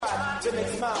The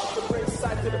next mile to bring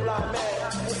sight to the blind man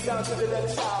and sound to the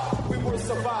deaf child. We will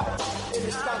survive in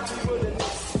this country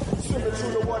wilderness. Swimming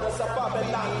through the waters of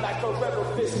Babylon like a rebel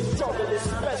fish. Journalist,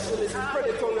 specialist,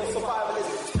 predator and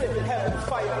survivalist. Spitting heaven,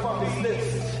 fire from his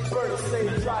lips. Burning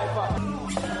slave driver.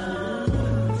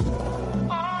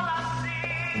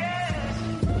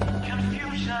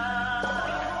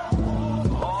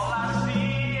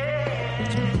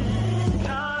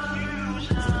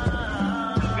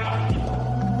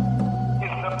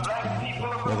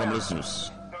 Welcome, listeners,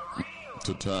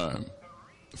 to Time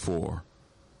for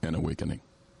an Awakening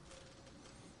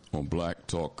on Black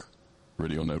Talk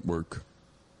Radio Network,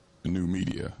 the new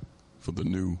media for the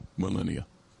new millennia.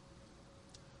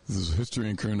 This is a history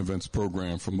and current events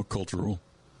program from a cultural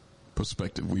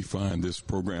perspective. We find this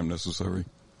program necessary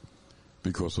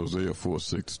because Hosea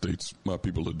 4:6 states, "My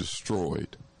people are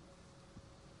destroyed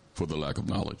for the lack of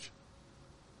knowledge."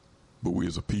 But we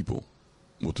as a people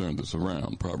will turn this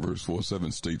around. Proverbs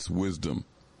 4:7 states, "Wisdom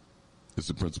is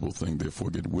the principal thing, therefore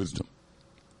get wisdom.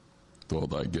 With all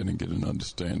thy getting, get an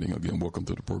understanding." Again, welcome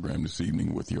to the program this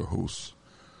evening with your hosts,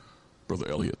 Brother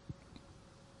Elliott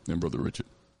and Brother Richard.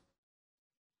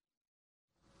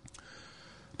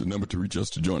 The number to reach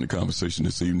us to join the conversation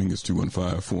this evening is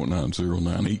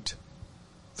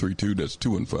 215-490-9832. That's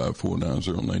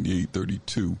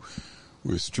 215-490-9832.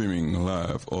 We're streaming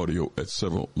live audio at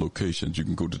several locations. You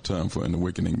can go to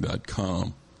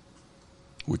timeforanawakening.com,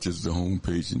 which is the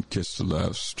homepage, and catch the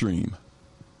live stream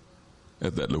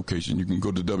at that location. You can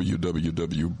go to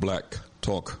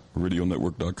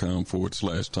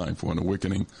www.blacktalkradionetwork.com/Time for an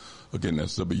Awakening. Again,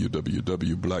 that's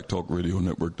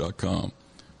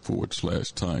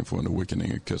www.blacktalkradionetwork.com/Time for an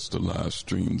Awakening, and catch the live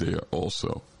stream there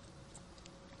also.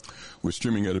 We're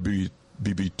streaming at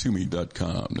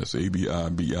bbtumi.com. That's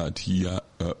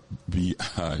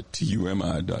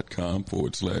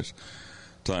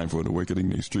ABIBITUMI.com/Time for an Awakening.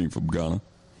 They stream from Ghana.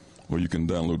 Or you can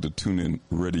download the TuneIn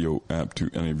Radio app to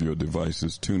any of your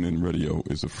devices. TuneIn Radio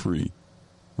is a free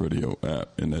radio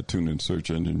app. In that TuneIn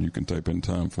search engine, you can type in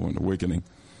Time for an Awakening.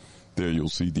 There you'll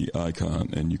see the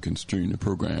icon, and you can stream the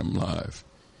program live,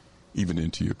 even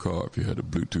into your car if you had a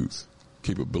Bluetooth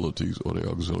capabilities or the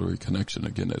auxiliary connection.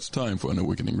 Again, that's Time for an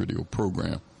Awakening radio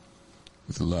program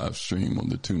with a live stream on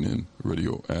the TuneIn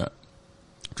Radio app.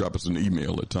 Drop us an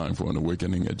email at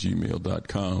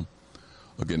timeforanawakening@gmail.com.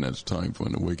 Again, that's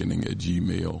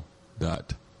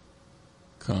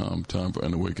timeforanawakening@gmail.com. Time for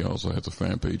an Awakening also has a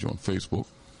fan page on Facebook.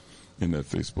 In that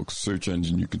Facebook search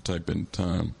engine, you can type in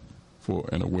Time for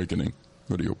an Awakening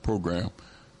radio program.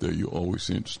 There you'll always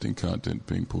see interesting content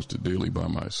being posted daily by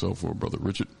myself or Brother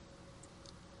Richard.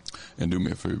 And do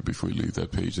me a favor before you leave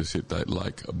that page, just hit that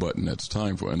like button. That's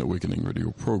Time for an Awakening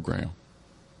radio program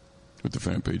with the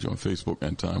fan page on Facebook,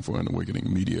 and Time for an Awakening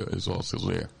media is also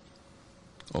there.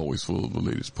 Always full of the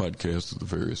latest podcasts of the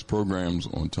various programs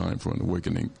on Time for an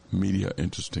Awakening media,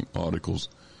 interesting articles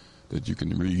that you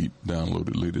can read, download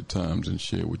at later times, and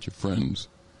share with your friends.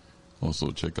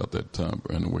 Also, check out that Time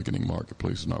for an Awakening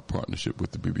marketplace and our partnership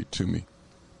with the BB2Me.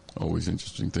 Always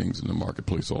interesting things in the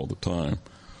marketplace all the time.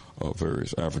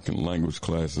 Various African language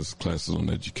classes, classes on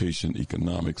education,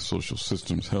 economics, social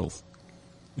systems, health,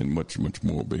 and much, much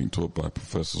more being taught by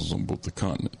professors on both the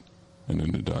continent and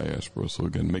in the diaspora. So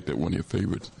again, make that one of your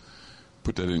favorites.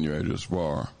 Put that in your address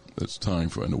bar. That's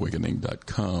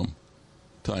timeforanawakening.com.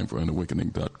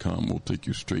 Timeforanawakening.com will take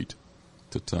you straight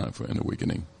to Time for an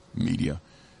Awakening media.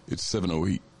 It's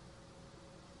 7:08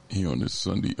 here on this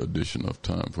Sunday edition of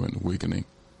Time for an Awakening.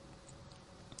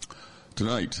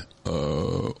 Tonight,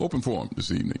 open forum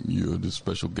this evening. You're the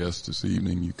special guest this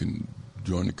evening. You can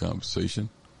join the conversation,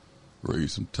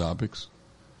 raise some topics,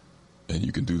 and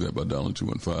you can do that by dialing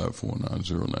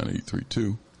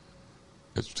 215-490-9832.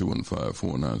 That's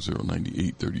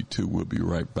 215-490-9832. We'll be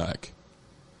right back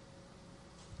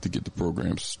to get the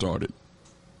program started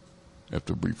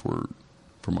after a brief word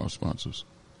from our sponsors.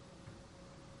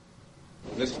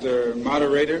 Mr.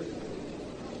 Moderator,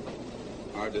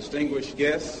 our distinguished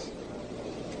guests,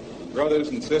 brothers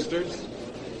and sisters,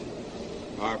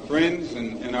 our friends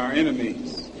and our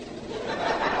enemies.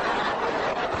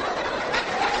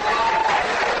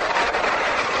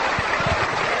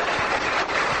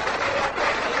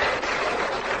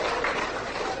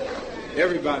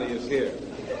 Everybody is here.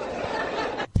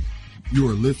 You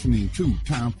are listening to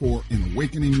Time for an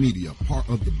Awakening Media, part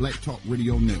of the Black Talk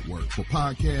Radio Network. For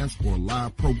podcasts or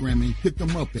live programming, hit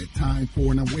them up at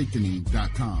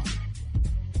timeforanawakening.com.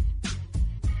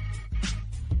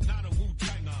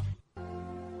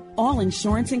 All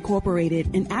Insurance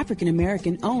Incorporated, an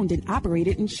African-American owned and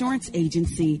operated insurance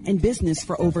agency in business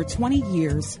for over 20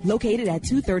 years, located at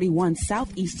 231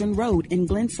 Southeastern Road in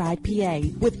Glenside, PA,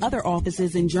 with other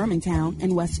offices in Germantown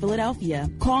and West Philadelphia.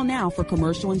 Call now for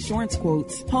commercial insurance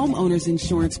quotes, homeowners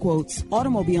insurance quotes,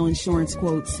 automobile insurance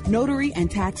quotes, notary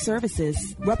and tax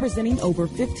services, representing over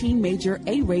 15 major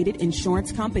A-rated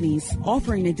insurance companies,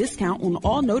 offering a discount on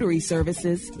all notary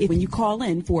services when you call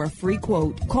in for a free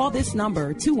quote. Call this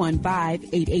number,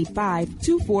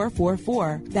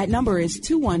 215-885-2444. That number is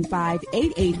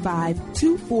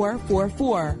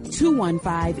 215-885-2444.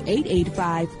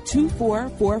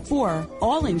 215-885-2444.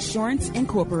 All Insurance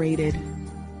Incorporated.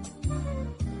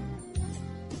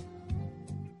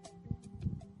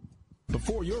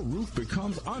 Before your roof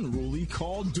becomes unruly,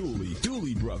 call Dooley.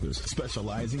 Dooley Brothers,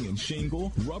 specializing in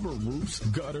shingle, rubber roofs,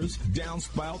 gutters,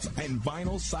 downspouts, and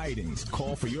vinyl sidings.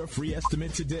 Call for your free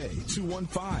estimate today.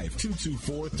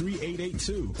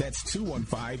 215-224-3882. That's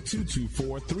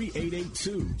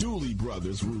 215-224-3882. Dooley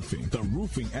Brothers Roofing, the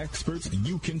roofing experts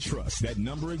you can trust. That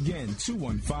number again,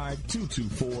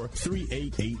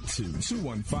 215-224-3882.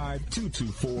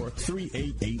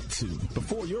 215-224-3882.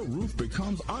 Before your roof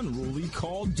becomes unruly,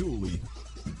 call Dooley.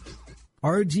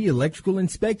 RG Electrical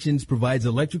Inspections provides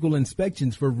electrical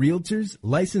inspections for realtors,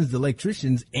 licensed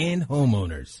electricians, and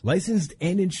homeowners. Licensed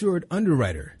and insured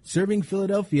underwriter, serving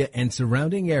Philadelphia and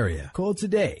surrounding area. Call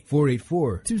today,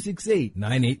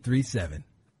 484-268-9837.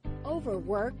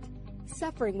 Overworked?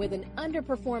 Suffering with an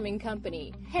underperforming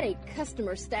company, headache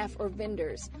customer, staff, or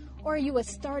vendors? Or are you a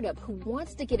startup who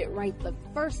wants to get it right the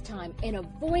first time and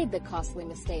avoid the costly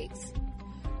mistakes?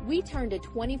 We turned a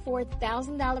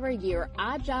 $24,000 a year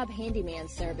odd job handyman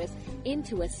service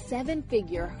into a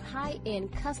 7-figure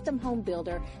high-end custom home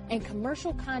builder and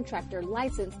commercial contractor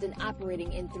licensed and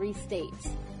operating in 3 states.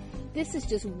 This is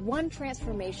just one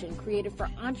transformation created for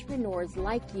entrepreneurs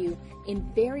like you in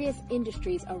various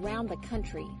industries around the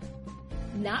country.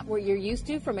 Not what you're used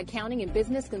to from accounting and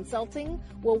business consulting?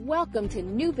 Well, welcome to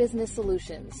New Business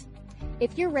Solutions.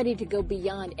 If you're ready to go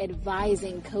beyond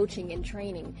advising, coaching, and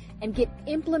training and get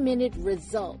implemented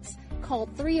results, call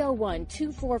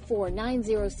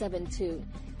 301-244-9072.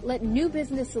 Let New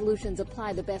Business Solutions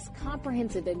apply the best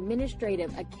comprehensive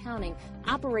administrative, accounting,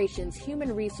 operations,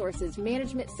 human resources,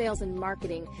 management, sales, and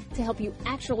marketing to help you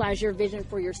actualize your vision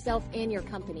for yourself and your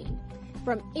company.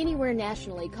 From anywhere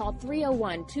nationally, call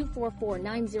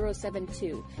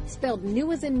 301-244-9072. Spelled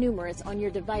new as in numerous on your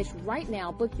device right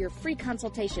now. Book your free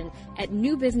consultation at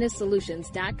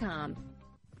newbusinesssolutions.com.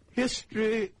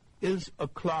 History is a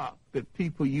clock that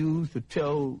people use to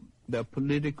tell their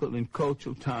political and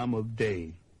cultural time of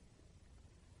day.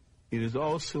 It is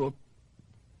also a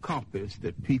compass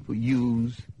that people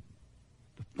use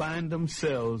to find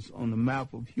themselves on the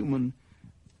map of human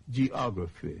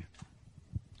geography.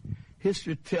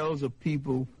 History tells of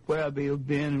people where they have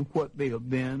been and what they have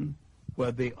been,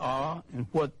 where they are and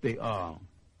what they are.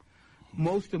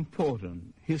 Most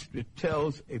important, history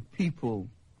tells a people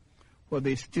where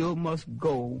they still must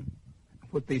go,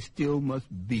 what they still must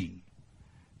be.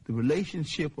 The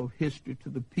relationship of history to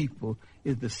the people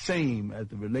is the same as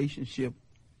the relationship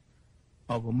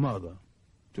of a mother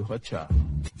to her child.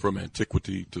 From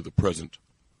antiquity to the present,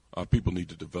 our people need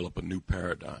to develop a new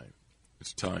paradigm.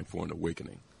 It's time for an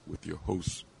awakening. With your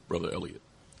host, Brother Elliott.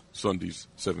 Sundays,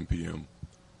 7 p.m.,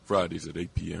 Fridays at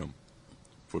 8 p.m.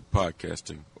 for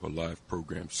podcasting or live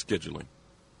program scheduling.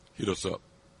 Hit us up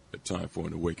at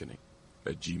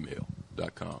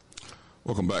timeforanawakening@gmail.com.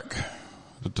 Welcome back.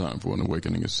 The Time for an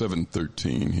Awakening is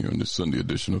 7:13 here on this Sunday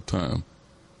edition of Time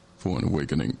for an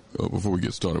Awakening. Before we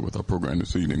get started with our program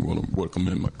this evening, I want to welcome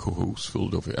in my co-host,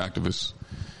 Philadelphia activist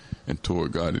and tour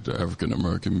guide at the African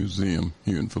American Museum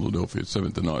here in Philadelphia at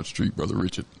 7th and Arch Street. Brother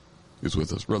Richard is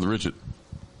with us. Brother Richard.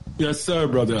 Yes, sir,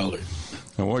 Brother Elliott.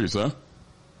 How are you, sir?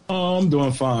 I'm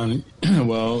doing fine.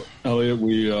 Well, Elliott,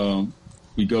 we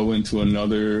go into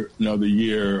another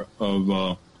year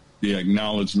of the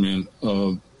acknowledgement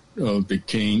of the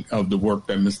King, of the work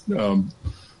that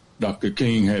Dr.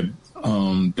 King had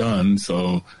done.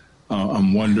 So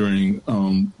I'm wondering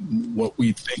what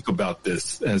we think about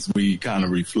this as we kind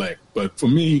of reflect. But for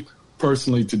me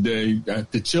personally today,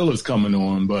 the chill is coming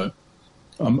on, but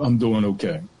I'm doing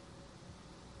okay.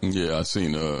 Yeah,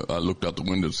 I looked out the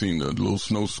window, seen the little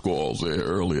snow squalls there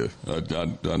earlier. I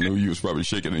knew you was probably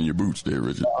shaking in your boots there,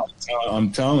 Richard.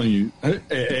 I'm telling you,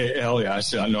 hey,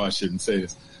 Elliot, I know I shouldn't say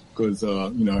this because,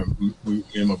 me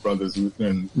and my brothers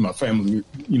and my family,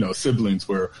 siblings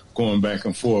were going back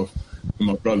and forth. And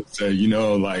my brother said,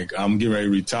 I'm getting ready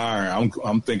to retire.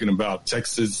 I'm thinking about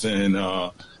Texas and,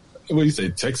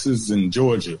 Texas and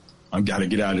Georgia. I got to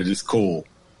get out of this cold.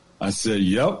 I said,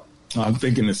 yep, I'm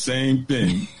thinking the same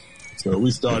thing. So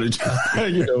we started,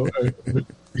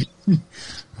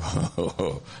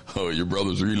 Oh, your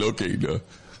brothers relocate, huh?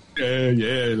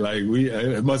 Yeah, like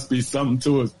it must be something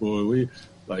to us, boy. We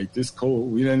like this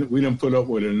cold. We didn't put up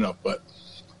with it enough, but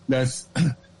that's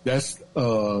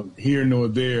here nor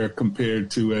there compared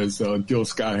to, as Gil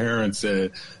Scott Heron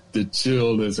said, the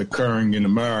chill that's occurring in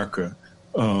America.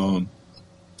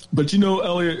 But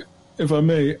Elliot, if I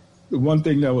may, the one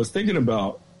thing that I was thinking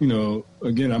about,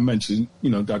 again, I mentioned,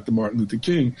 Dr. Martin Luther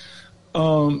King.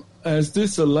 As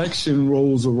this election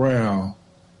rolls around,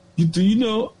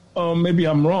 maybe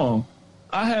I'm wrong,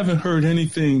 I haven't heard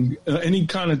anything, any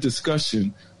kind of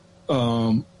discussion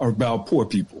about poor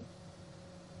people.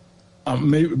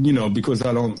 Maybe, because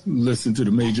I don't listen to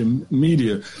the major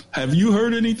media. Have you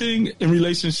heard anything in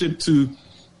relationship to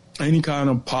any kind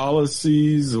of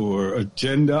policies or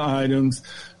agenda items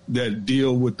that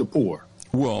deal with the poor?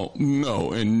 Well,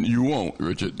 no, and you won't,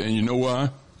 Richard. And you know why?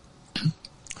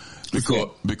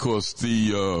 Because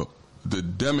the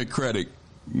Democratic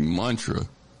mantra,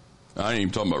 I ain't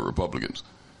even talking about Republicans.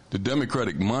 The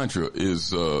Democratic mantra is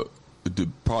the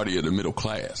party of the middle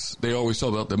class. They always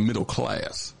talk about the middle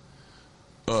class.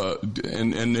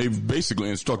 And they've basically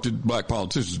instructed black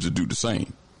politicians to do the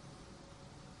same.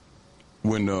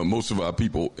 When most of our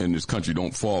people in this country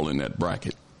don't fall in that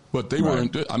bracket. But they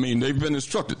weren't, they've been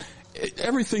instructed.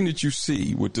 Everything that you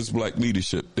see with this black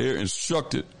leadership, they're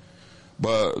instructed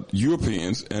by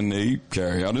Europeans, and they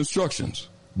carry out instructions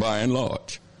by and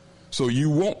large. So you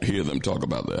won't hear them talk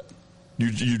about that.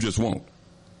 You just won't.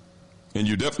 And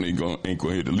you definitely ain't going to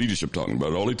hear the leadership talking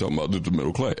about it. All they talking about is the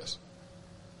middle class.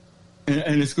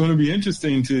 And it's going to be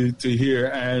interesting to hear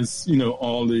as,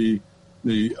 all the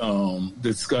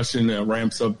discussion that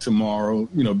ramps up tomorrow,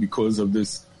 because of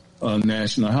this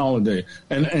national holiday.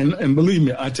 And believe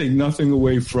me, I take nothing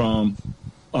away from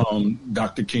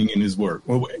Dr. King and his work.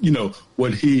 Well,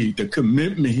 the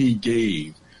commitment he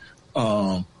gave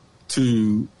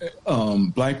to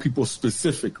black people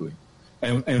specifically,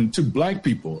 and to black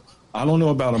people. I don't know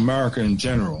about America in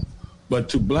general, but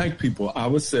to black people, I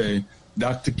would say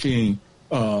Dr. King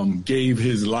gave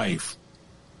his life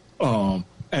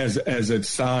as a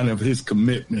sign of his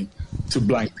commitment to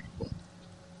black people.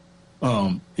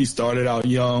 He started out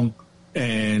young,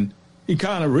 and he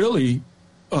kind of really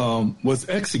was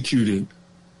executed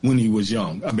when he was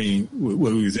young. I mean,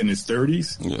 when he was in his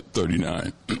 30s. Yeah,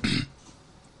 39.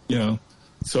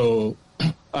 So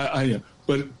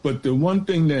but the one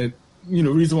thing that,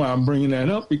 reason why I'm bringing that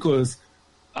up, because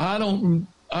I don't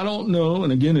know,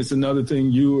 and again, it's another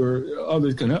thing you or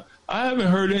others can help. I haven't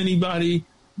heard anybody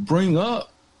bring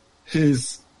up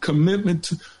his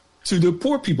commitment to the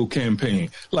poor people campaign.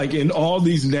 Like in all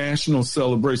these national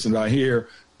celebrations, I hear,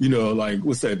 like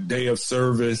what's that, Day of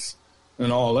Service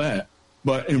and all that.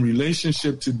 But in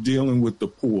relationship to dealing with the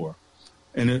poor,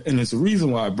 and it's a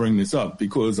reason why I bring this up,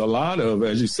 because a lot of,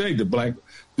 as you say,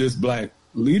 this black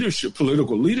leadership,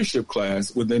 political leadership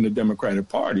class within the Democratic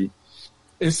Party,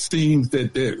 it seems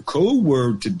that the code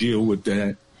word to deal with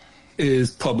that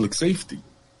is public safety.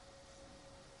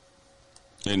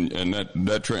 And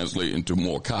that translates into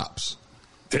more cops.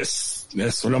 That's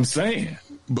what I'm saying.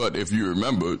 But if you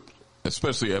remember,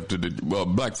 especially after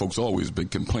black folks always been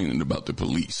complaining about the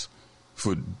police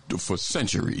for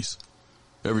centuries,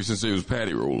 ever since they was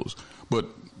patty rollers. But,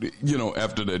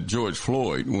 after that George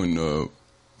Floyd, when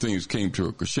things came to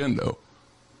a crescendo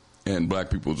and black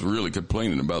people was really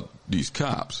complaining about these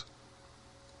cops,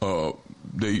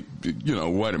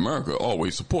 white America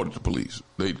always supported the police.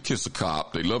 They'd kiss a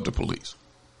cop. They loved the police.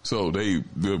 So the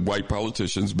white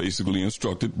politicians basically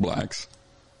instructed black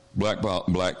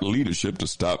leadership to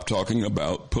stop talking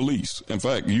about police. In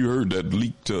fact, you heard that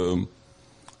leaked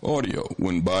audio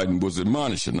when Biden was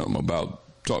admonishing them about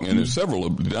talking. And there's several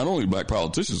of, not only black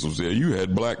politicians was there, you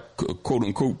had black quote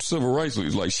unquote civil rights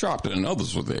leaders like Sharpton and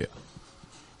others were there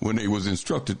when they was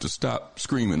instructed to stop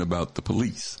screaming about the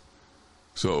police.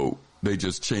 So they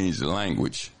just changed the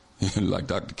language. Like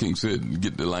Dr. King said,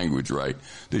 get the language right.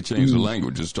 They changed the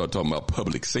language and start talking about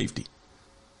public safety.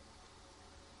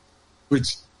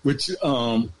 Which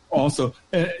also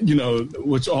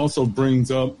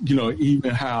brings up,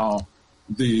 even how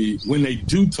when they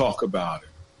do talk about it,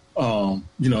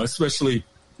 especially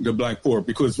the black poor,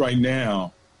 because right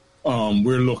now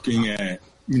we're looking at,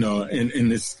 in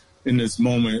this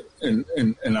moment,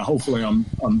 and hopefully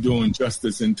I'm doing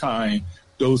justice in tying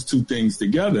those two things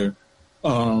together.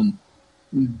 Not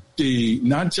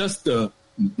just the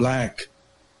black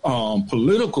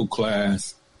political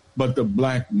class, but the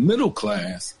black middle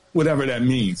class, whatever that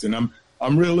means. And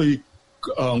I'm really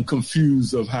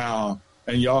confused of how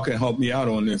and y'all can help me out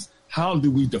on this. How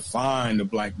do we define the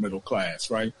black middle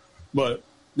class, right? But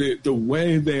the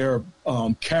way they're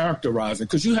characterizing,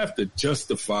 because you have to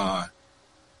justify,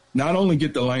 not only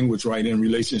get the language right in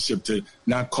relationship to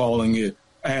not calling it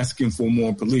asking for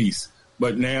more police,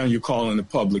 but now you're calling it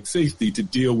public safety to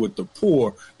deal with the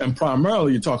poor. And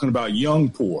primarily you're talking about young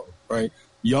poor, right?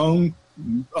 Young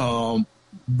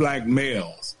black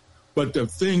males. But the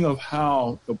thing of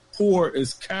how the poor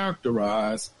is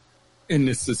characterized in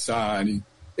this society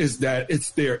is that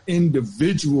it's their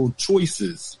individual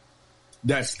choices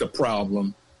that's the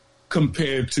problem,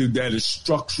 compared to that is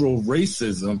structural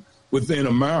racism within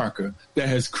America that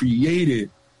has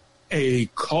created a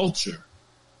culture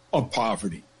of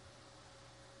poverty.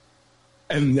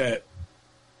 And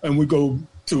we go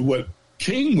to what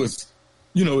King was,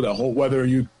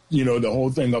 the whole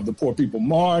thing of the Poor People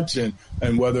March and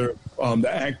whether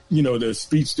the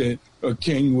speech that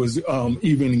King was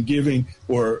even giving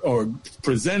or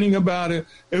presenting about it,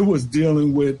 it was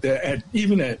dealing with that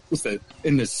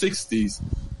in the 60s,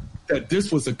 that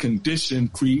this was a condition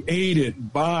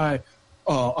created by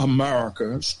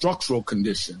America, structural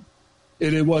condition.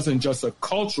 It wasn't just a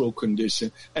cultural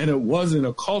condition, and it wasn't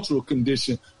a cultural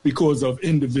condition because of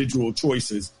individual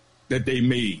choices that they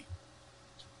made.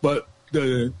 But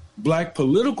the black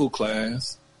political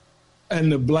class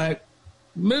and the black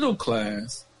middle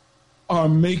class are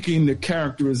making the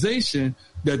characterization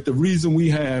that the reason we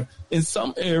have, in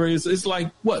some areas, it's like,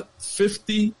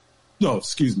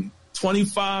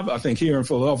 25, I think here in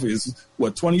Philadelphia is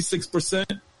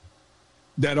 26%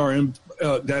 that are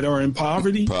in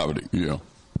poverty. Poverty, yeah.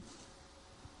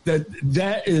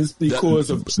 That is because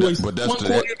of choice. But that's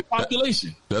the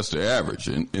population. That's the average.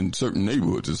 In certain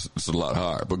neighborhoods, it's a lot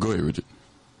higher. But go ahead, Richard.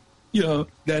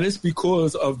 That is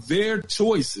because of their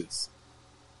choices,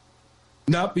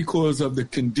 not because of the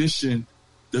condition,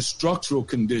 the structural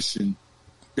condition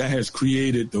that has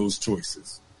created those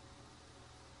choices.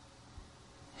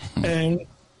 And,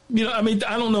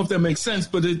 I don't know if that makes sense,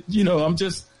 but I'm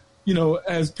just,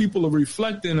 as people are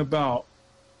reflecting about,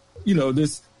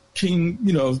 this King,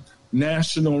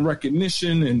 national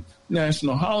recognition and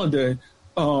national holiday,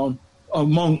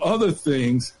 among other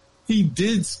things, he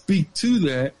did speak to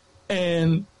that,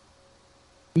 and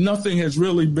nothing has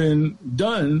really been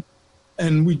done,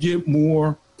 and we get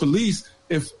more police.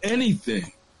 If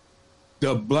anything,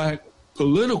 the black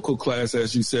political class,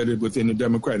 as you said it, within the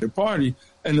Democratic Party,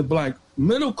 and the black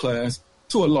middle class,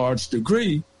 to a large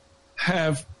degree,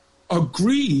 have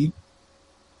agreed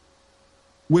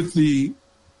with the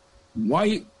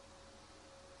white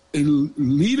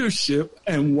leadership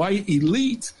and white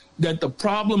elites that the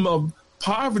problem of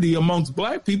poverty amongst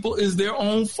black people is their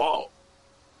own fault.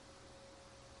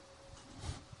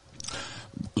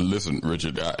 Listen,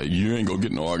 Richard, you ain't gonna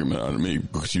get no argument out of me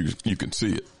because you can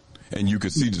see it, and you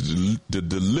can see the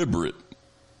deliberate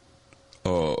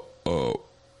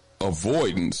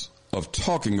avoidance of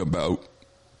talking about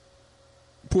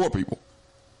poor people.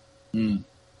 You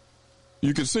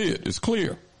can see it; it's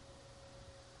clear.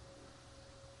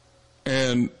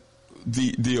 And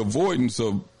the avoidance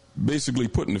of basically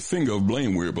putting the finger of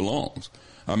blame where it belongs.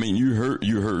 I mean, you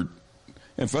heard.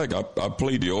 In fact, I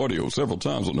played the audio several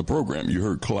times on the program. You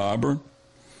heard Clyburn,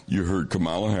 you heard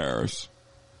Kamala Harris,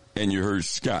 and you heard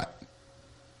Scott.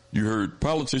 You heard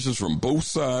politicians from both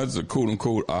sides of quote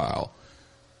unquote aisle,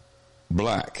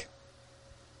 black,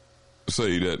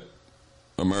 say that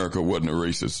America wasn't a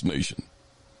racist nation.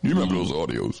 You remember those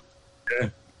audios? Yeah.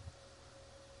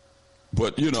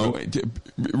 But,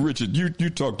 Richard, you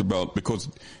talked about, because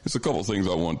it's a couple of things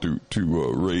I want to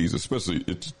raise, especially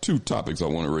it's two topics I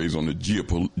want to raise on the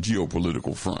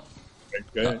geopolitical front.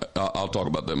 Okay. I'll talk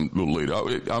about them a little later.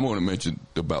 I want to mention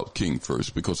about King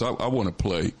first, because I want to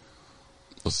play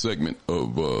a segment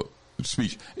of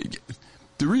speech.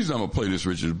 The reason I'm going to play this,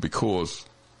 Richard, is because,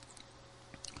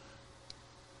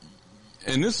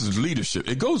 and this is leadership.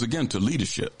 It goes again to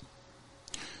leadership.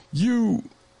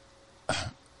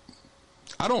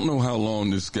 I don't know how long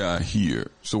this guy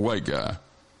here, it's a white guy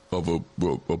of a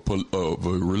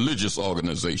religious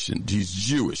organization. He's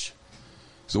Jewish.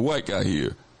 It's a white guy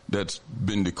here that's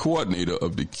been the coordinator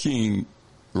of the King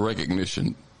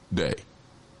Recognition Day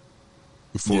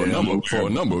for a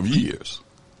number of years.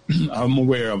 I'm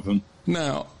aware of him.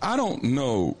 Now, I don't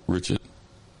know, Richard,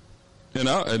 and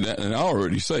I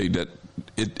already say that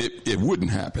it wouldn't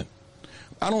happen.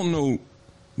 I don't know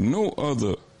no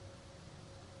other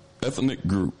ethnic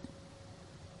group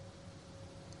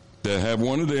that have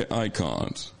one of their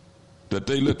icons that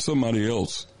they let somebody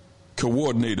else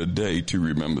coordinate a day to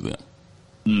remember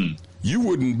them. You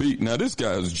wouldn't be, now this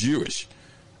guy is Jewish.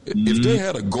 If they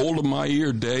had a Golda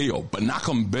Meir Day or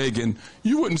Menachem Begin,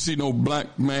 you wouldn't see no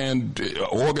black man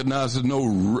organizing no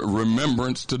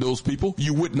remembrance to those people.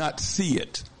 You would not see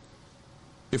it.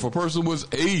 If a person was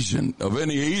Asian, of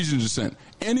any Asian descent,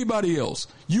 anybody else,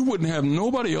 you wouldn't have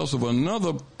nobody else of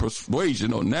another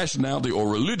persuasion or nationality or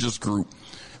religious group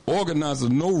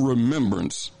organizing no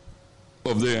remembrance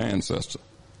of their ancestor.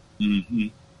 Mm-hmm.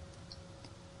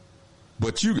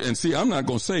 But I'm not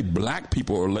going to say black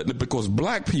people are letting it, because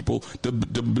black people,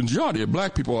 the majority of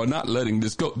black people are not letting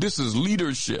this go. This is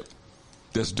leadership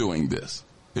that's doing this.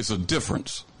 It's a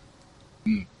difference.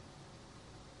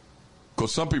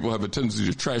 Because some people have a tendency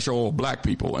to trash all black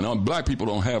people, and black people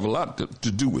don't have a lot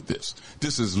to do with this.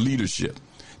 This is leadership.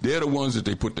 They're the ones that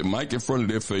they put the mic in front of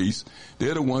their face.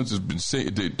 They're the ones that's been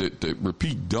saying, they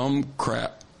repeat dumb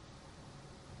crap.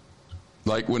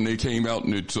 Like when they came out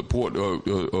and they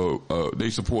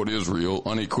support Israel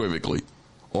unequivocally,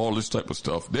 all this type of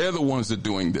stuff. They're the ones that are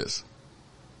doing this.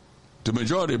 The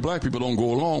majority of black people don't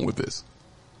go along with this.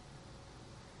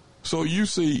 So you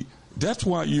see, that's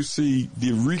why you see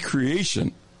the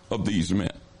recreation of these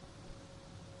men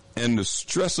and the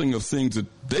stressing of things that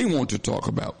they want to talk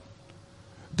about.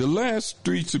 The last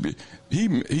speech,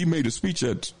 he made a speech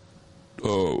at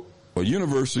a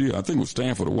university, I think it was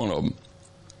Stanford or one of them,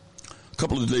 a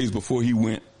couple of days before he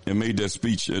went and made that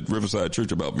speech at Riverside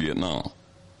Church about Vietnam.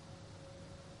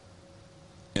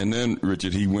 And then,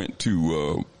 Richard, he went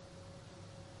to,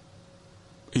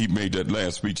 he made that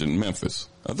last speech in Memphis.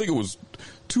 I think it was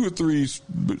 2 or 3,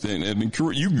 and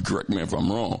you can correct me if I'm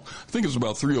wrong. I think it was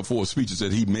about 3 or 4 speeches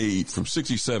that he made from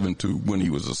 1967 to when he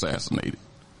was assassinated.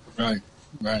 Right.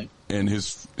 And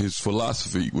his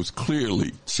philosophy was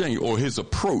clearly changing, or his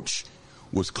approach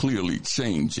was clearly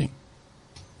changing.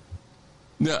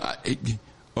 Now,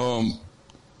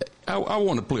 I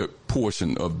want to play a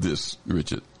portion of this,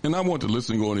 Richard, and I want the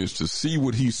listening audience to see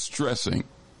what he's stressing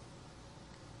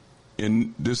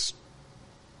in this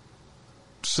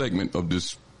segment of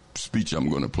this speech I'm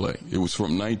going to play. It was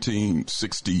from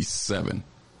 1967.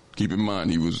 Keep in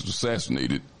mind, he was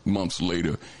assassinated months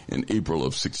later in April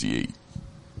of 1968.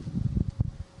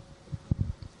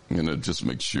 I'm going to just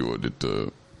make sure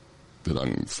that I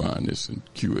can find this and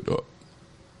cue it up.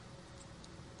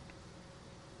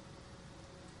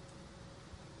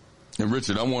 And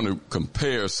Richard, I want to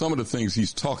compare some of the things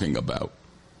he's talking about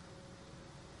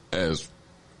as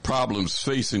problems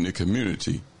facing the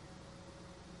community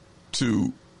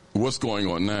to what's going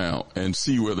on now and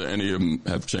see whether any of them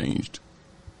have changed.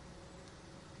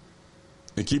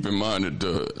 And keep in mind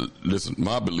that, listen,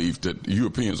 my belief that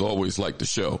Europeans always like the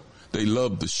show. They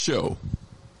love the show,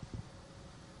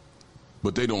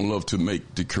 but they don't love to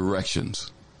make the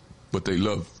corrections. But they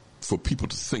love for people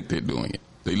to think they're doing it.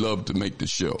 They love to make the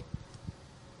show.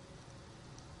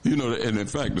 You know, and in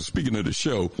fact, speaking of the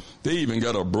show, they even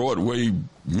got a Broadway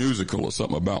musical or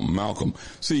something about Malcolm.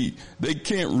 See, they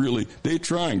can't really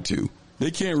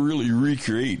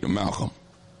recreate Malcolm,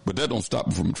 but that don't stop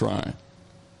them from trying.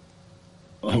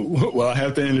 Well, I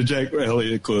have to interject,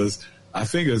 Elliott, because I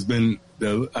think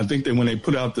that when they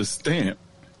put out the stamp,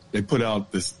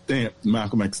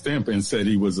 Malcolm X stamp, and said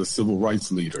he was a civil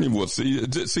rights leader. Well, see,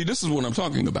 this is what I'm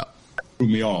talking about. Threw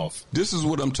me off. This is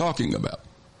what I'm talking about.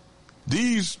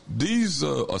 These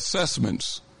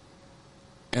assessments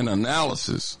and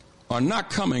analysis are not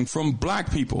coming from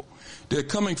black people. They're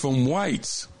coming from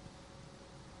whites.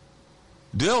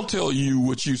 They'll tell you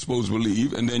what you're supposed to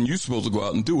believe, and then you're supposed to go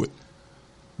out and do it.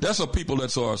 That's the people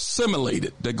that are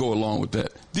assimilated that go along with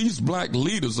that. These black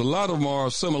leaders, a lot of them are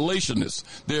assimilationists.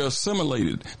 They're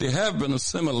assimilated. They have been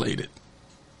assimilated.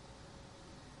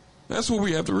 That's what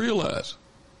we have to realize.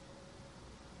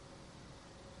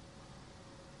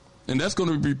 And that's going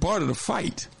to be part of the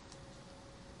fight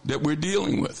that we're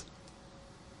dealing with.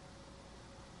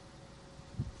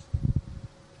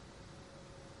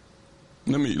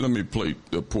 Let me play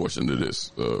a portion of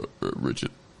this,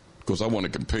 Richard, because I want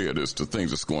to compare this to things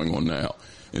that's going on now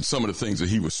and some of the things that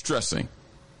he was stressing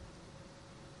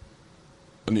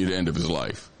near the end of his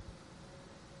life.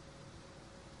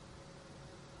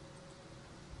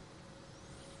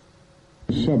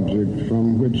 Subject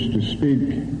from which to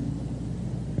speak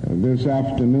this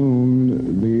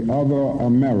afternoon, the other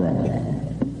America.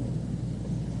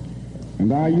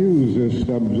 And I use this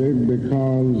subject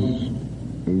because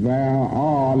there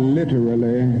are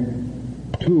literally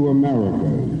 2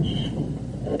 Americas.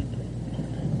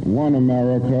 One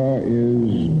America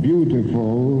is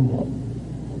beautiful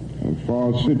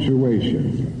for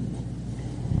situation.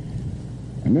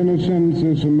 And in a sense,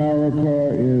 this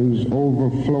America is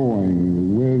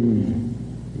overflowing with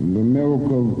the milk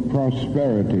of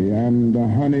prosperity and the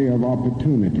honey of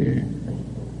opportunity.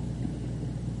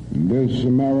 This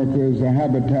America is the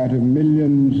habitat of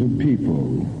millions of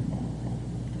people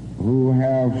who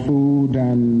have food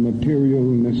and material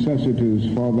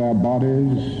necessities for their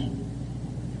bodies,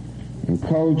 and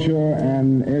culture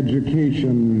and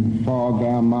education for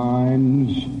their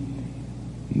minds,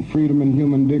 and freedom and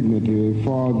human dignity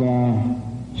for their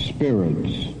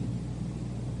spirits.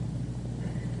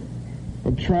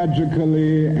 But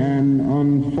tragically and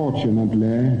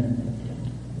unfortunately,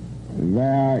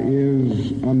 there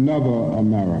is another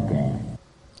America.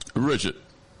 Richard.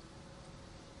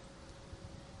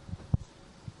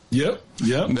 Yep.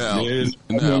 Now,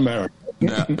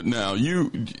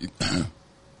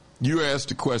 you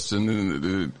asked a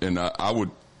question, and I would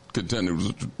contend it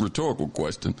was a rhetorical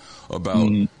question about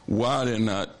why they're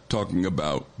not talking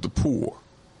about the poor.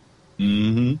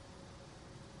 Mm-hmm.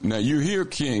 Now, you hear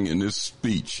King in this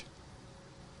speech,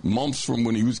 months from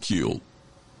when he was killed,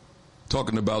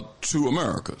 talking about two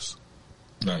Americas.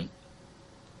 Right.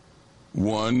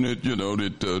 One that,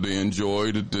 they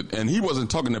enjoyed, and he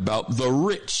wasn't talking about the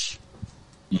rich.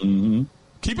 Mm-hmm.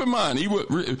 Keep in mind,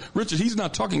 Richard, he's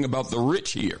not talking about the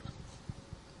rich here.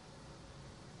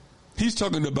 He's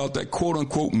talking about that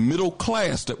quote-unquote middle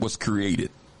class that was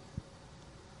created.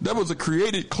 That was a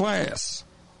created class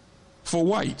for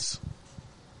whites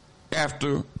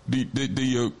after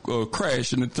the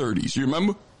crash in the 30s. You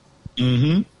remember?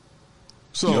 Mm-hmm.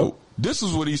 So This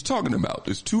is what he's talking about.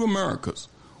 There's two Americas.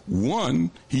 One,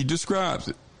 he describes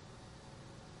it.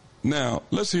 Now,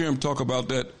 let's hear him talk about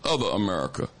that other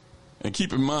America. And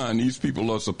keep in mind, these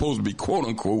people are supposed to be,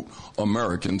 quote-unquote,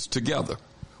 Americans together.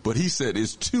 But he said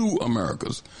it's two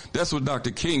Americas. That's what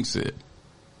Dr. King said.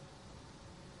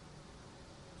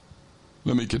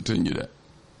 Let me continue that.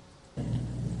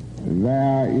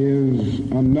 There is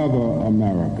another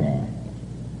America.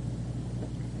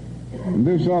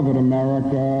 This other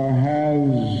America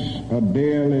has a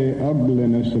daily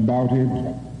ugliness about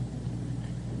it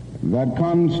that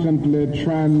constantly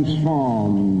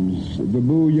transforms the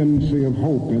buoyancy of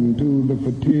hope into the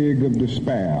fatigue of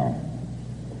despair.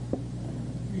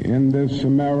 In this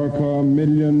America,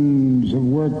 millions of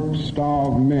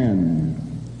work-starved men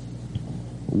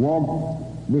walk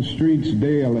the streets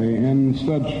daily in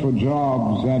search for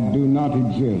jobs that do not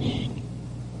exist.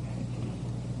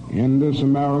 In this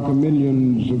America,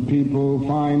 millions of people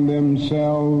find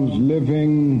themselves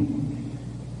living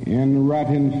in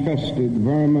rat-infested,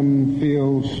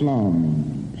 vermin-filled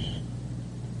slums.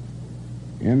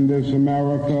 In this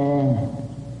America,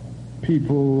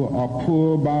 people are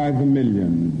poor by the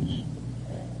millions,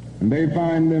 and they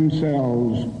find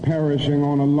themselves perishing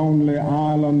on a lonely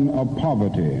island of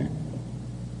poverty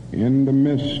in the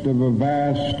midst of a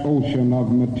vast ocean of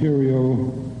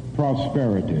material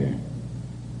prosperity.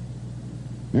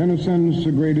 In a sense,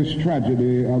 the greatest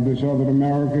tragedy of this other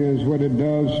America is what it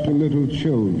does to little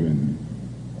children.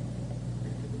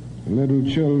 Little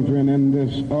children in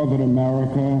this other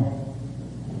America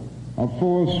are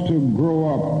forced to grow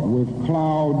up with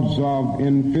clouds of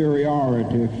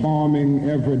inferiority forming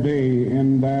every day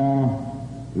in their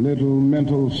little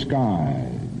mental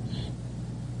skies.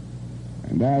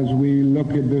 And as we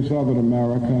look at this other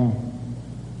America,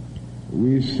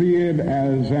 we see it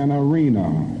as an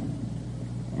arena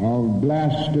of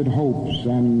blasted hopes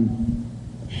and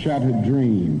shattered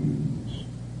dreams.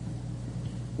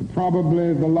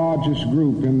 Probably the largest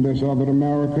group in this other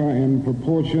America in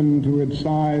proportion to its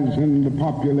size in the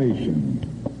population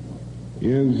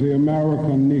is the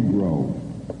American Negro.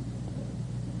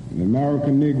 The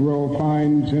American Negro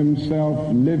finds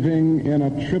himself living in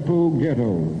a triple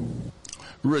ghetto.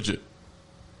 Richard.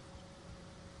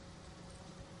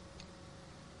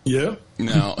 Yeah.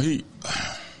 Now, he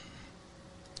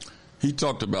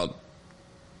talked about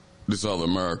this other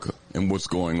America and what's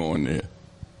going on there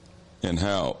and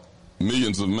how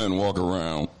millions of men walk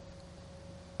around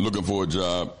looking for a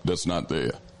job that's not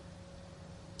there.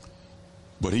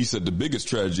 But he said the biggest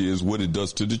tragedy is what it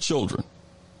does to the children.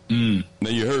 Now,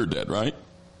 you heard that, right?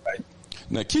 Right.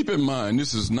 Now, keep in mind,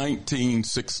 this is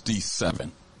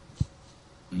 1967.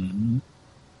 Mm-hmm.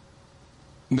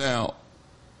 Now,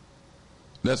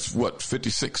 that's what,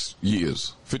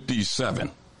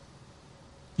 57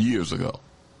 years ago,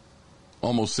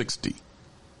 almost 60.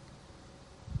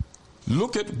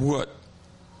 Look at what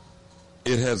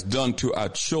it has done to our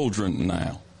children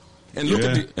now, and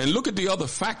look at the other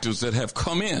factors that have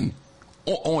come in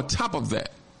on top of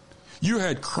that. You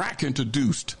had crack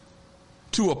introduced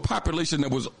to a population that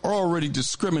was already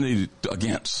discriminated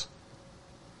against.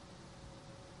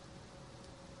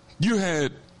 You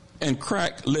had and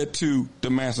crack led to the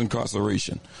mass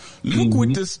incarceration. Look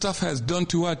what this stuff has done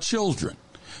to our children.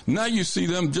 Now you see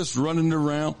them just running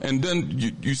around, and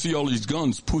then you see all these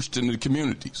guns pushed into the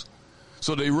communities.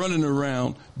 So they running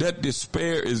around. That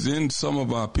despair is in some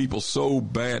of our people so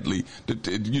badly that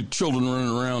your children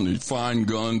running around, they find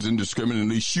guns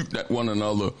indiscriminately, shooting at one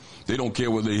another. They don't care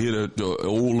whether they hit an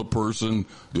older person,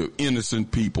 the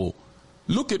innocent people.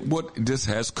 Look at what this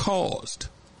has caused.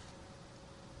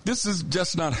 This is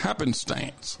just not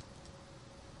happenstance.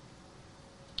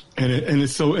 And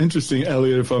it's so interesting,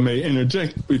 Elliott, if I may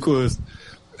interject, because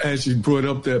as you brought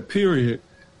up that period,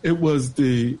 it was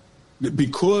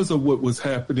because of what was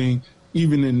happening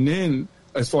even in then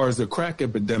as far as the crack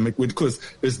epidemic, because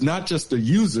it's not just the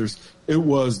users, it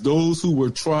was those who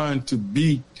were trying to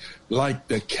be like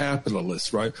the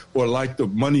capitalists, right, or like the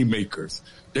money makers.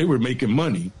 They were making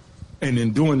money, and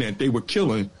in doing that, they were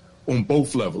killing on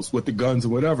both levels with the guns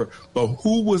and whatever. But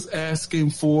who was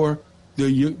asking for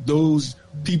those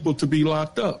people to be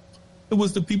locked up? It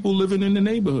was the people living in the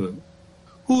neighborhood.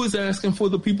 Who is asking for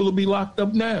the people to be locked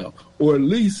up now? Or at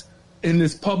least in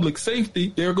this public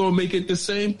safety, they're going to make it the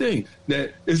same thing.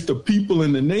 That it's the people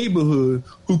in the neighborhood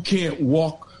who can't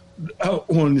walk out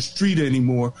on the street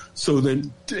anymore. So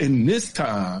then in this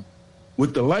time,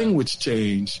 with the language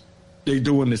change, they're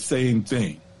doing the same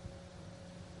thing.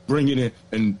 Bringing it,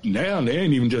 and now they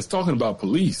ain't even just talking about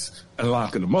police and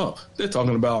locking them up. They're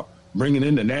talking about bringing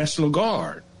in the National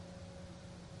Guard,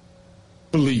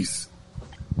 police,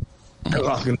 and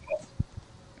locking them up.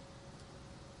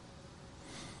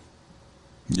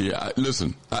 Yeah,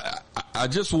 listen, I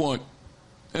just want,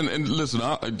 and listen,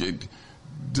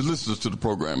 the listeners to the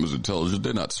program is intelligent.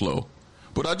 They're not slow.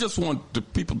 But I just want the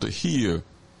people to hear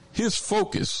his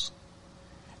focus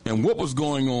and what was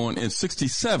going on in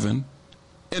 67,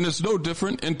 and it's no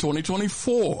different in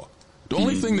 2024. The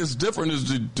only thing that's different is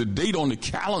the date on the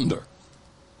calendar.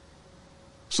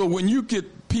 So when you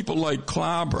get people like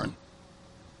Clyburn,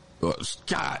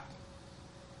 Scott,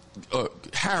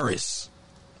 Harris,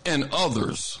 and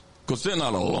others, because they're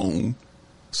not alone,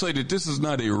 say that this is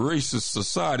not a racist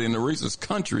society and a racist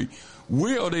country,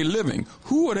 where are they living?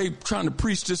 Who are they trying to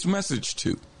preach this message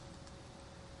to?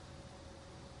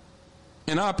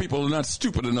 And our people are not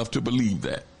stupid enough to believe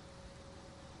that.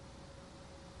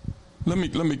 Let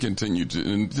me continue to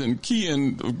and key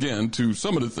in again to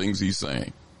some of the things he's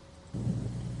saying.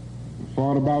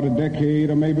 For about a decade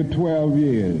or maybe 12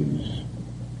 years,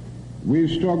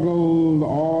 we struggled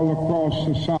all across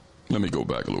the South. Let me go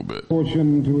back a little bit.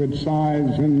 Proportion to its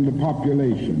size in the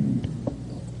population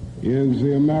is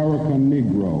the American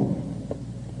Negro.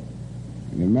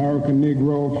 The American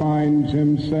Negro finds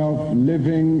himself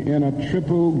living in a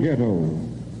triple ghetto.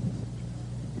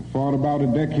 For about a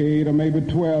decade or maybe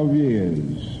 12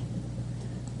 years,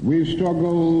 we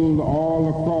struggled all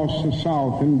across the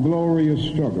South in glorious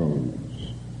struggles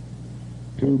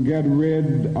to get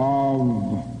rid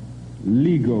of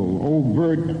legal,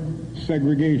 overt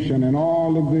segregation and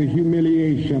all of the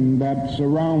humiliation that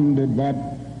surrounded that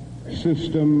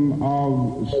system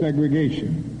of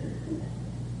segregation.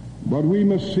 But we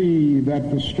must see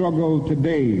that the struggle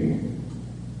today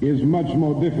is much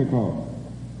more difficult.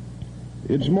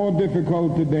 It's more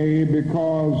difficult today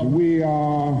because we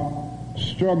are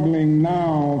struggling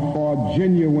now for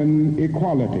genuine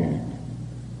equality.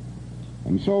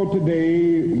 And so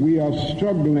today we are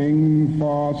struggling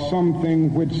for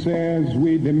something which says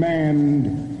we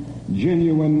demand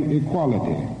genuine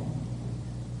equality.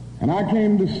 And I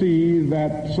came to see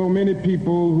that so many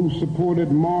people who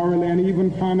supported morally and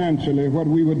even financially what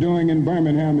we were doing in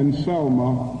Birmingham and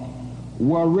Selma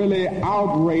were really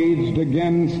outraged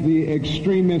against the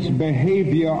extremist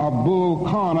behavior of Bull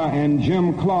Connor and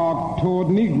Jim Clark toward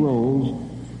Negroes,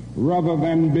 rather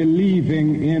than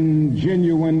believing in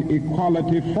genuine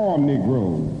equality for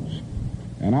Negroes.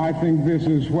 And I think this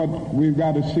is what we've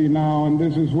got to see now, and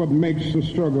this is what makes the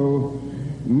struggle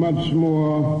much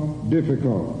more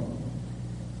difficult.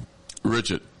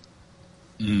 Richard,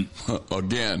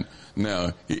 again,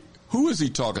 now, who is he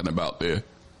talking about there?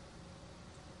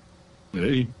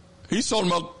 Hey. He's talking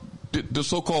about the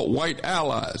so-called white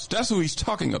allies. That's who he's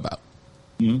talking about.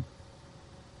 Mm-hmm.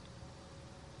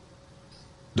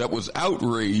 That was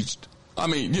outraged. I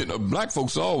mean, black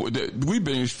folks, we've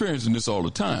been experiencing this all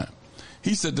the time.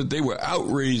 He said that they were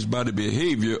outraged by the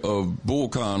behavior of Bull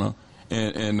Connor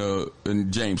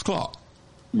and James Clark.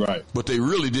 Right. But they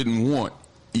really didn't want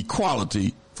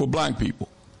equality for black people.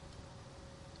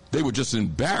 They were just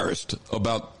embarrassed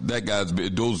about that guy's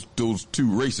those two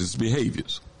racist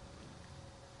behaviors.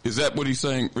 Is that what he's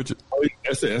saying, Richard?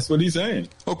 That's what he's saying.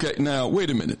 Okay, now wait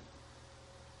a minute.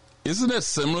 Isn't that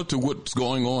similar to what's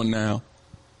going on now?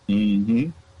 Mm-hmm.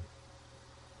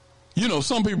 You know,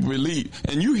 some people believe,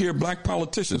 and you hear black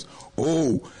politicians,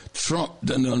 oh, Trump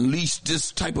done unleashed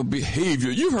this type of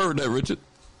behavior. You've heard that, Richard.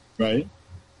 Right.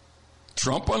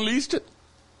 Trump unleashed it.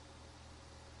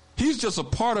 He's just a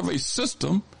part of a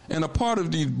system and a part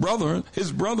of his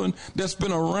brethren that's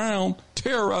been around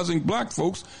terrorizing black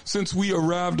folks since we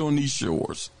arrived on these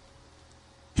shores.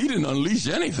 He didn't unleash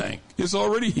anything. It's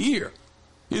already here.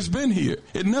 It's been here.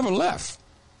 It never left.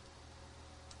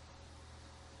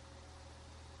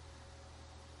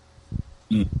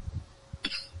 Let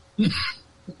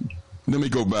me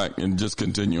go back and just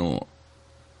continue on.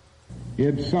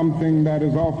 It's something that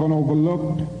is often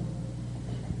overlooked,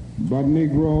 but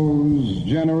Negroes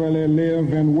generally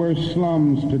live in worse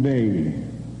slums today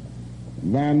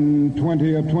than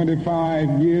 20 or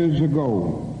 25 years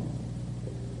ago.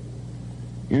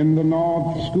 In the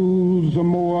North, schools are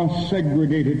more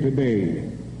segregated today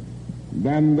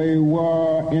than they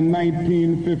were in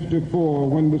 1954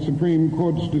 when the Supreme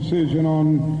Court's decision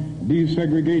on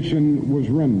desegregation was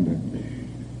rendered.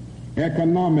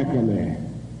 Economically,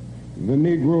 the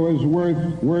Negro is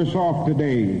worse off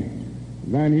today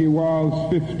than he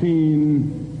was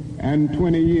 15 and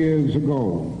 20 years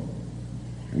ago.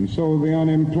 And so the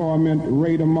unemployment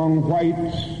rate among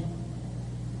whites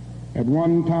at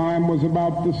one time was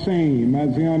about the same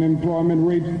as the unemployment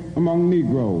rate among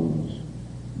Negroes.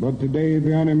 But today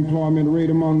the unemployment rate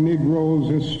among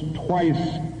Negroes is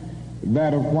twice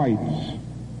that of whites.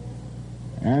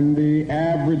 And the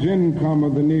average income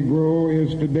of the Negro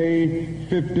is today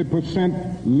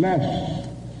 50% less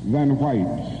than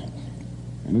whites.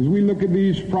 And as we look at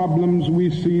these problems,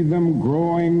 we see them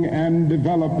growing and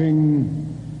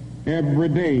developing every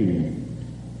day.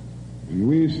 And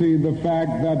we see the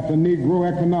fact that the Negro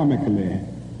economically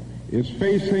is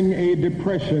facing a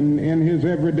depression in his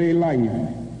everyday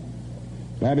life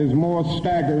that is more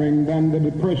staggering than the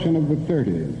depression of the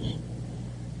 30s.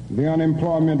 The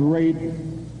unemployment rate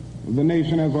of the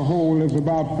nation as a whole is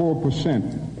about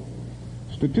 4%.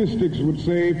 Statistics would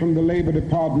say from the Labor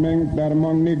Department that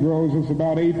among Negroes it's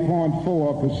about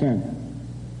 8.4%.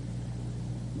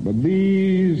 But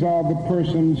these are the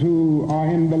persons who are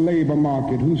in the labor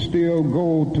market, who still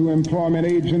go to employment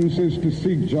agencies to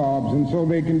seek jobs, and so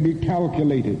they can be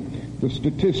calculated. The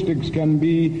statistics can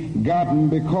be gotten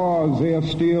because they are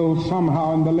still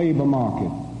somehow in the labor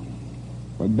market.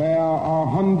 But there are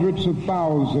hundreds of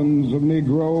thousands of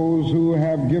Negroes who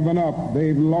have given up.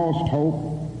 They've lost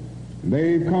hope.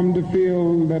 They've come to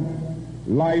feel that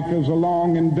life is a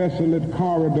long and desolate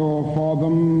corridor for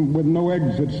them with no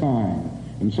exit sign.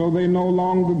 And so they no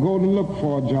longer go to look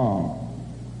for a job.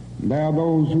 There are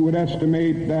those who would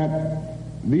estimate that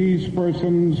these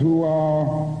persons who are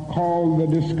called the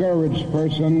discouraged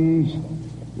persons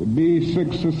would be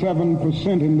 6 or 7%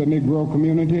 in the Negro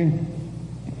community.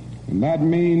 And that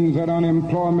means that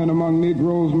unemployment among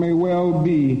Negroes may well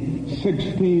be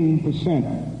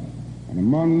 16%. And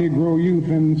among Negro youth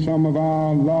in some of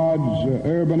our large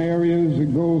urban areas,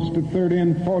 it goes to 30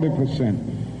 and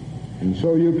 40%. And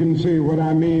so you can see what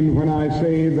I mean when I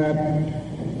say that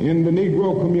in the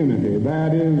Negro community,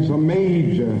 that is a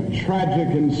major, tragic,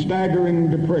 and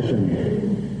staggering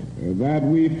depression that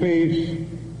we face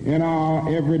in our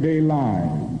everyday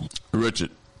lives.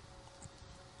 Richard,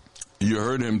 you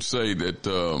heard him say that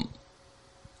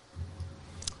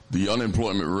the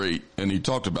unemployment rate, and he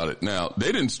talked about it. Now,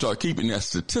 they didn't start keeping that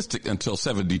statistic until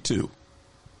 72.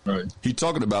 Right. He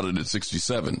talking about it at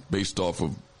 67 based off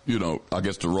of, you know, I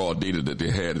guess the raw data that they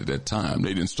had at that time.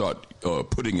 They didn't start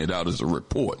putting it out as a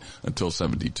report until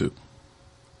 72.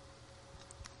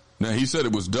 Now, he said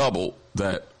it was double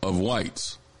that of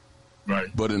whites. Right.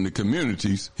 But in the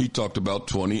communities, he talked about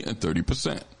 20 and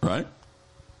 30%, right?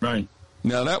 Right.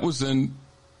 Now, that was in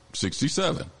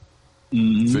 67,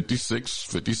 56,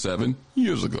 57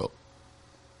 years ago.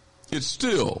 It's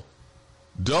still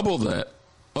double that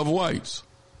of whites.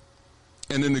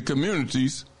 And in the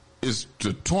communities, it's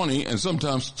to 20 and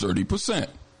sometimes 30%.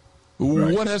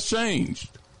 Right. What has changed?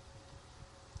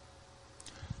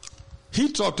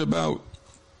 He talked about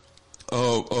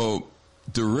the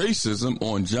racism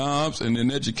on jobs and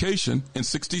in education in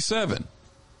 67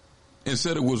 and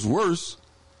said it was worse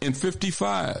in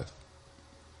 55.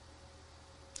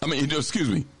 I mean, excuse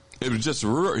me, it was just,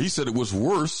 he said it was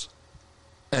worse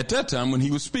at that time when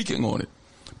he was speaking on it.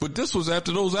 But this was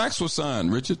after those acts were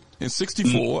signed, Richard, in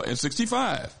 64 and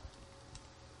 65.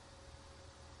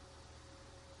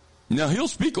 Now, he'll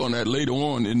speak on that later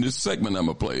on in this segment I'm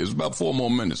going to play. There's about 4 more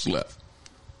minutes left.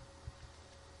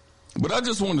 But I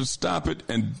just wanted to stop it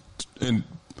and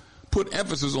put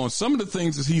emphasis on some of the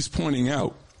things that he's pointing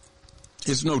out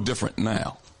It's no different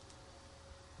now.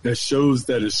 That shows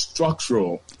that it's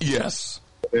structural. Yes.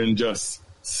 And just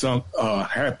some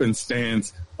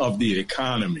happenstance of the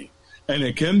economy. And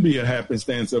it can be a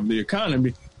happenstance of the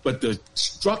economy, but the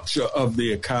structure of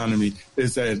the economy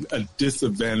is at a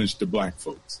disadvantage to black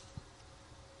folks.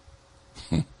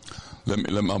 Let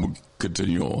me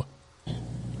continue on.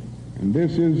 And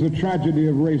this is the tragedy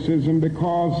of racism,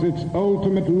 because its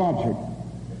ultimate logic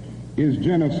is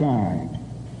genocide.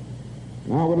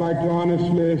 And I would like to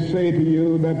honestly say to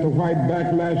you that the white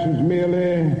backlash is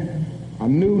merely a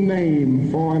new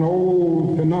name for an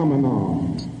old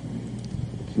phenomenon.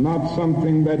 It's not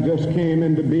something that just came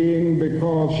into being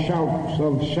because shouts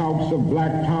of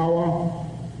black power,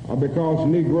 or because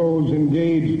Negroes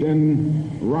engaged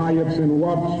in riots in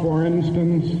Watts, for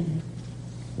instance.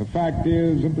 The fact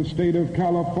is that the state of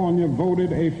California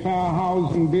voted a fair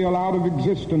housing bill out of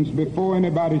existence before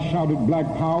anybody shouted black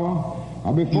power,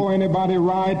 or before anybody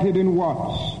rioted in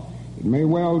Watts. It may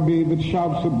well be that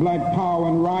shouts of black power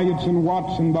and riots in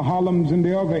Watts and the Harlems and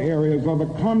the other areas are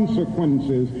the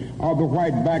consequences of the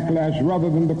white backlash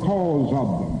rather than the cause of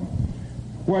them.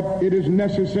 What it is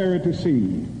necessary to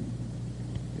see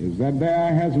is that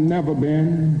there has never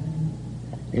been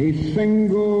a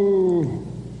single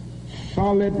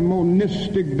solid,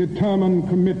 monistic, determined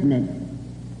commitment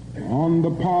on the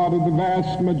part of the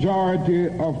vast majority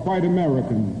of white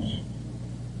Americans.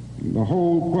 The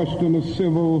whole question of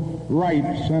civil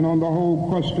rights and on the whole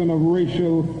question of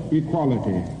racial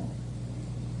equality.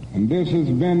 And this has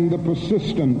been the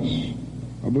persistence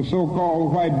of the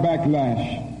so-called white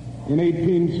backlash. In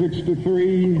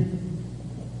 1863,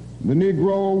 the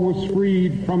Negro was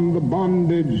freed from the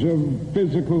bondage of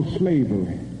physical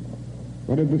slavery.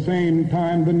 But at the same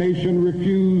time, the nation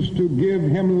refused to give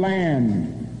him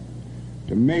land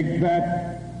to make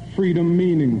that freedom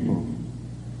meaningful.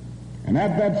 And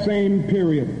at that same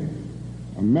period,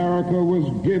 America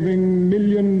was giving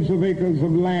millions of acres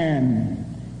of land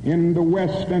in the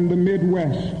West and the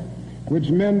Midwest, which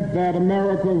meant that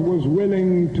America was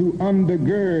willing to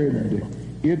undergird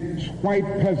its white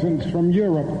peasants from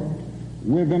Europe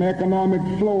with an economic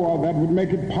floor that would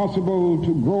make it possible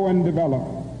to grow and develop.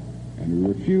 And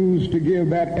refused to give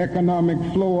that economic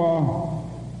floor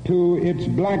to its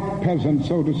black peasants,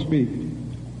 so to speak.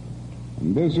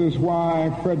 And this is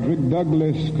why Frederick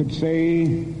Douglass could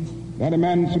say that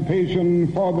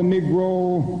emancipation for the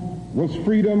Negro was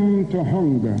freedom to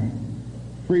hunger,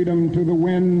 freedom to the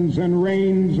winds and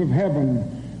rains of heaven,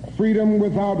 freedom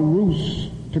without roofs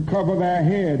to cover their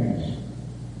heads.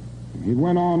 He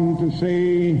went on to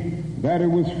say that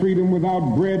it was freedom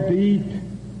without bread to eat,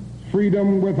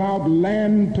 freedom without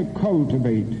land to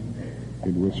cultivate.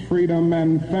 It was freedom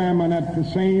and famine at the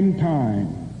same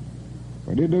time.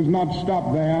 But it does not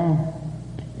stop there.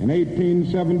 In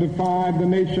 1875, the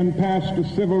nation passed a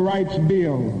civil rights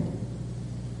bill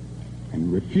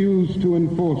and refused to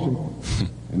enforce it.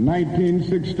 In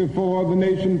 1964, the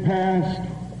nation passed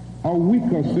a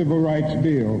weaker civil rights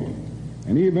bill.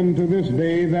 And even to this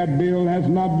day, that bill has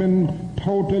not been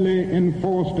totally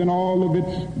enforced in all of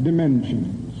its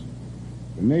dimensions.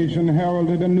 The nation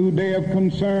heralded a new day of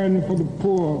concern for the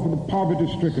poor, for the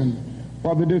poverty-stricken,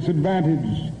 for the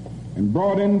disadvantaged, and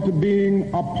brought into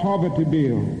being a poverty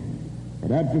bill.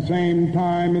 But at the same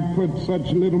time, it put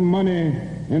such little money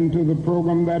into the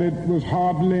program that it was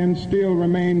hardly and still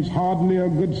remains hardly a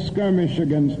good skirmish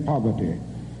against poverty.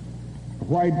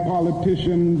 White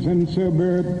politicians in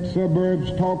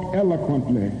suburbs talk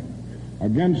eloquently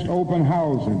against open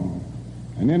housing,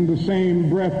 and in the same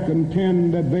breath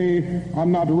contend that they are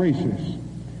not racist.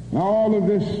 Now all of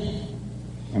this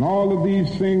and all of these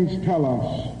things tell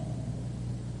us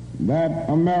that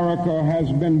America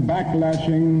has been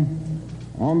backlashing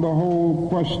on the whole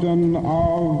question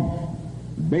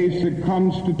of basic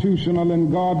constitutional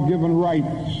and God-given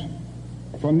rights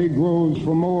for Negroes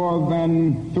for more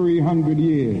than 300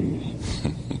 years.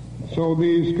 So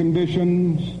these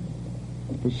conditions,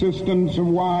 the persistence of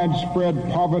widespread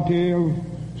poverty, of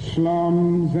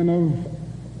slums, and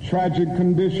of tragic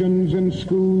conditions in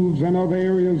schools and other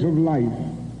areas of life,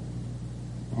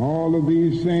 all of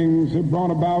these things have brought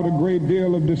about a great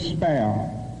deal of despair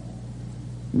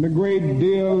and a great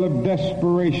deal of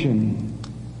desperation,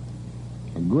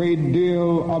 a great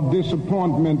deal of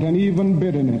disappointment and even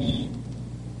bitterness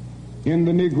in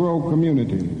the Negro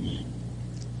communities.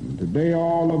 And today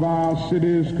all of our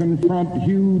cities confront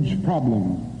huge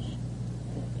problems.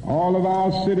 All of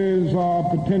our cities are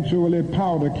potentially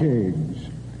powder kegs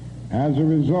as a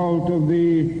result of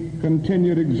the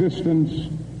continued existence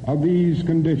of these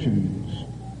conditions.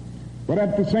 But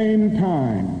at the same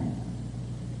time,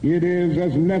 it is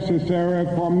as necessary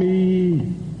for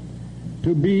me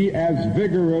to be as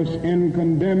vigorous in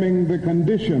condemning the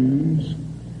conditions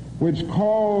which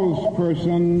cause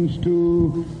persons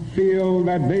to feel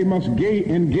that they must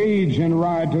engage in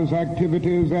riotous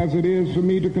activities as it is for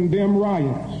me to condemn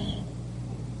riots.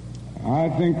 I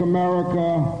think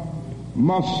America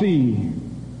must see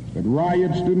that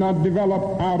riots do not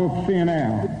develop out of thin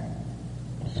air.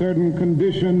 Certain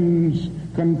conditions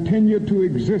continue to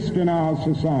exist in our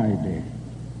society,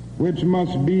 which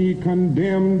must be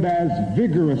condemned as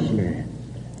vigorously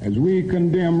as we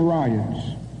condemn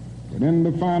riots. But in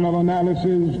the final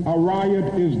analysis, a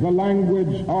riot is the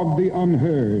language of the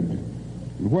unheard.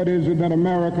 And what is it that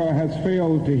America has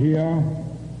failed to hear?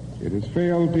 It has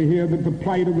failed to hear that the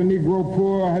plight of the Negro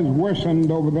poor has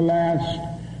worsened over the last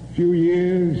few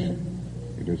years.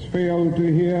 It has failed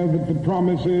to hear that the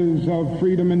promises of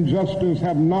freedom and justice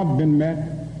have not been met.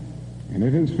 And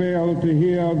it has failed to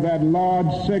hear that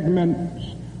large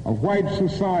segments of white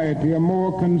society are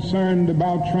more concerned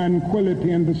about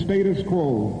tranquility and the status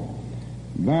quo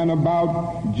than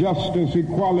about justice,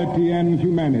 equality, and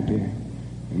humanity.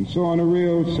 And so in a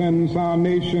real sense, our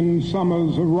nation's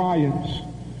summers of riots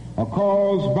are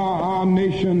caused by our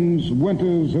nation's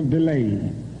winters of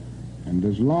delay. And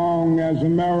as long as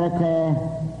America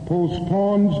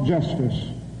postpones justice,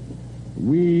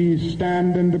 we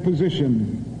stand in the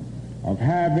position of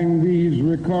having these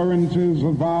recurrences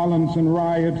of violence and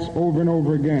riots over and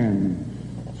over again.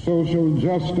 Social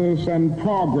justice and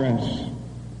progress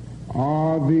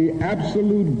are the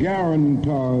absolute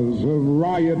guarantors of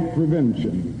riot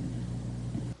prevention.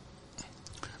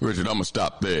 Richard, I'm going to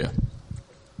stop there.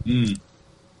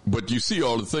 But you see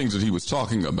all the things that he was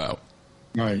talking about.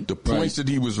 Right. The points that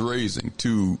he was raising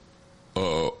to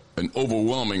an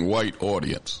overwhelming white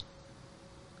audience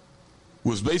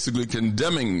was basically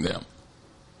condemning them.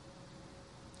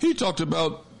 He talked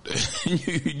about,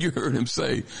 you heard him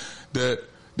say that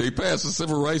they passed the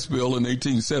Civil Rights Bill in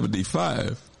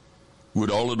 1875 with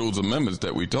all of those amendments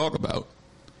that we talk about,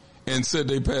 and said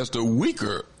they passed a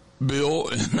weaker bill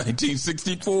in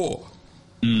 1964.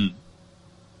 And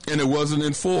it wasn't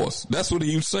enforced. That's what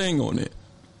he was saying on it.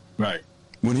 Right.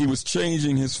 When he was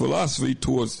changing his philosophy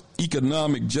towards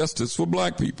economic justice for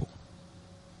black people.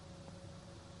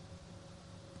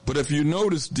 But if you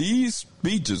notice, these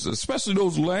speeches, especially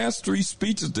those last three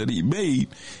speeches that he made,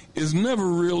 is never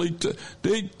really,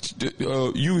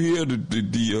 you hear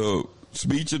the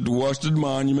speech at the Washington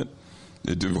Monument,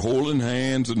 the holding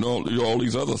hands and all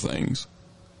these other things.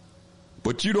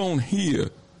 But you don't hear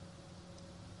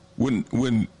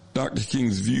when Dr.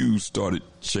 King's views started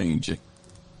changing.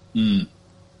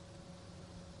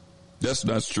 That's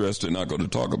not stressed. They're not going to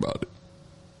talk about it.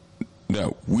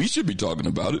 Now, we should be talking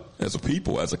about it as a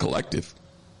people, as a collective,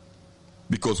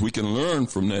 because we can learn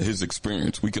from his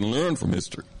experience. We can learn from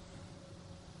history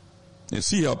and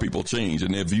see how people change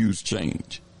and their views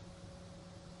change.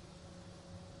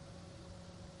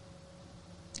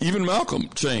 Even Malcolm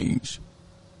changed.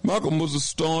 Malcolm was a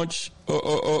staunch a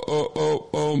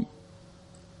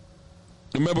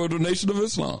member of the Nation of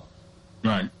Islam.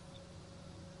 Right.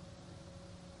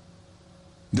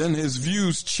 Then his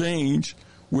views changed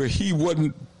where he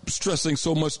wasn't stressing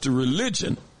so much the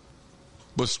religion,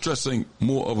 but stressing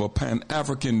more of a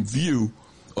Pan-African view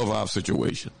of our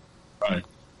situation. Right.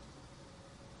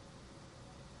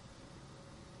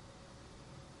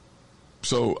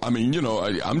 So, I mean,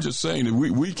 I'm just saying that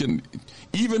we can,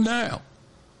 even now,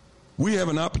 we have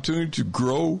an opportunity to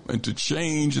grow and to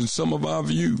change in some of our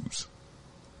views.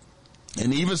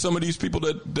 And even some of these people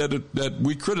that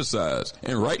we criticize,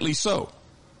 and rightly so,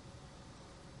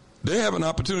 they have an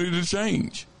opportunity to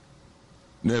change.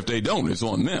 Now, if they don't, it's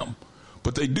on them.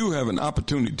 But they do have an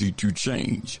opportunity to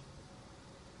change.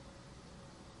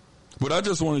 But I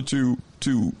just wanted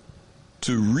to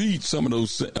read some of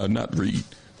those,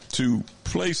 to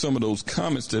play some of those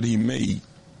comments that he made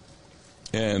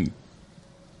and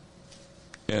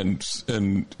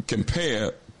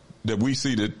compare that we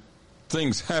see that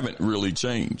things haven't really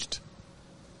changed.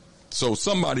 So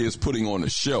somebody is putting on a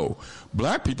show.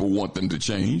 Black people want them to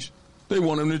change. They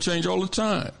want them to change all the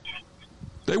time.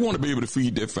 They want to be able to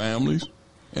feed their families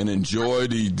and enjoy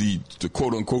the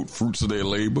quote unquote fruits of their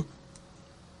labor.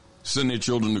 Send their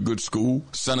children to good school,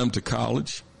 send them to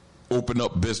college, open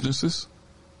up businesses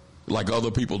like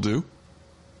other people do.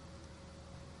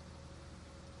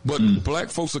 But black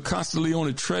folks are constantly on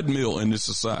a treadmill in this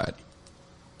society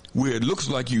where it looks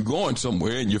like you're going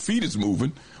somewhere and your feet is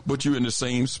moving, but you're in the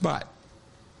same spot.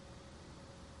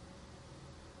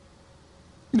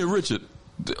 Richard,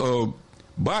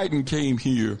 Biden came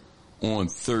here on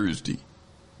Thursday.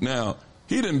 Now,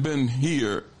 he done been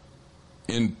here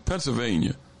in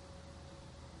Pennsylvania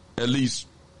at least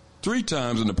 3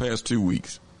 times in the past 2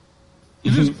 weeks.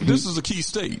 This is a key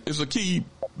state. It's a key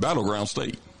battleground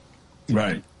state.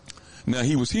 Right. Now,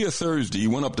 he was here Thursday. He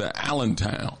went up to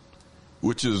Allentown,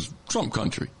 which is Trump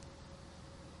country.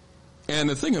 And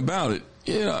the thing about it,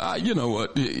 you know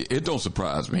what, it don't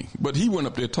surprise me. But he went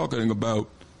up there talking about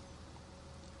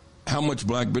how much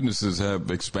black businesses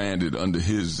have expanded under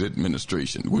his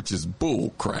administration, which is bull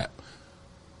crap.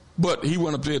 But he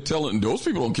went up there telling those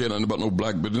people don't care nothing about no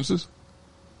black businesses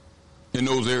in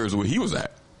those areas where he was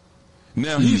at.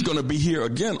 Now, he's going to be here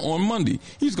again on Monday.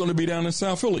 He's going to be down in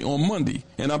South Philly on Monday.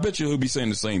 And I bet you he'll be saying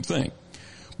the same thing.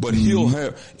 But he'll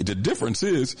have, the difference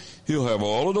is, he'll have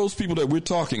all of those people that we're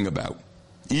talking about,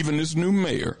 even this new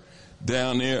mayor,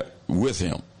 down there with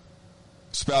him,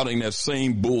 spouting that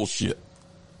same bullshit.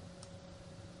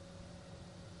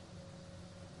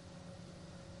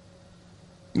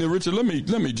 Now, Richard, let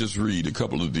me just read a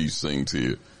couple of these things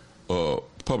here,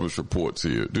 published reports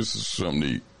here. This is from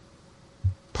the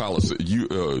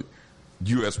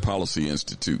U.S. Policy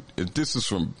Institute. This is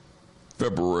from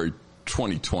February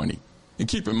 2020. And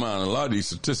keep in mind, a lot of these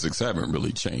statistics haven't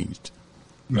really changed.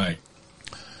 Right.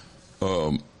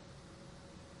 The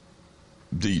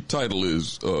title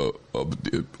is the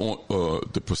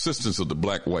persistence of the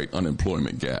black-white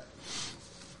unemployment gap.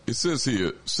 It says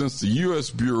here, since the U.S.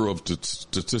 Bureau of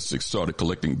Statistics started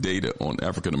collecting data on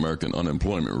African-American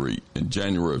unemployment rate in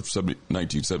January of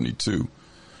 1972,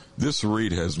 this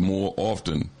rate has more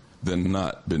often than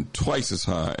not been twice as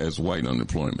high as white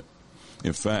unemployment.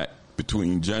 In fact,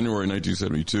 between January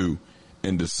 1972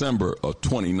 and December of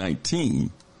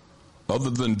 2019,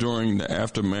 other than during the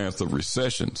aftermath of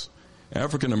recessions,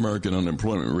 African-American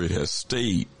unemployment rate has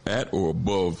stayed at or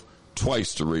above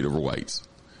twice the rate of whites.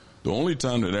 The only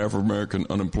time that African-American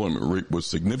unemployment rate was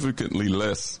significantly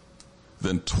less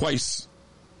than twice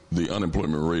the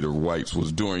unemployment rate of whites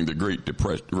was during the Great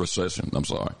Recession.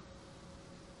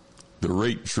 The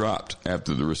rate dropped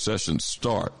after the recession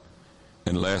start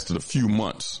and lasted a few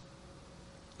months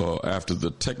after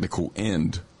the technical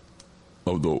end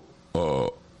of the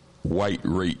white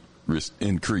rate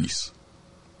increase.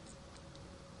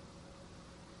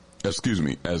 Excuse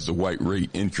me, as the white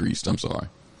rate increased,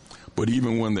 But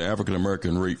even when the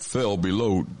African-American rate fell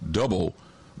below double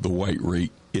the white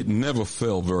rate, it never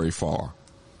fell very far.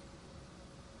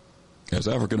 As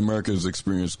African-Americans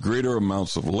experienced greater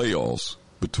amounts of layoffs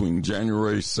between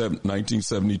January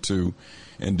 1972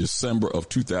 and December of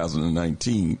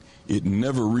 2019, it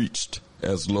never reached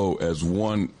as low as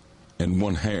 1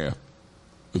 1/2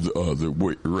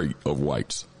 the rate of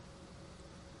whites.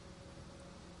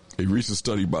 A recent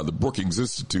study by the Brookings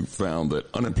Institute found that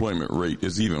unemployment rate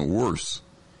is even worse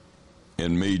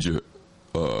in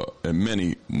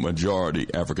many majority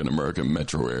African-American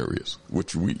metro areas,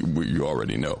 which we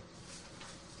already know.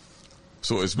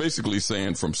 So it's basically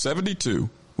saying from 72,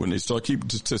 when they start keeping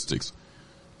statistics,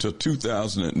 to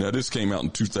 2000, now this came out in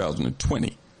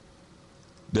 2020,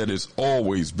 that has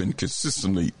always been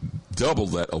consistently double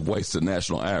that of whites, the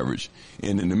national average.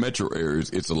 And in the metro areas,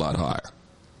 it's a lot higher.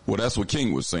 Well, that's what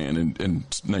King was saying in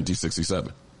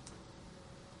 1967.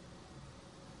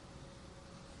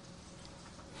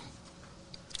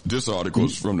 This article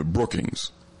is from the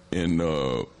Brookings in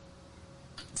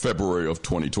February of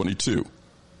 2022.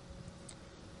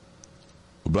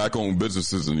 Black-owned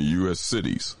businesses in the U.S.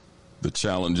 cities, the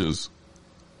challenges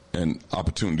and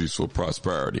opportunities for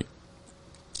prosperity.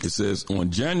 It says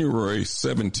on January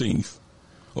 17th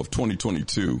of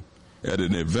 2022, at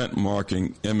an event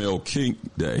marking MLK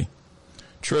Day,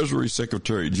 Treasury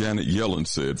Secretary Janet Yellen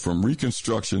said, from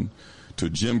Reconstruction to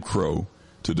Jim Crow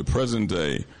to the present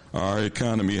day, our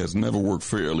economy has never worked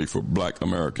fairly for black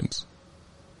Americans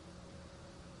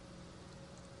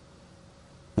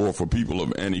or for people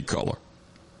of any color.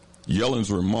 Yellen's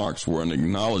remarks were an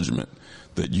acknowledgement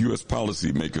that U.S.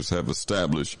 policymakers have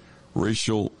established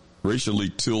racially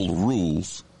tilled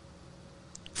rules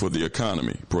for the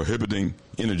economy, prohibiting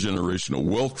intergenerational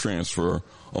wealth transfer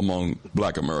among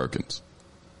black Americans,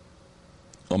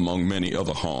 among many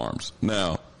other harms.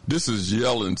 Now, this is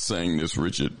Yellen saying this,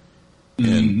 Richard,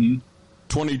 in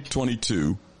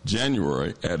 2022,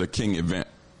 January, at a King event.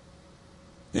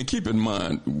 And keep in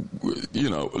mind,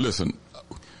 listen,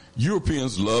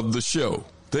 Europeans love the show.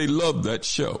 They love that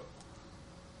show.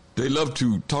 They love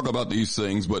to talk about these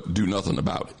things but do nothing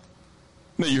about it.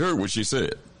 Now, you heard what she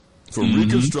said. From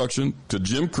Reconstruction to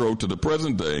Jim Crow to the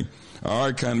present day, our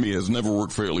economy has never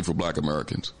worked fairly for black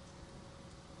Americans.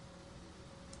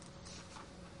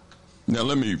 Now,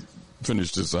 let me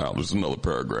finish this out. There's another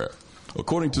paragraph.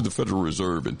 According to the Federal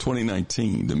Reserve, in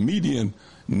 2019, the median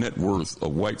net worth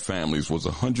of white families was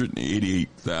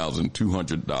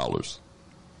 $188,200,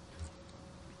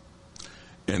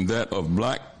 and that of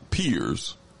black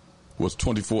peers was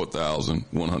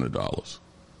 $24,100.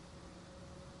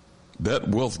 That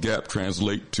wealth gap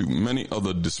translates to many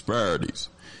other disparities,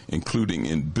 including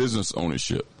in business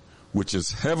ownership, which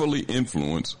is heavily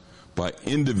influenced by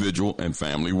individual and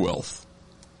family wealth.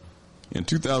 In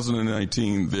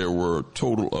 2019, there were a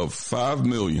total of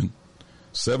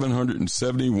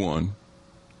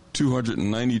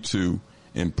 5,771,292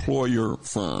 employer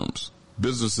firms,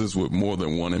 businesses with more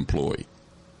than one employee,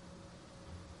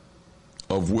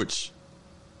 of which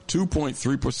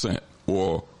 2.3%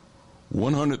 or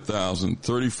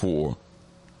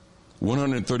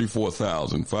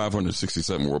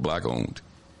 134,567 were black owned,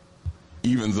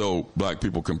 even though black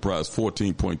people comprise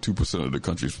 14.2% of the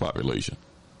country's population.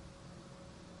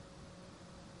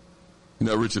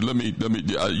 Now, Richard,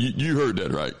 you heard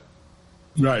that, right?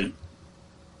 Right.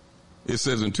 It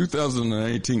says in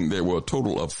 2018, there were a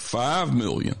total of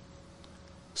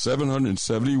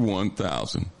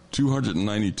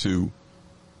 5,771,292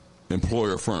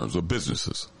 employer firms or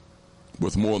businesses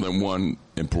with more than one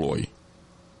employee,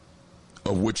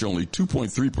 of which only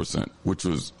 2.3%, which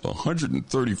was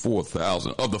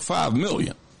 134,000 of the 5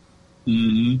 million,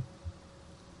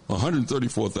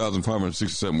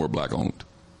 134,567 were black owned.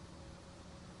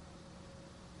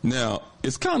 Now,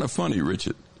 it's kind of funny,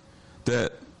 Richard,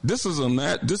 that this is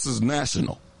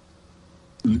national.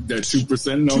 That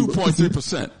 2% number?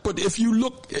 2.3%. But if you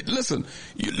look at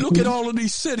all of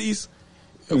these cities,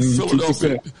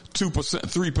 Philadelphia, 2%,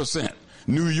 3%.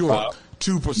 New York,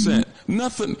 2%.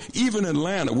 Nothing, even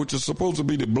Atlanta, which is supposed to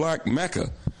be the black Mecca,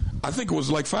 I think it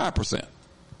was like 5%.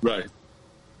 Right.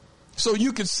 So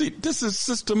you can see this is a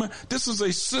system of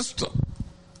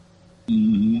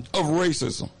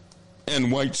racism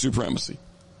and white supremacy.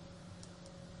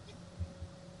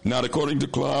 Not according to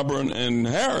Clyburn and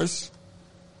Harris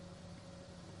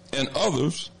and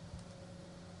others,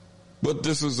 but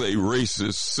this is a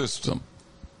racist system.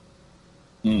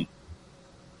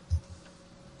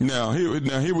 Now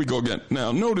here we go again.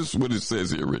 Now notice what it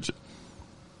says here, Richard.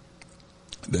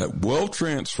 That wealth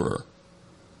transfer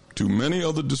to many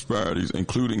other disparities,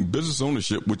 including business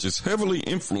ownership, which is heavily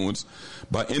influenced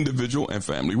by individual and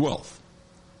family wealth.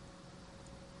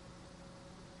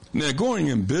 Now, going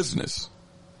in business,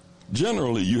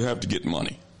 generally you have to get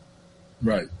money.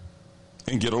 Right.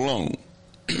 And get a loan.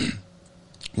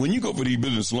 When you go for these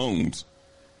business loans,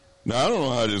 now I don't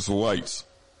know how it is for whites,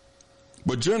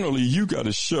 but generally you got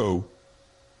to show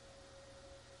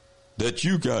that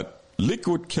you got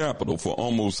liquid capital for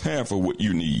almost half of what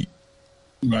you need.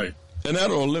 Right. And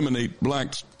that'll eliminate a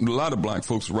lot of black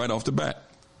folks right off the bat.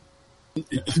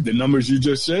 The numbers you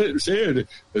just shared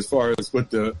as far as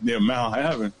what the amount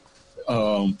having,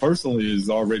 personally is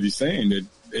already saying that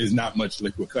there's not much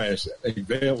liquid cash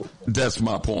available. That's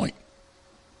my point.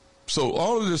 So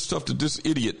all of this stuff that this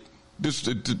idiot,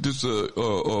 Biden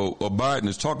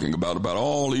is talking about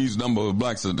all these number of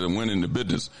blacks that went into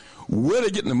business, where are they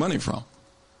getting the money from?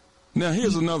 Now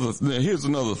here's another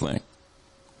thing.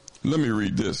 Let me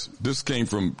read this. This came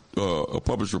from a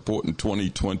published report in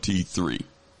 2023,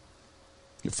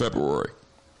 in February.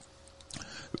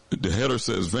 The header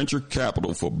says venture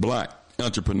capital for black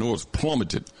entrepreneurs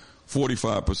plummeted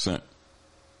 45%,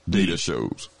 data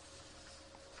shows.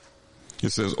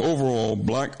 It says overall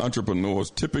black entrepreneurs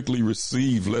typically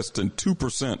receive less than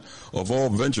 2% of all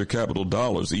venture capital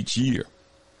dollars each year.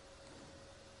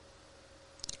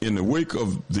 In the wake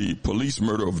of the police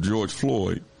murder of George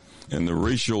Floyd and the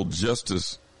racial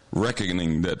justice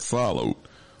reckoning that followed,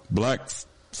 black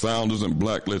founders and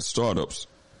black-led startups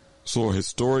saw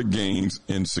historic gains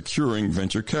in securing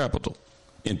venture capital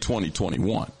in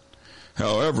 2021.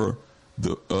 However,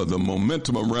 the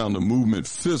momentum around the movement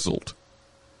fizzled,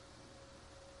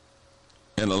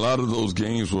 and a lot of those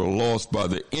gains were lost by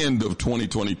the end of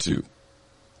 2022.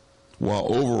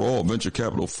 While overall venture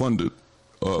capital funding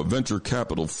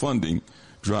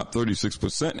dropped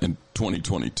 36% in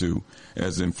 2022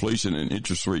 as inflation and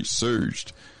interest rates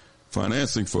surged,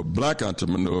 financing for black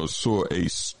entrepreneurs saw a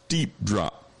steep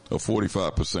drop of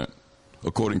 45%,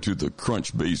 according to the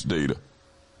Crunchbase data.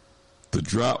 The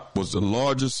drop was the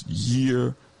largest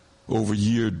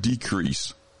year-over-year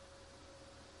decrease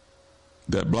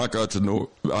that black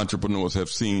entrepreneurs have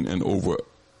seen in over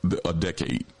a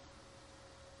decade.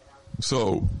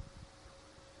 So,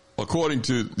 according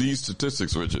to these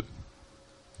statistics, Richard,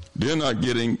 they're not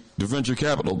getting the venture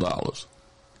capital dollars.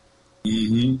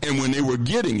 And when they were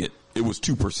getting it, it was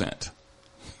 2%.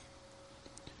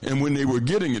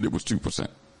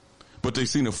 But but they've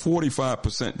seen a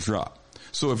 45% drop.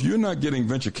 So if you're not getting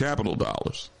venture capital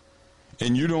dollars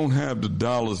and you don't have the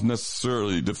dollars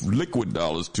necessarily, the liquid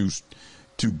dollars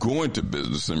to go into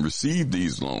business and receive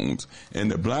these loans, and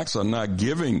the blacks are not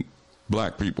giving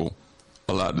black people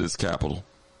a lot of this capital.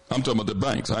 I'm talking about the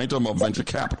banks. I ain't talking about venture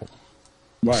capital.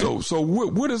 Right. So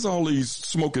what is all these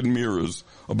smoke and mirrors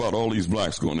about all these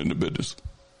blacks going into business?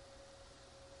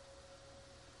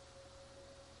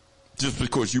 Just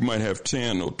because you might have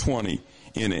 10 or 20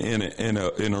 in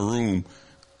a room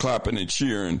clapping and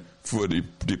cheering for the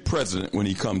president when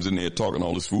he comes in there talking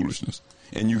all this foolishness,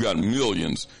 and you got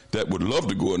millions that would love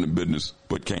to go into business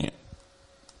but can't.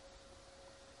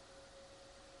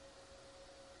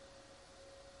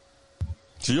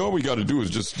 See, all we got to do is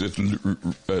just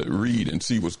read and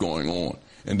see what's going on,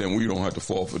 and then we don't have to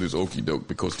fall for this okie doke,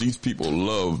 because these people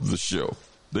love the show.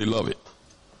 They love it.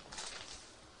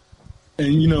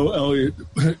 And, you know, Elliott,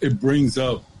 it brings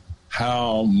up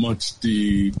how much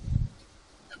the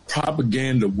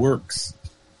propaganda works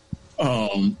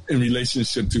in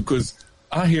relationship to, because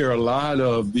I hear a lot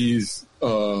of these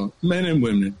men and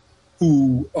women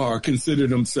who are consider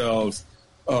themselves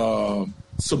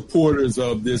supporters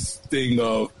of this thing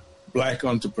of black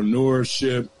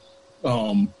entrepreneurship,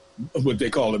 what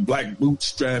they call it, black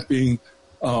bootstrapping.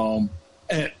 And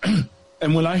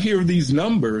when I hear these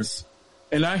numbers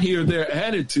and I hear their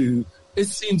attitude, it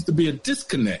seems to be a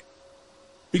disconnect,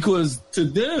 because to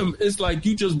them, it's like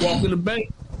you just walk in the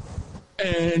bank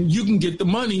and you can get the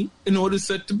money in order to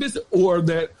set the business, or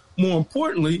that more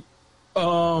importantly,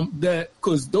 that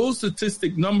because those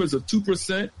statistic numbers of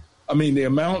 2%, I mean, the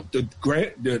amount, the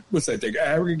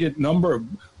aggregate number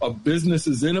of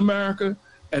businesses in America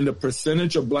and the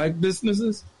percentage of black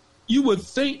businesses, you would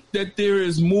think that there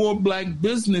is more black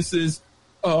businesses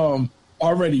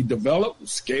already developed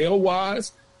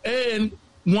scale-wise and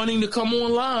wanting to come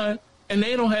online, and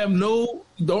they don't have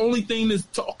the only thing that's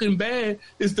talking bad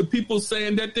is the people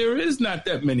saying that there is not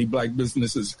that many black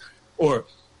businesses or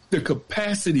the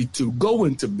capacity to go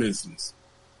into business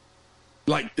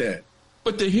like that.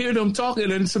 But to hear them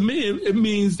talking, and to me, it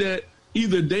means that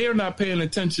either they are not paying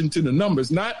attention to the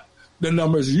numbers, not the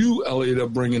numbers you, Elliott, are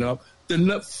bringing up,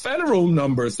 the federal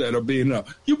numbers that are being up.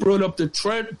 You brought up the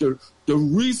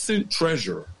recent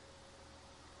treasurer,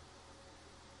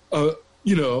 of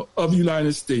the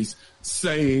United States,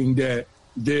 saying that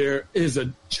there is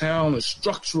a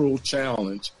structural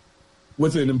challenge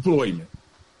within employment.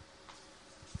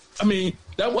 I mean,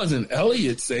 that wasn't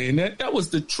Elliott saying that. That was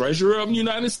the treasurer of the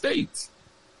United States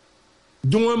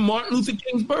during Martin Luther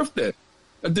King's birthday,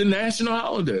 the national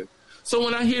holiday. So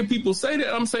when I hear people say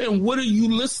that, I'm saying, what are you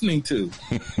listening to?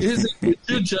 Is it that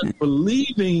you're just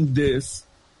believing this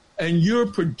and you're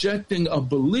projecting a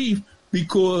belief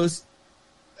because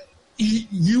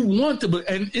you want to,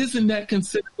 and isn't that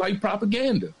considered like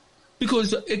propaganda?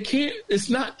 Because it's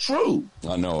not true.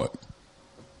 I know it.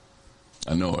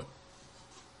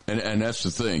 And that's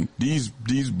the thing. These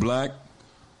black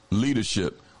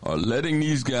leadership are letting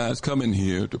these guys come in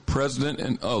here, the president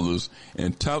and others,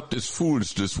 and tout this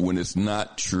foolishness when it's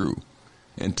not true,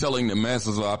 and telling the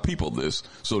masses of our people this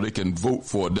so they can vote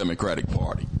for a Democratic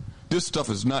Party. This stuff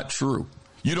is not true.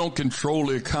 You don't control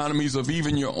the economies of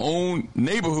even your own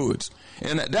neighborhoods,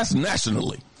 and that's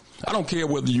nationally. I don't care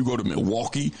whether you go to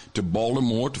Milwaukee, to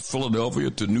Baltimore, to Philadelphia,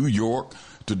 to New York,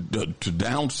 to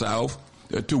down south,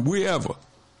 to wherever.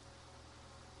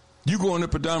 You go into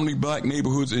predominantly black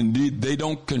neighborhoods, and we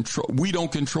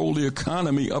don't control the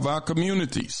economy of our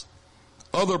communities.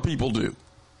 Other people do.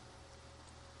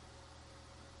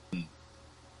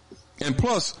 And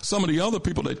plus, some of the other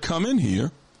people that come in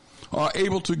here are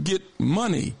able to get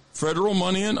money, federal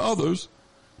money and others,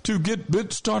 to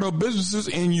start up businesses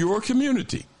in your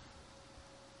community.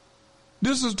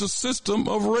 This is the system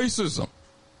of racism.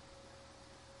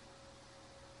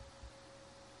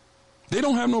 They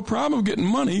don't have no problem getting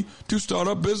money to start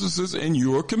up businesses in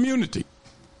your community.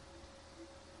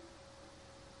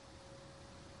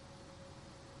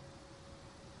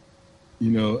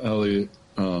 Elliott,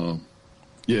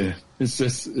 it's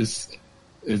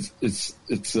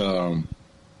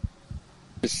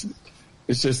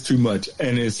just too much.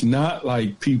 And it's not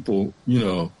like people,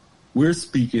 we're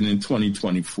speaking in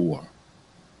 2024.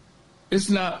 It's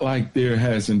not like there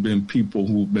hasn't been people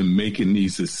who've been making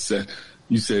these,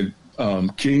 you said,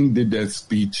 King did that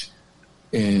speech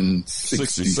in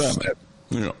 67.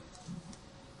 Yeah.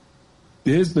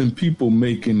 There's been people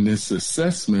making this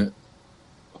assessment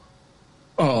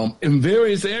in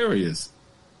various areas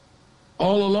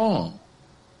all along.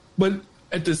 But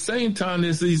at the same time,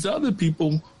 there's these other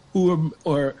people who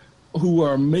are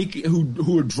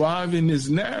driving this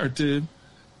narrative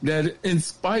that in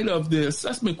spite of the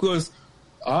assessment, because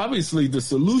obviously the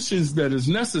solutions that is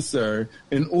necessary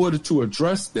in order to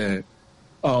address that,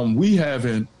 we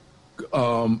haven't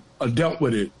dealt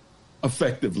with it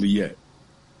effectively yet.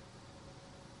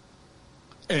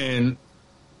 And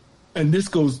this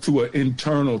goes to an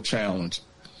internal challenge.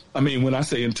 I mean, when I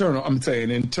say internal, I'm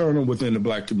saying internal within the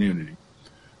black community.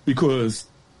 Because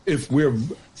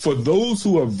for those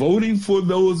who are voting for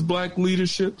those black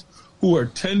leaderships, who are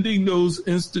attending those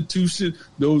institutions,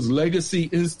 those legacy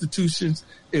institutions,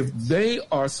 if they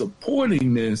are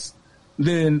supporting this,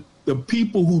 then the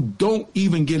people who don't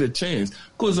even get a chance,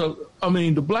 because I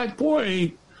mean, the black poor they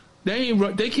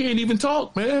can't even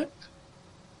talk, man.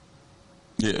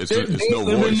 Yeah, it's they no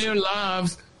live in voice. their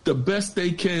lives the best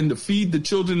they can to feed the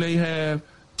children they have,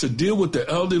 to deal with the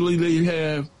elderly they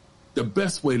have, the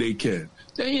best way they can.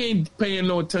 They ain't paying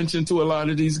no attention to a lot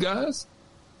of these guys.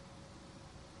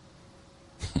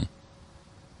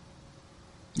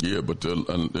 Yeah, but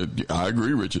I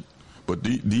agree, Richard. But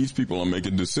these people are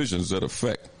making decisions that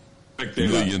affect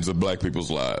millions of black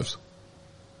people's lives.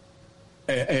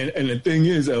 And the thing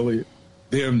is, Elliott,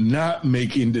 they're not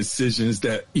making decisions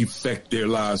that affect their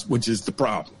lives, which is the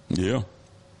problem. Yeah.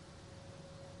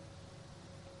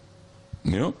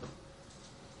 Yep.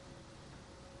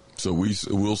 So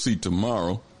we'll see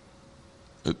tomorrow,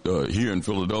 here in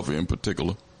Philadelphia in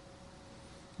particular,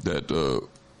 that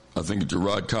I think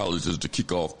Girard College is the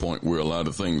kickoff point where a lot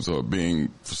of things are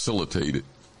being facilitated.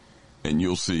 And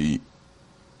you'll see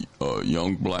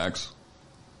young blacks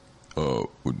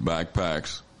with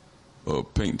backpacks,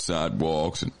 painting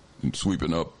sidewalks and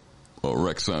sweeping up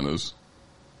rec centers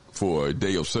for a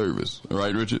day of service.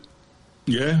 Right, Richard?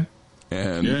 Yeah.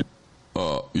 And,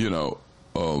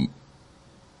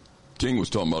 King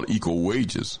was talking about equal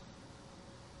wages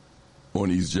on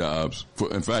these jobs.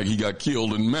 In fact, he got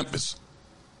killed in Memphis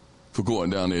for going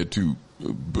down there to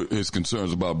his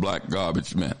concerns about black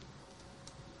garbage men.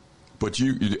 But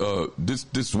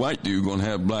this white dude going to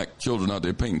have black children out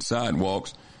there painting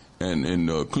sidewalks and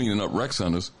cleaning up rec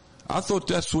centers. I thought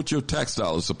that's what your tax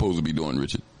dollar is supposed to be doing,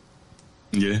 Richard.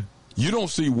 Yeah. You don't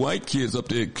see white kids up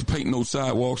there painting those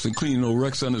sidewalks and cleaning those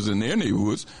rec centers in their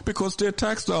neighborhoods because their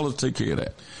tax dollars take care of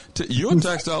that. Your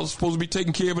tax dollars are supposed to be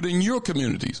taking care of it in your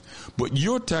communities, but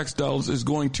your tax dollars is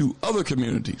going to other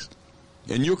communities,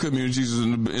 and your communities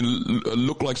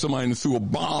look like somebody threw a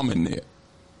bomb in there.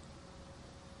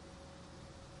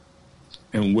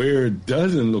 And where it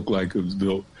doesn't look like it was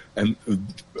built, and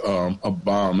a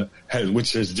bomb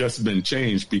which has just been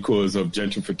changed because of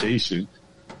gentrification.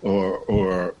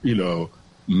 Or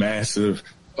massive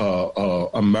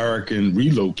American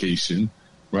relocation,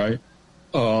 right?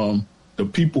 The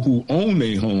people who own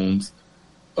their homes,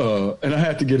 and I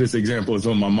have to get this example, it's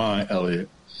on my mind, Elliott.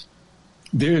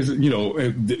 There's,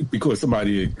 because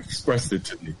somebody expressed it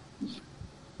to me,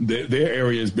 their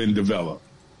area has been developed.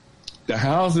 The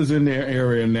houses in their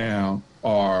area now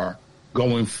are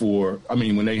going for,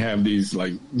 when they have these,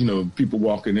 people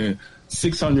walking in,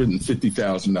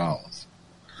 $650,000.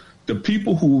 The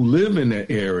people who live in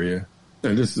that area,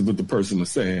 and this is what the person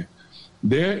was saying,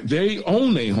 they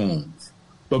own their homes.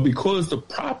 But because the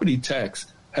property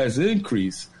tax has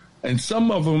increased, and some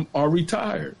of them are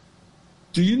retired,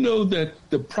 do you know that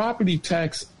the property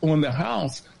tax on the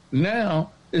house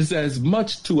now is as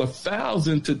much to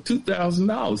 $1,000 to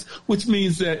 $2,000, which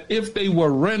means that if they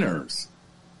were renters,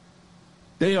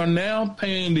 they are now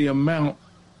paying the amount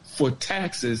for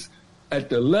taxes at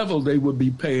the level they would be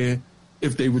paying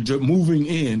if they were just moving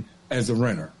in as a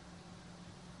renter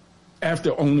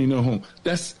after owning a home.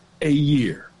 That's a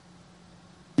year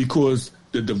because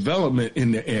the development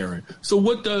in the area. So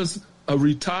what does a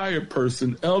retired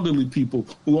person, elderly people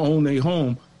who own a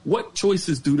home, what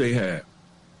choices do they have?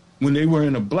 When they were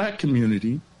in a black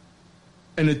community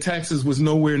and the taxes was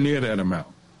nowhere near that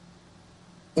amount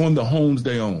on the homes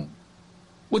they own,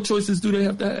 what choices do they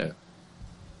have to have?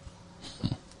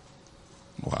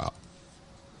 Wow.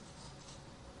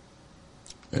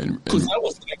 Because that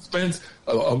was an expense,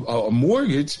 a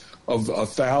mortgage of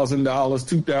 $1,000,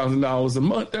 $2,000 a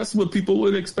month. That's what people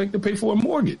would expect to pay for a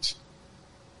mortgage.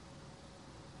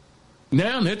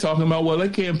 Now they're talking about, well, they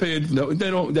can't pay it. No,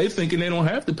 they don't. They thinking they don't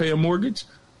have to pay a mortgage,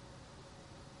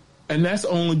 and that's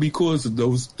only because of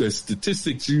the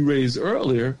statistics you raised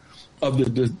earlier of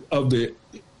the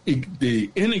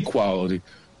inequality.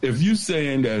 If you're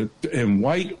saying that in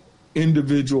white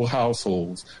individual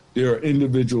households, there are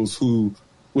individuals who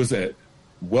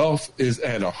wealth is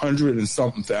at $100 and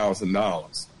something thousand,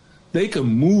 they can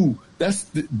move.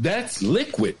 That's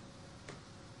liquid.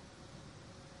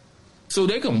 So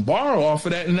they can borrow off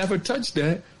of that and never touch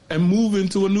that and move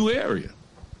into a new area.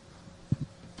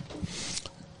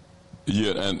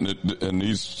 Yeah, and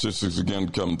these statistics again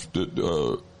come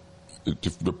to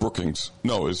the Brookings.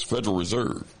 No, it's Federal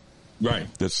Reserve.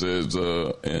 Right. That says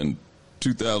in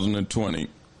 2020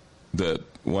 that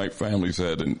white families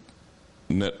had a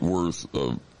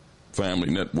family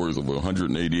net worth of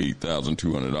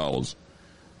 $188,200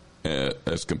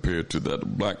 as compared to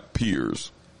that black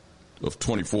peers of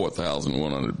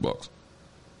 $24,100.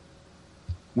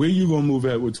 Where you gonna move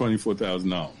at with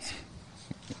 $24,000?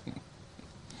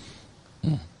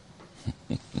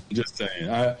 Just saying.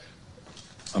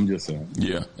 I'm just saying.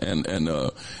 Yeah,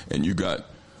 and you got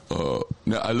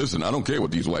now. Listen, I don't care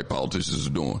what these white politicians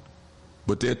are doing,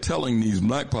 but they're telling these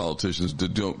black politicians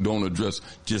that don't address.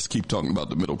 Just keep talking about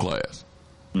the middle class.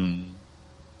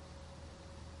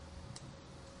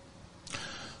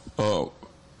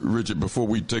 Richard, before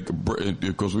we take a break,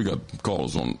 because we got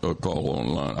callers on call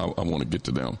online, I want to get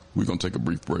to them. We're gonna take a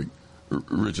brief break.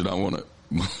 Richard, I want to.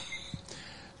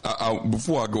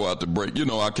 Before I go out to break,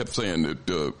 I kept saying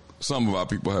that some of our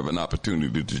people have an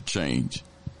opportunity to change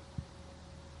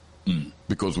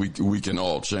because we can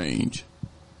all change.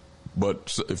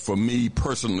 But for me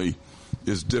personally,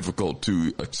 it's difficult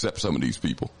to accept some of these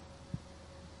people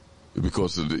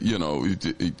because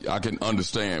I can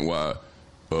understand why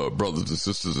brothers and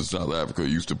sisters in South Africa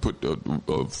used to put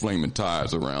flaming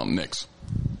tires around necks.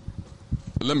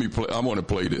 Let me play. I want to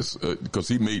play this because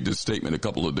he made this statement a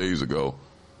couple of days ago.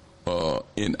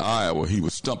 In Iowa, he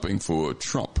was stumping for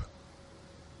Trump.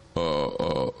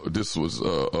 This was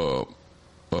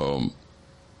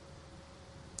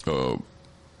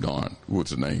darn, what's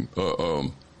the name?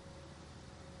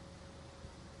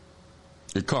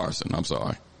 Carson. I'm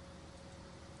sorry.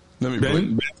 Let me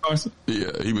Ben Carson.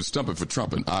 Yeah, he was stumping for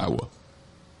Trump in Iowa.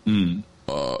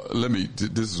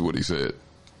 This is what he said.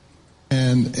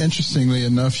 And interestingly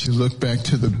enough, you look back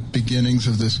to the beginnings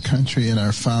of this country and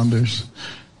our founders.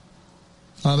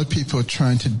 A lot of people are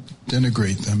trying to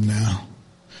denigrate them now,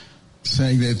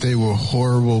 saying that they were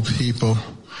horrible people,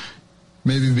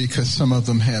 maybe because some of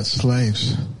them had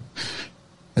slaves,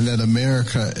 and that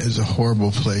America is a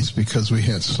horrible place because we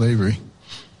had slavery.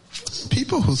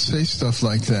 People who say stuff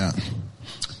like that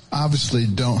obviously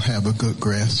don't have a good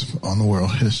grasp on the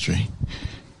world history,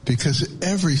 because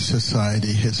every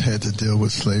society has had to deal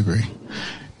with slavery.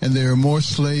 And there are more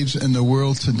slaves in the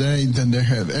world today than there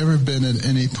have ever been at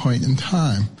any point in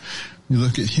time. You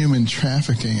look at human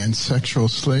trafficking and sexual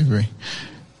slavery.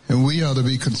 And we ought to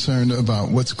be concerned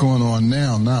about what's going on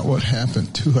now, not what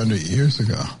happened 200 years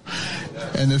ago.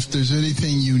 And if there's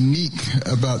anything unique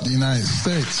about the United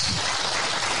States,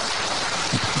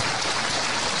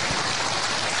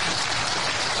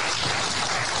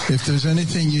 if there's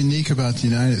anything unique about the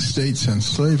United States and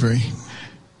slavery,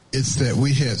 it's that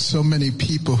we had so many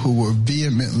people who were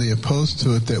vehemently opposed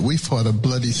to it that we fought a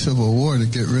bloody civil war to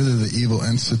get rid of the evil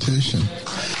institution.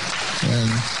 And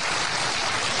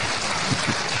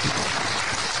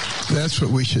that's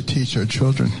what we should teach our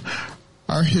children.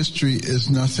 Our history is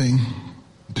nothing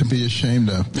to be ashamed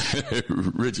of.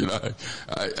 Richard, I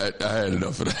had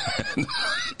enough of that.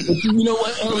 But you know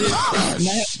what,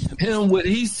 Elliott? What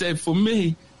he said for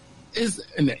me, he's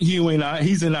in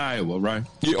Iowa, right?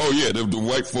 Yeah, oh yeah, the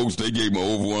white folks, they gave him an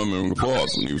overwhelming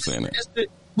applause when he was saying that.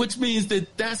 Which means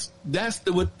that's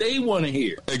what they want to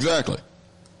hear. Exactly.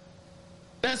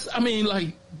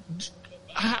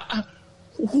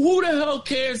 Who the hell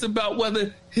cares about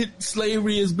whether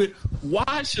slavery has been?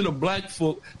 Why should a black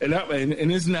folk and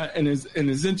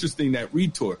it's interesting that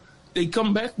retort they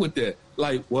come back with that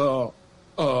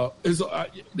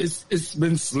it's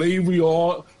been slavery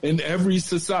all in every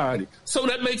society. So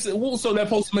that makes it. So that's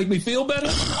supposed to make me feel better.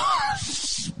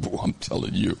 Boy, I'm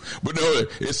telling you. But no,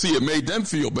 it made them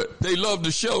feel better. They love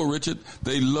the show, Richard.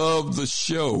 They love the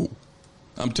show.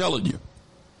 I'm telling you.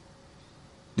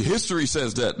 The history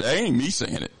says that. That ain't me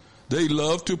saying it. They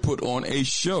love to put on a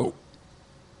show.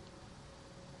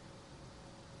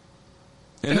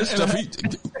 And this stuff,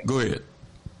 go ahead.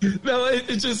 No,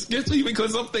 it just gets me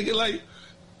because I'm thinking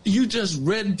you just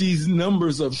read these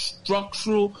numbers of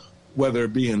structural, whether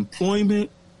it be employment,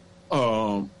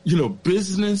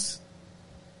 business,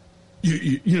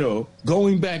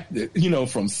 going back,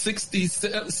 from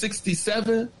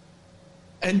 67,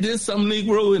 and then some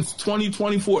Negro in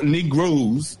 2024,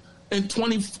 Negroes in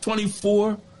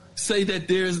 2024 say that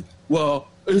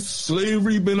it's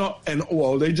slavery been up, and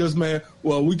they just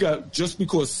we got, just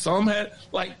because some had,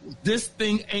 this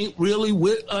thing ain't really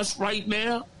with us right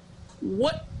now.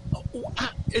 What?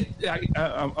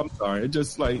 I'm sorry. It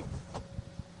just because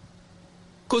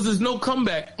there's no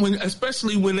comeback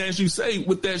especially when, as you say,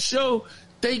 with that show,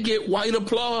 they get white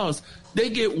applause, they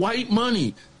get white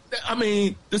money. I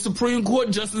mean, the Supreme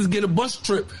Court justice get a boat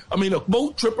trip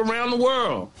around the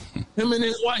world. Him and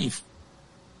his wife.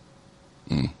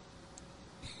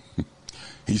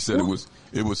 He said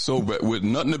it was so bad, with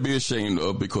nothing to be ashamed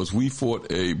of, because we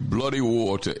fought a bloody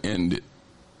war to end it.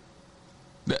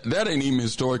 That ain't even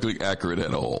historically accurate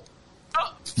at all.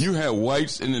 You had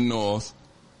whites in the North,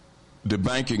 the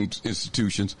banking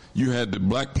institutions. You had the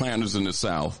black planters in the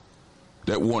South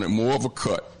that wanted more of a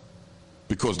cut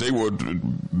because they were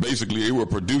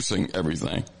producing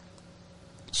everything.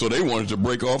 So they wanted to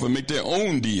break off and make their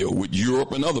own deal with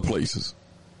Europe and other places.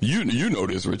 You know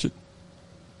this, Richard.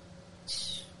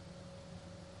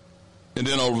 And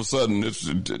then all of a sudden,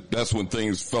 that's when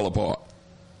things fell apart.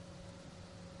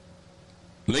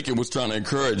 Lincoln was trying to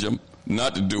encourage them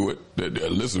not to do it.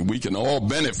 Listen, we can all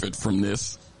benefit from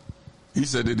this. He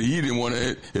said that he didn't want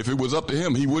to, if it was up to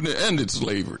him, he wouldn't have ended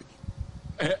slavery.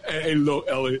 Hey, look,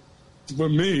 Elliott, for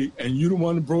me, and you the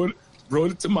one who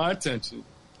brought it to my attention,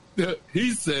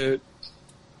 he said,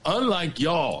 unlike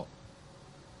y'all,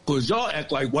 because y'all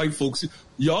act like white folks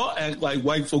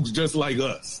just like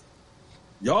us.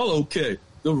 Y'all okay.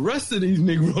 The rest of these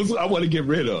Negroes I want to get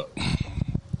rid of.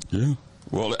 Yeah.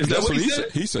 Well, that's what he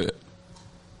said. He said.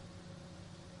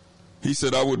 He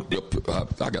said, I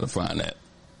got to find that.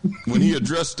 When he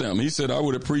addressed them, he said, I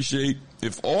would appreciate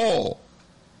if all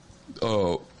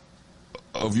of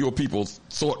your people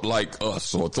thought like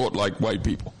us or thought like white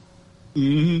people.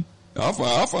 Mm-hmm.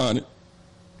 I'll find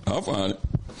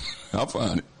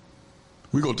it.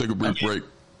 We're going to take a brief break.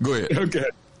 Go ahead. Okay.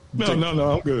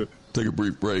 No, I'm good. Take a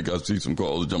brief break. I see some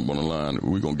callers jump on the line.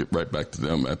 We're going to get right back to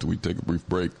them after we take a brief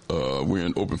break. We're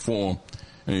in open forum.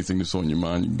 Anything that's on your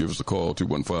mind, you can give us a call,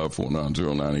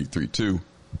 215-490-9832.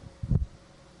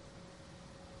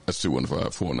 That's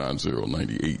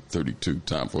 215-490-9832.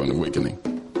 Time for an awakening.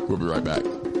 We'll be right back.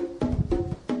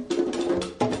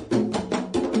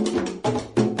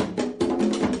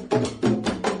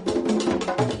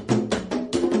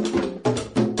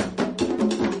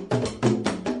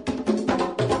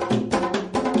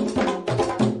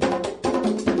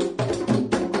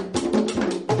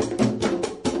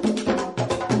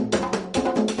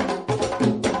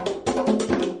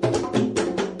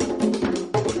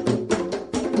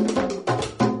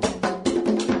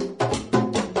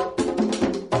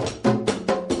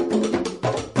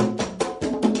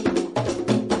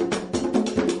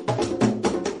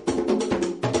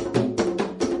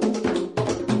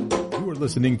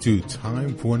 Listening to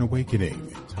Time for an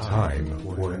Awakening. Time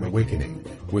for an Awakening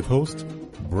with host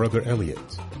Brother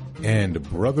Elliott and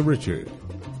Brother Richard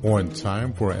on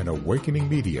Time for an Awakening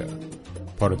Media,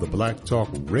 part of the Black Talk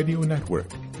Radio Network.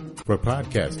 For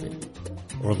podcasting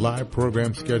or live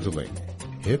program scheduling,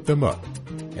 hit them up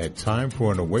at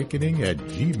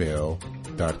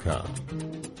timeforanawakening@gmail.com.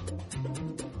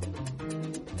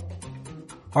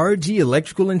 RG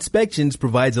Electrical Inspections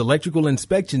provides electrical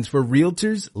inspections for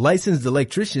realtors, licensed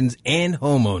electricians, and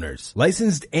homeowners.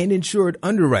 Licensed and insured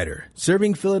underwriter,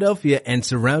 serving Philadelphia and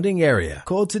surrounding area.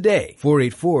 Call today,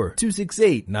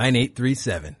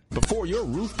 484-268-9837. Before your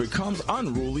roof becomes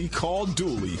unruly, call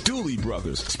Dooley. Dooley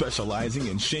Brothers, specializing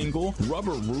in shingle,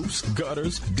 rubber roofs,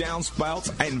 gutters, downspouts,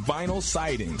 and vinyl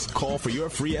sidings. Call for your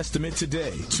free estimate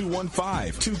today.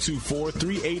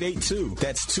 215-224-3882.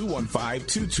 That's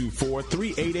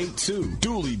 215-224-3882.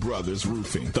 Dooley Brothers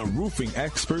Roofing, the roofing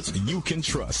experts you can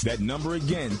trust. That number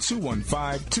again,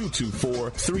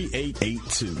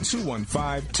 215-224-3882.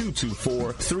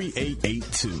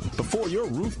 215-224-3882. Before your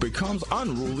roof becomes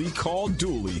unruly, call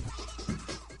Dooley.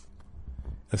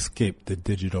 Escape the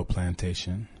digital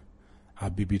plantation.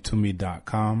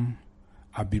 abibitumi.com,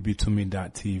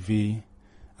 abibitumi.tv,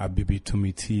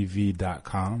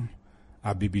 abibitumitv.com,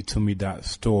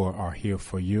 abibitumi.store are here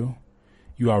for you.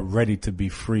 You are ready to be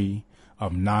free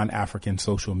of non-African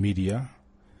social media.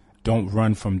 Don't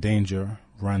run from danger,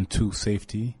 run to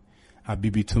safety.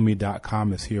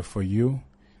 abibitumi.com is here for you.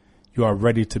 You are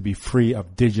ready to be free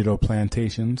of digital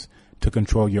plantations to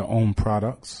control your own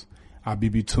products.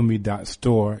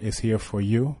 abibitumi.store is here for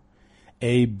you.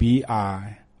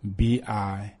 ABIBITUMI,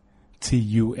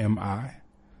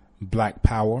 Black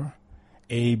Power,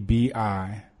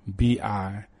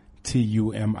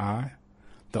 ABIBITUMI.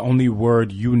 The only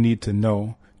word you need to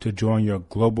know to join your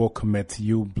global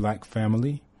Kemetiu Black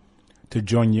family, to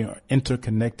join your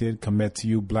interconnected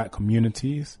Kemetiu Black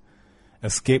communities.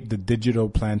 Escape the digital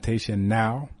plantation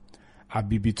now.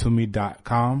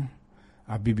 abibitumi.com,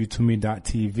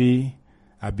 abibitumi.tv,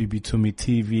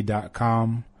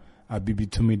 abibitumitv.com,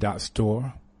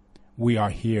 abibitumi.store. We are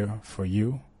here for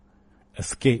you.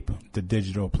 Escape the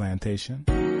digital plantation.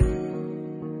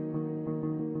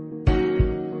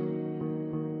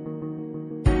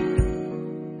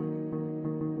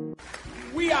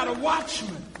 got a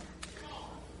watchman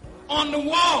on the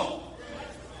wall.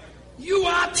 You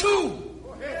are too.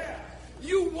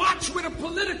 You watch with a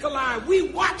political eye. We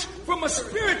watch from a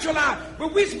spiritual eye.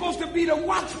 But we're supposed to be the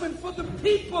watchmen for the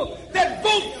people that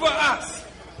vote for us.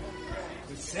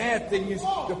 The sad thing is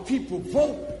the people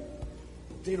vote.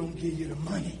 They don't give you the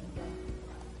money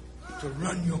to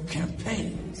run your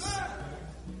campaigns.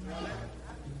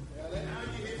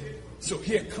 So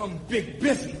here come big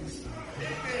business.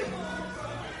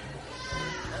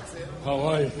 How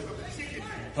are you?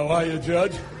 How are you,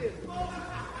 Judge?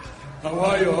 How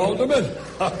are you, Alderman?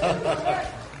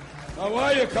 How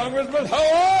are you, Congressman? How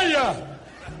are you?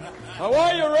 How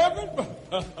are you, Reverend?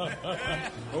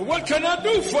 Well, what can I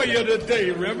do for you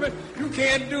today, Reverend? You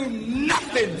can't do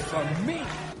nothing for me.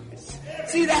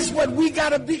 See, that's what we got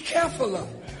to be careful of.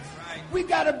 We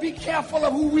got to be careful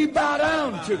of who we bow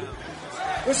down to.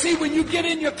 But see, when you get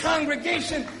in your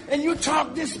congregation and you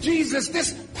talk this Jesus,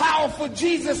 this powerful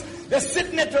Jesus that's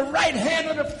sitting at the right hand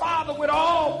of the Father with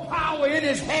all power in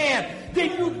his hand,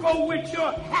 then you go with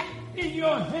your hat in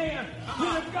your hand to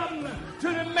the governor, to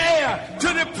the mayor, to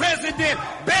the president,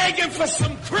 begging for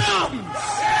some crumbs.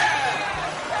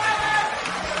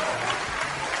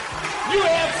 You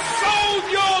have sold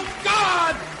your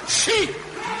God cheap.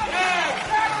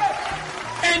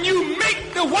 And you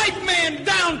make the white man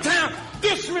downtown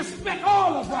disrespect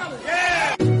all of us.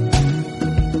 Yeah.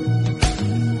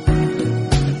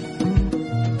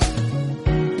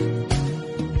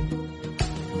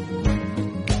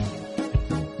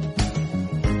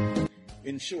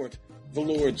 In short, the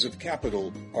lords of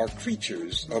capital are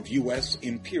creatures of U.S.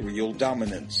 imperial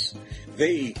dominance.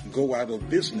 They go out of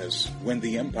business when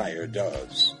the empire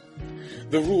does.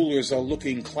 The rulers are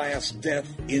looking class death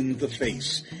in the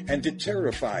face, and it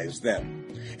terrifies them.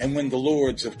 And when the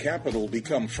lords of capital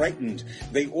become frightened,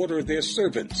 they order their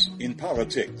servants in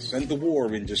politics and the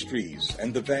war industries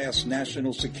and the vast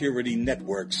national security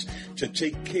networks to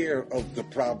take care of the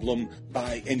problem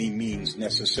by any means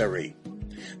necessary.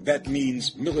 That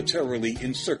means militarily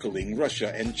encircling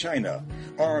Russia and China,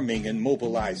 arming and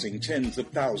mobilizing tens of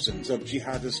thousands of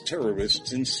jihadist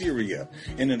terrorists in Syria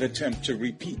in an attempt to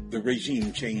repeat the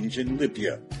regime change in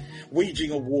Libya, waging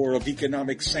a war of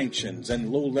economic sanctions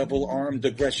and low-level armed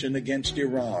aggression against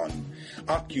Iran,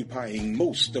 occupying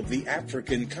most of the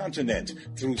African continent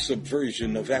through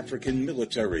subversion of African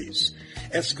militaries,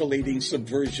 escalating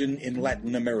subversion in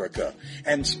Latin America,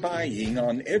 and spying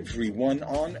on everyone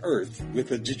on Earth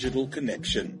with a digital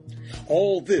connection.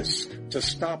 All this to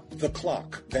stop the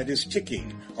clock that is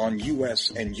ticking on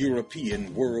U.S. and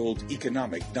European world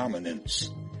economic dominance.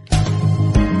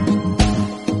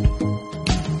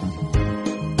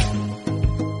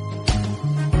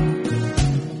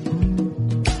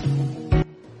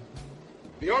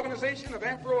 The Organization of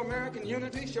Afro-American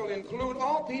Unity shall include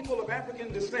all people of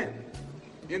African descent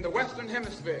in the Western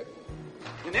Hemisphere.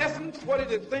 In essence, what it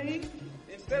is saying,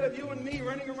 instead of you and me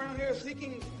running around here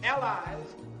seeking allies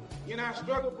in our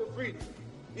struggle for freedom,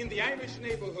 in the Irish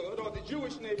neighborhood or the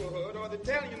Jewish neighborhood or the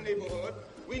Italian neighborhood,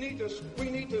 we need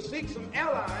to seek some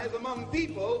allies among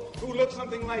people who look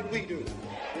something like we do.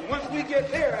 And once we get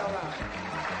their allies,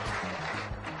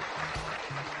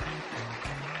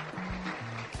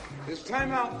 it's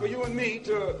time out for you and me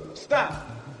to stop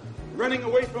running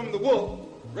away from the wolf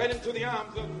right into the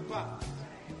arms of the fox,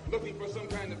 looking for some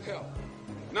kind of help.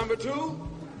 Number two,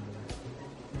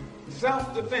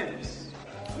 self-defense.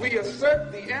 We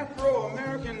assert the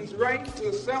Afro-Americans' right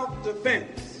to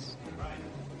self-defense.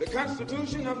 The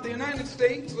Constitution of the United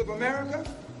States of America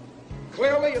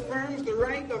clearly affirms the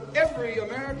right of every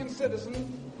American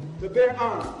citizen to bear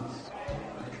arms.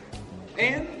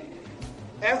 And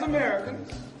as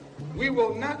Americans, we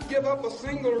will not give up a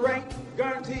single right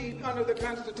guaranteed under the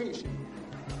Constitution.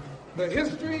 The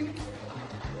history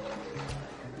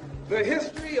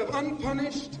of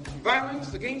unpunished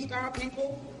violence against our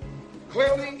people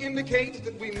clearly indicates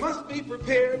that we must be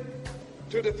prepared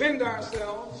to defend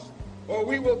ourselves, or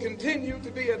we will continue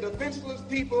to be a defenseless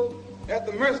people at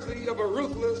the mercy of a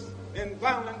ruthless and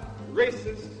violent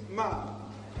racist mob.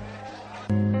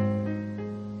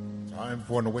 Time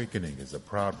for an Awakening is a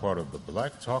proud part of the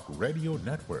Black Talk Radio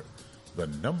Network, the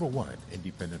 #1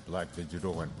 independent black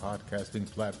digital and podcasting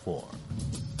platform.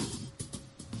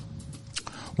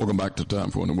 Welcome back to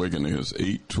Time for an Awakening. It's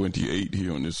 8:28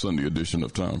 here on this Sunday edition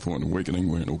of Time for an Awakening.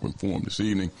 We're in open forum this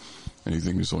evening.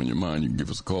 Anything that's on your mind, you can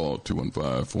give us a call,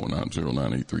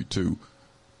 215-490-9832,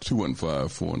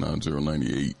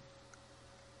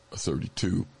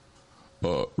 215-490-9832.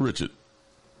 Richard,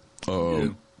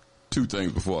 two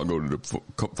things before I go to the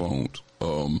phones.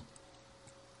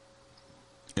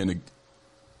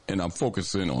 And I'm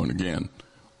focusing on, again,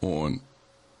 on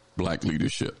black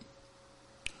leadership.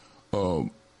 The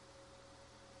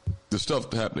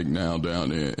stuff happening now down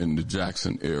there in the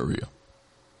Jackson area.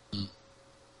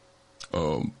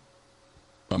 I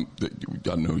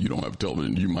know you don't have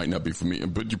television. You might not be familiar,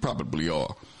 but you probably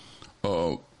are.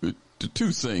 The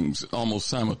two things almost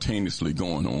simultaneously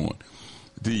going on.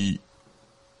 The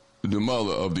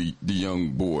mother of the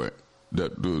young boy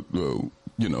that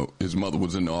his mother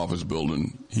was in the office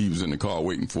building. He was in the car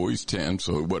waiting for. He's 10,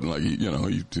 so it wasn't like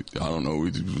I don't know.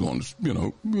 He was on.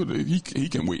 He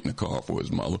can wait in the car for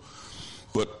his mother,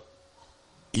 but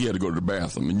he had to go to the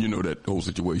bathroom, and that whole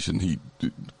situation. He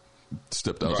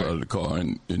stepped outside of the car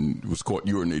and was caught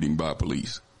urinating by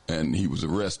police, and he was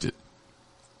arrested.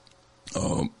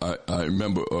 I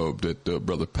remember that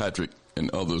Brother Patrick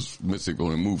and others,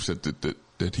 Mystical and Move, said that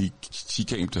she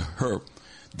came to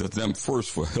them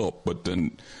first for help, but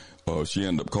then she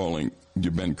ended up calling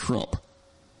Ben Crump.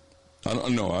 I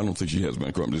don't think she has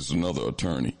Ben Crump. This is another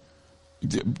attorney.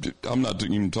 I'm not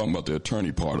even talking about the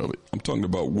attorney part of it. I'm talking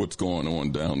about what's going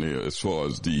on down there as far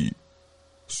as the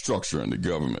structure in the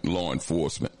government, law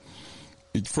enforcement.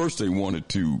 First, they wanted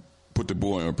to put the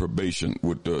boy on probation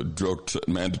with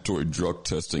mandatory drug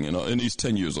testing, and he's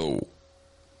 10 years old.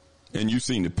 And you've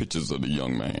seen the pictures of the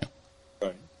young man.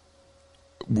 Right.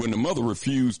 When the mother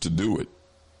refused to do it,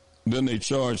 then they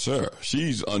charged her.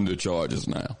 She's under charges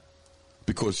now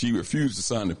because she refused to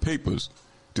sign the papers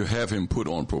to have him put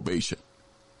on probation.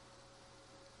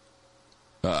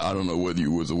 I don't know whether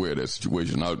you was aware of that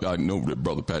situation. I know that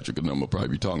Brother Patrick and them will probably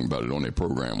be talking about it on their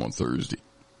program on Thursday.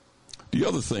 The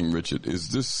other thing, Richard, is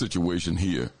this situation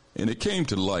here, and it came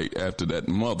to light after that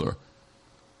mother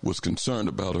was concerned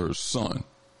about her son.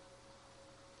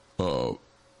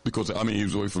 Because, he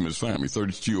was away from his family,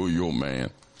 32-year-old man,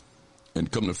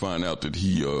 and come to find out that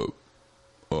he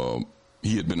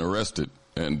had been arrested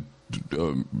and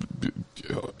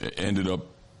ended up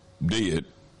dead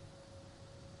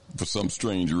for some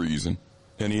strange reason.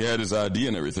 And he had his ID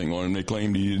and everything on him. They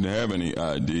claimed he didn't have any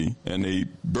ID, and they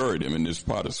buried him in this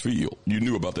potter's field. You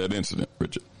knew about that incident,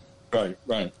 Richard.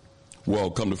 Right. Well,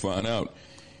 come to find out,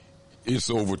 it's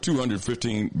over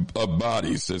 215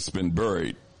 bodies that's been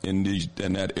buried in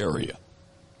that area,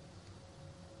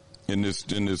 in this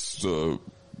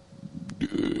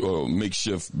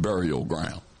makeshift burial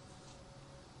ground.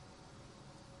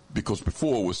 Because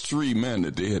before it was 3 men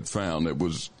that they had found that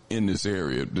was in this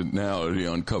area. Now they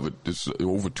uncovered this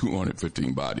over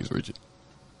 215 bodies, Richard.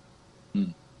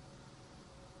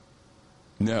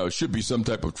 Now it should be some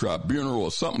type of tribunal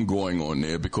or something going on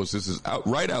there because this is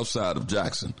right outside of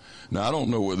Jackson. Now I don't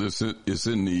know whether it's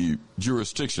in the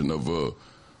jurisdiction of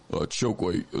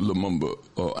Chokwe Lumumba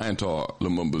or Antar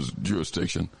Lumumba's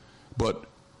jurisdiction, but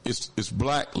it's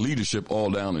black leadership all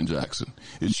down in Jackson.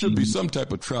 It should be some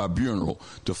type of tribunal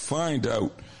to find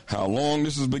out how long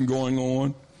this has been going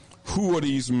on, who are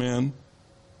these men,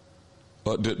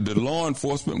 the law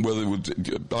enforcement, whether it was,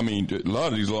 a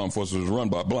lot of these law enforcement is run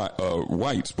by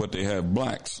whites, but they have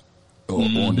blacks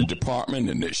on the department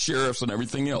and the sheriffs and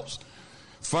everything else.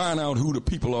 Find out who the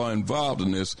people are involved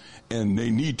in this, and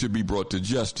they need to be brought to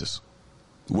justice.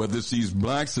 Whether it's these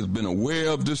blacks that's been aware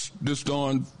of this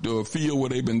darn field where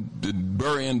they've been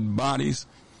burying bodies,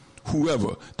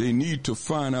 whoever, they need to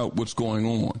find out what's going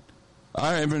on.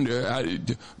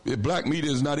 Black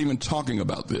media is not even talking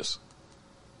about this.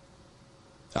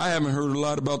 I haven't heard a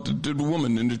lot about the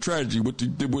woman and the tragedy with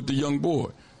the young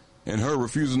boy and her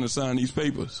refusing to sign these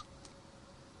papers.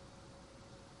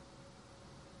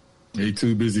 They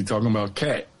too busy talking about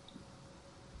Cat.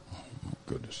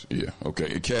 Goodness, yeah,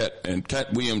 okay,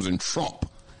 Cat Williams and Trump,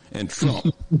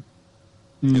 instead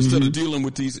of dealing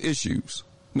with these issues.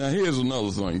 Now, here's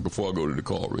another thing before I go to the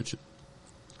call, Richard.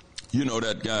 You know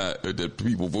that guy that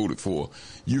people voted for.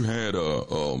 You had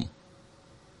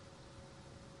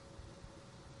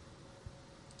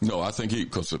I think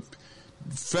because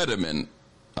Fetterman,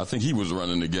 I think he was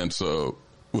running against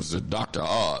was it Dr.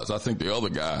 Oz? I think the other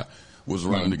guy was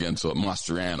running against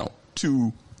Mastriano,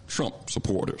 2 Trump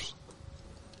supporters.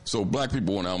 So black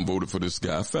people went out and voted for this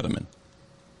guy, Fetterman.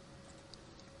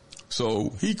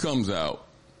 So he comes out,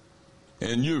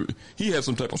 and he had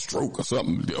some type of stroke or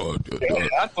something.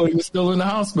 I thought he was still in the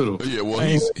hospital. Yeah, well,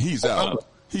 he's out.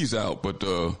 He's out, but,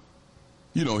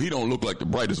 he don't look like the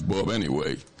brightest bulb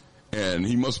anyway. And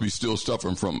he must be still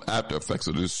suffering from after effects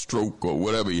of this stroke or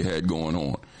whatever he had going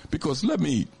on. Because let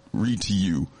me read to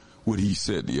you what he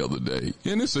said the other day.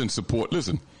 And it's in support.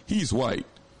 Listen, he's white,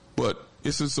 but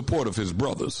it's in support of his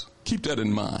brothers. Keep that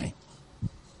in mind.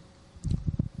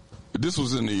 This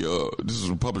was in this is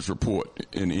a published report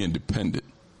in the Independent.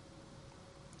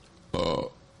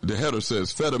 That the header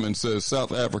says, Fetterman says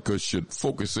South Africa should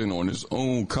focus in on its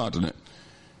own continent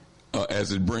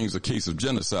as it brings a case of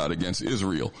genocide against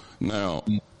Israel. Now,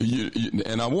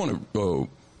 and I want to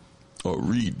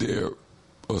read their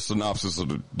synopsis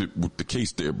of the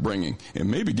case they're bringing,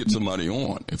 and maybe get somebody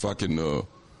on, if I can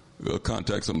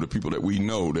contact some of the people that we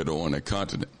know that are on that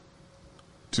continent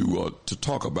to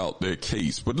talk about their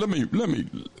case. But let me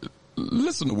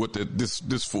listen to what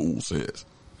this fool says.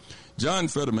 John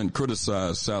Fetterman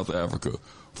criticized South Africa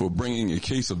for bringing a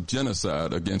case of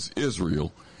genocide against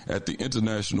Israel at the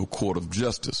International Court of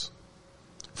Justice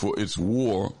for its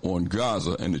war on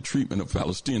Gaza and the treatment of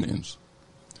Palestinians.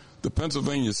 The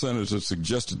Pennsylvania senator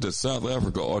suggested that South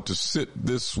Africa ought to sit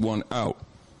this one out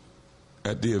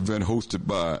at the event hosted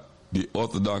by the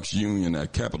Orthodox Union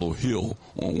at Capitol Hill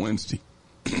on Wednesday.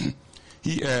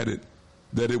 He added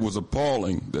that it was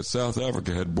appalling that South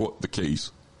Africa had brought the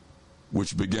case,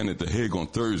 which began at The Hague on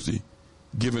Thursday,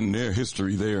 given their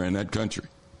history there in that country.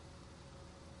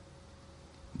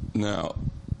 Now,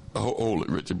 hold it,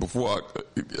 Richard. Before I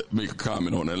make a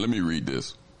comment on that, let me read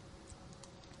this.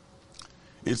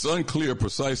 It's unclear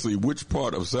precisely which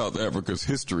part of South Africa's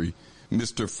history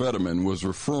Mr. Fetterman was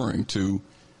referring to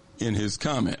in his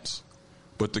comments,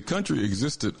 but the country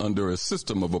existed under a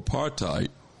system of apartheid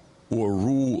or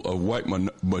rule of white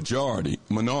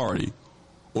minority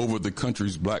over the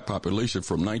country's black population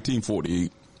from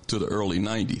 1948 to the early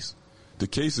 90s. The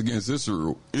case against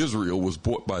Israel was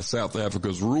brought by South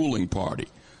Africa's ruling party,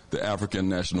 the African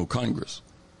National Congress,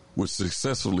 which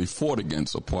successfully fought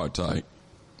against apartheid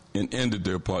and ended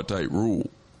the apartheid rule.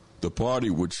 The party,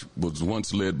 which was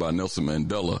once led by Nelson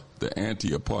Mandela, the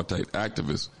anti-apartheid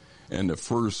activist and the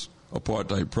first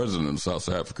apartheid president of South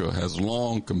Africa, has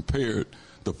long compared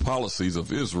the policies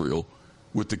of Israel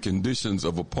with the conditions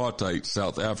of apartheid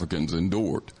South Africans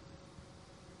endured.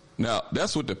 Now,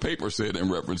 that's what the paper said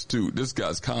in reference to this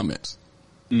guy's comments.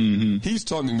 Mm-hmm. He's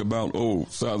talking about,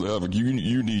 South Africa,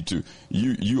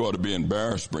 you ought to be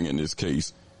embarrassed bringing this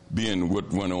case, being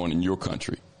what went on in your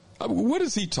country. What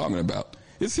is he talking about?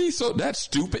 Is he so that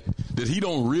stupid that he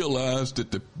don't realize that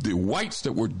the whites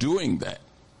that were doing that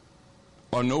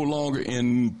are no longer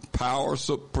in power,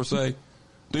 per se?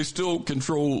 They still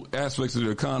control aspects of the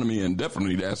economy and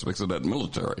definitely the aspects of that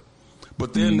military.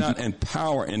 But they're not in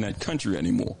power in that country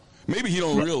anymore. Maybe he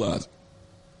don't realize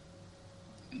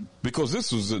it. Because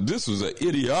this was an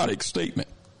idiotic statement.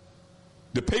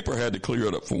 The paper had to clear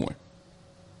it up for him.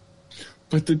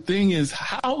 But the thing is,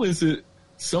 how is it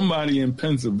somebody in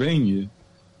Pennsylvania,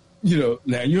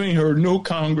 now you ain't heard no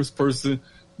congressperson,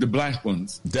 the black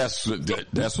ones. That's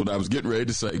what I was getting ready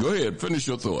to say. Go ahead, finish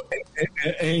your thought.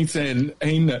 Ain't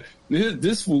nothing.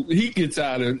 This fool, he gets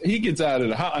out of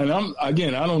the hospital.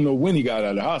 And I don't know when he got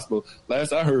out of the hospital.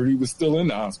 Last I heard, he was still in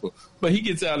the hospital. But he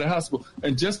gets out of the hospital,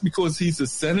 and just because he's a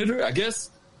senator, I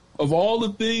guess, of all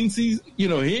the things he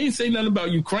ain't say nothing about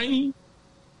Ukraine.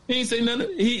 He ain't say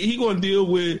nothing. He going to deal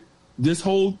with this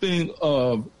whole thing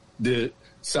of the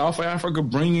South Africa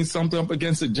bringing something up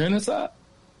against a genocide.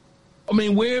 I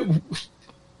mean, where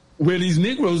these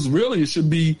Negroes really should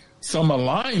be some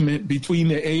alignment between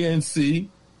the ANC,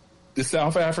 the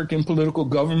South African political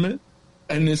government,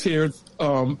 and this here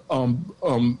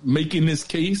making this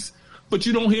case, but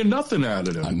you don't hear nothing out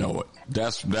of them. I know it.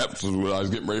 That's what I was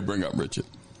getting ready to bring up, Richard,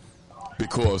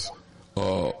 because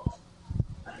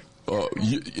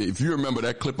if you remember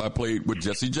that clip I played with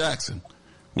Jesse Jackson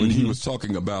when he was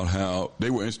talking about how they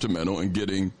were instrumental in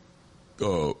getting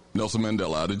Nelson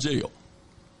Mandela out of jail.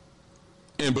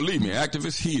 And believe me,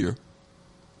 activists here,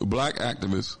 black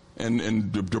activists, and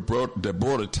that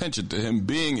brought attention to him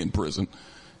being in prison,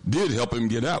 did help him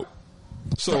get out.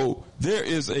 So there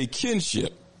is a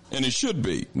kinship, and it should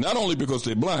be, not only because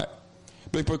they're black,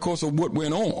 but because of what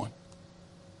went on.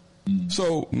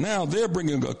 So now they're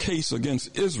bringing a case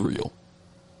against Israel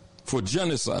for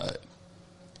genocide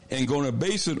and going to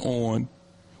base it on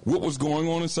what was going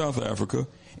on in South Africa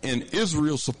and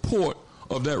Israel's support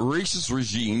of that racist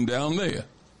regime down there.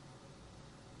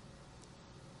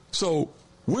 So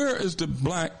where is the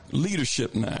black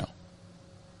leadership now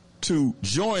to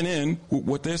join in with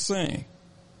what they're saying?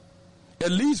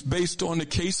 At least based on the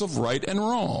case of right and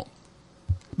wrong.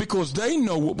 Because they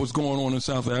know what was going on in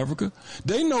South Africa.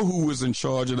 They know who was in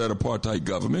charge of that apartheid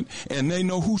government, and they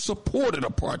know who supported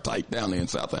apartheid down there in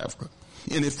South Africa.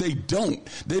 And if they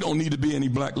don't need to be any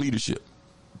black leadership.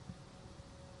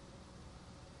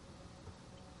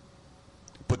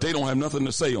 But they don't have nothing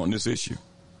to say on this issue.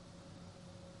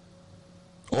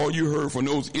 All you heard from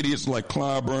those idiots like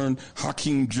Clyburn,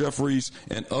 Hakeem Jeffries,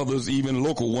 and others, even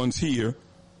local ones here,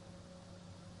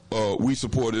 we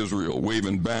support Israel,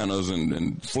 waving banners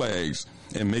and flags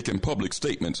and making public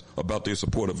statements about their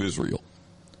support of Israel.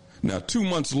 Now, 2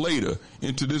 months later,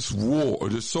 into this war, or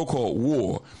this so-called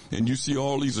war, and you see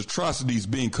all these atrocities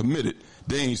being committed,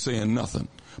 they ain't saying nothing.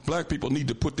 Black people need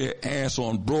to put their ass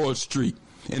on Broad Street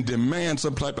and demand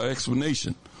some type of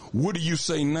explanation. What do you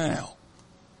say now?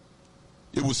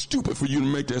 It was stupid for you to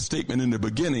make that statement in the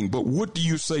beginning, but what do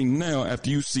you say now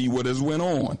after you see what has went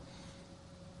on?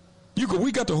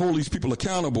 We got to hold these people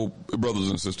accountable, brothers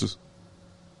and sisters.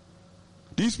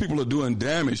 These people are doing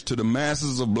damage to the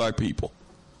masses of black people.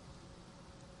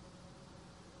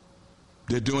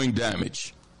 They're doing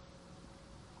damage.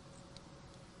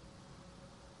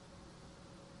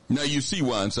 Now you see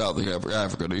why in South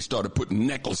Africa they started putting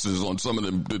necklaces on some of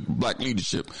the black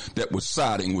leadership that was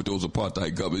siding with those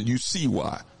apartheid governments. You see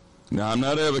why. Now I'm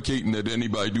not advocating that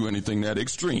anybody do anything that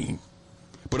extreme,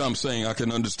 but I'm saying I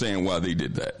can understand why they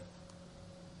did that.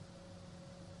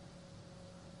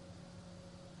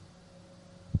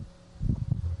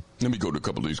 Let me go to a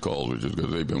couple of these calls just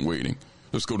because they've been waiting.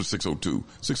 Let's go to 602.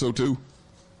 602?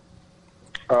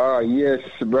 Yes,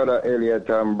 Brother Elliott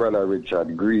and Brother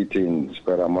Richard. Greetings,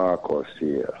 Brother Marcus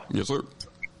here. Yes, sir.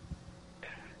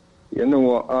 You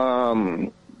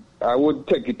know, I would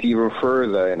take it even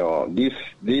further, you know.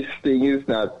 This thing is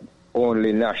not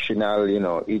only national, you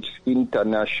know, it's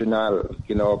international,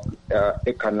 you know,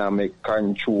 economic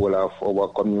control of our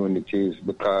communities,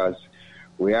 because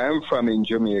where I'm from in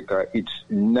Jamaica, it's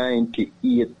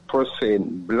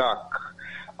 98% black,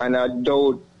 and I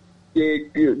doubt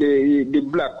the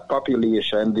black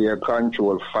population, they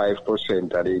control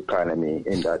 5% of the economy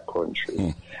in that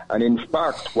country. And in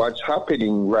fact, what's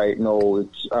happening right now,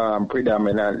 it's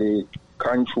predominantly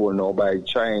controlled now by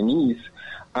Chinese,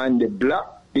 and the black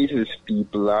business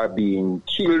people are being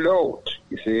killed out.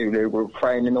 You see, they were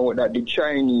finding out that the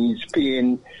Chinese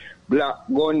paying black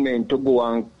gunmen to go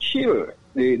and kill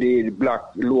the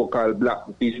local black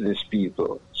business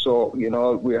people. So, you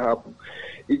know, we have...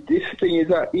 This thing is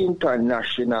an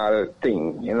international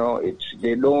thing, you know.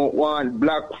 They don't want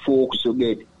black folks to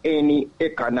get any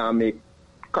economic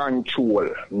control,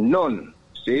 none.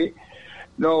 See,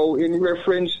 now in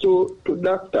reference to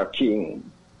Dr. King,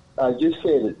 as you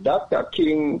said, Dr.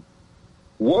 King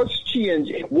was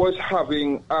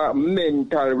having a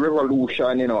mental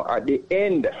revolution, you know, at the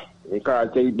end,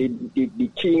 because the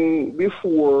king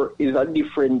before is a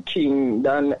different king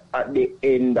than at the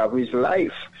end of his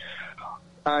life.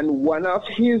 And one of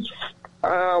King's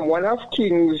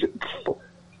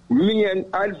main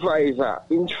advisor,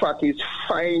 in fact his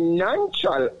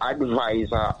financial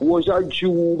advisor, was a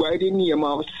Jew by the name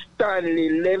of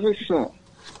Stanley Levison.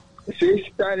 See,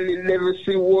 Stanley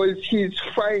Levison was his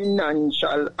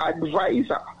financial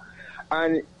advisor.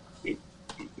 And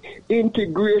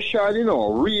integration, you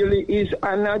know, really is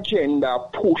an agenda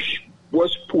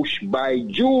was pushed by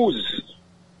Jews.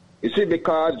 You see,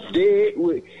 because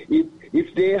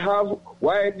if they have,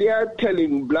 while they are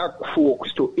telling black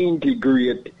folks to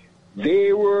integrate,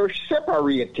 they were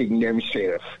separating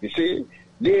themselves. You see,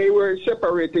 they were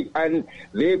separating, and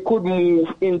they could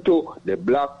move into the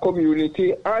black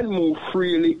community and move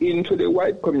freely into the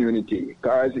white community.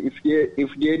 Because if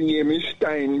their name is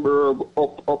Steinberg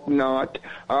up north,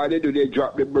 all they do, they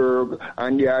drop the Berg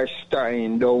and they are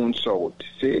Stein down south.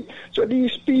 See, so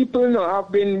these people now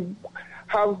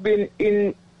have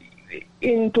been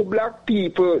into black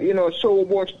people, you know, so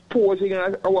much posing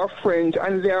as our friends,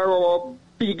 and they are our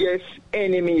biggest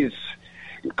enemies.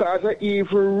 Because I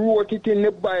even wrote it in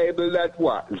the Bible that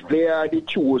what? They are the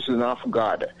chosen of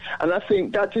God. And I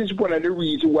think that is one of the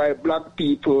reasons why black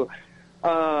people,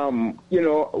 you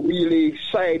know, really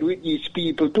side with these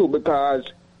people too,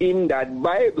 because in that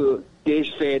Bible, they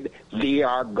said they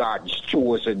are God's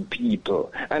chosen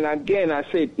people. And again, I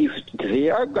said, if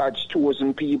they are God's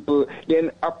chosen people,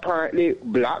 then apparently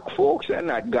black folks are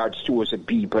not God's chosen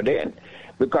people then.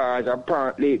 Because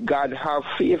apparently God have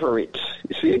favorites,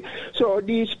 you see. So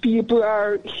these people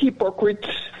are hypocrites.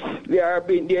 They have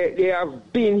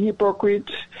been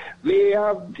hypocrites. They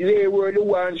were the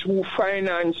ones who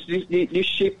financed the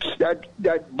ships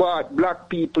that brought black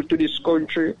people to this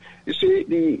country. You see,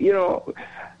 you know,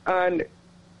 and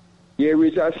there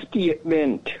is a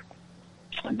statement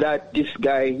that this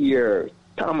guy here,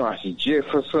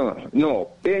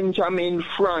 Benjamin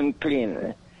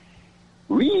Franklin.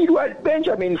 Read what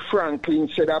Benjamin Franklin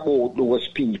said about those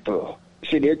people.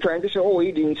 See, they're trying to say, oh,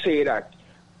 he didn't say that.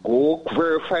 Go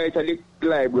verify it at the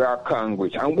Library of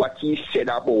Congress and what he said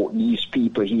about these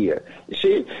people here. You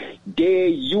see, they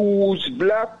use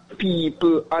black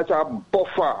people as a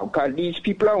buffer, because these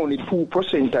people are only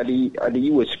 2% of the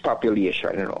U.S.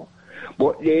 population, you know.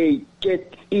 but they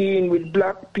get in with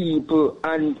black people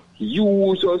and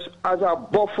use us as a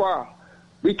buffer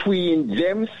between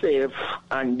themselves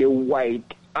and the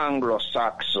white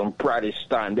Anglo-Saxon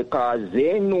Protestant, because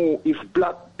they know if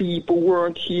black people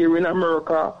weren't here in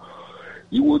America,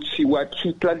 you would see what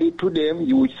Hitler did to them.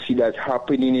 You would see that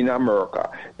happening in America.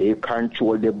 They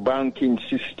control the banking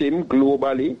system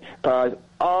globally, because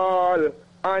all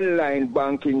online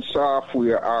banking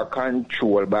software are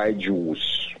controlled by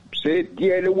Jews. See, they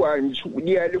are the ones,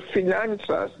 they are the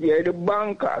financiers, they are the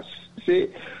bankers. See,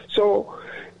 so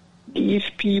these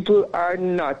people are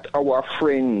not our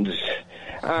friends.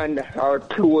 And I'll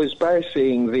close by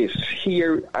saying this.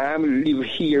 Here, I live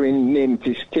here in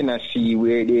Memphis, Tennessee,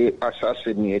 where they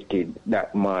assassinated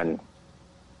that man.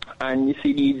 And you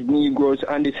see these Negroes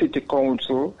on the city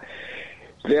council,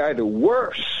 they are the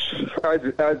worst. As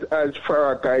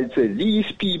Farrakhan said,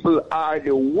 these people are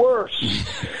the worst.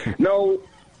 Now,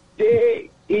 they,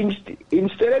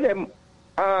 instead of them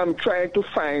trying to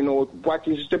find out what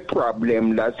is the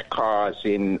problem that's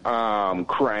causing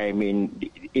crime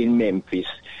in Memphis,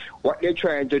 what they're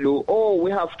trying to do,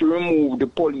 we have to remove the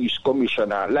police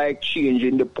commissioner, like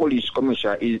changing the police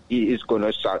commissioner is going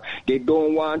to solve. They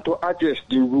don't want to address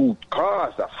the root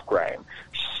cause of crime.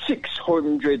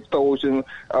 600,000,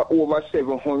 over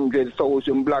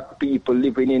 700,000 black people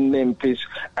living in Memphis,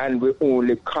 and we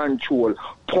only control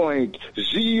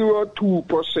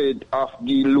 0.02% of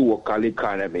the local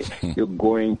economy. You're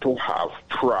going to have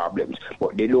problems.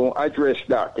 But they don't address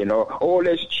that,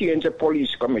 let's change the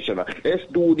police commissioner. Let's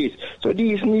do this. So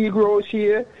these Negroes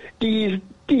here, these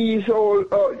all,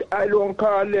 I don't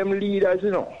call them leaders,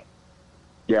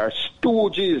 They are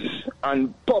stooges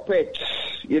and puppets,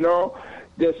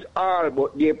 That's all,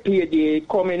 but their payday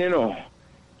coming,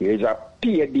 There's a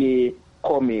payday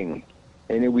coming.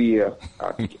 Anyway,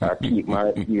 I keep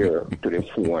my ear to the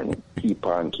phone. Keep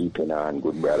on keeping on,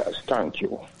 good brothers. Thank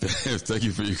you. Thank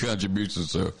you for your contribution,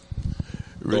 sir.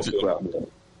 Richard,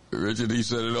 Richard, he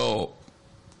said it all.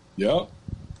 Yeah.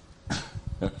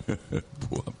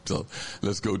 Boy, I'm telling.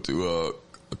 Let's go to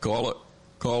a caller.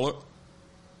 Caller.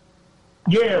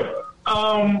 Yeah.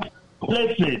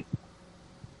 Listen.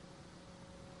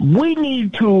 We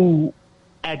need to,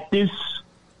 at this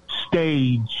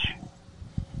stage,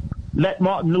 let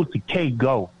Martin Luther King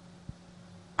go.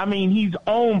 I mean, he's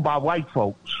owned by white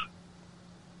folks.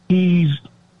 He's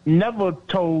never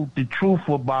told the truth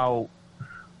about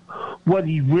what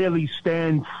he really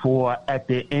stands for at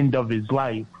the end of his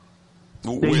life.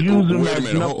 They use him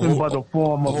as nothing but a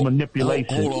form of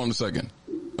manipulation. Hold on a second.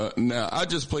 Now, I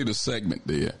just played a segment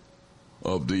there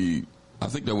of I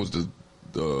think that was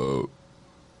the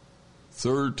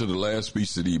third to the last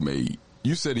speech that he made.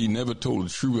 You said he never told the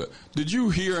truth. Did you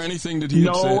hear anything that he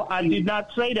had said? No, I did not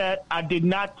say that. I did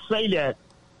not say that.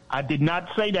 I did not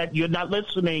say that. You're not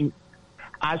listening.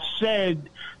 I said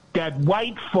that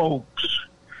white folks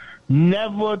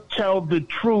never tell the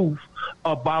truth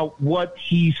about what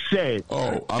he said.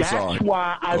 Oh, I'm That's sorry. That's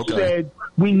why I said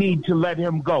we need to let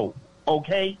him go,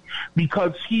 okay?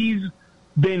 Because he's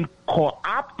been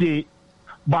co-opted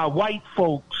by white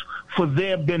folks for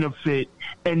their benefit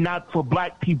and not for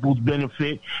black people's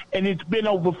benefit. And it's been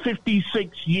over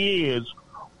 56 years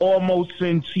almost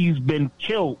since he's been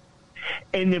killed.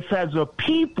 And if as a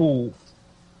people,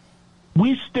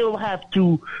 we still have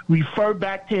to refer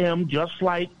back to him, just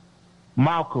like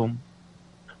Malcolm,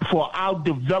 for our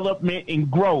development and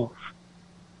growth,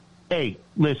 hey,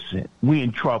 listen, we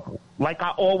in trouble. Like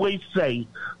I always say,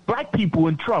 black people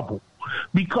in trouble.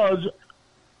 Because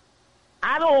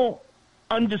I don't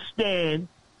understand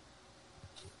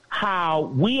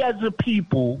how we as a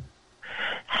people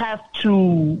have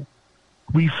to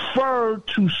refer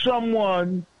to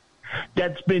someone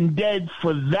that's been dead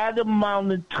for that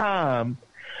amount of time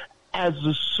as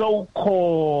a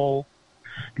so-called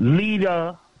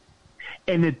leader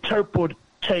and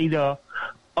interpretator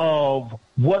of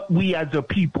what we as a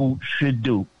people should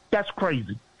do. That's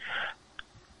crazy.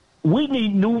 We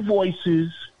need new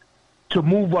voices to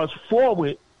move us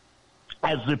forward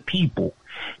as a people.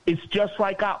 It's just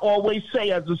like I always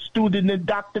say as a student of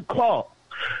Dr. Clark.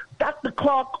 Dr.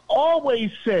 Clark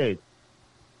always said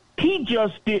he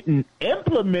just didn't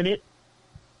implement it.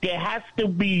 There has to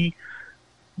be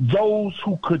those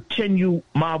who continue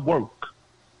my work.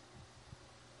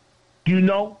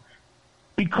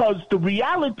 Because the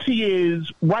reality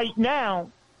is right now,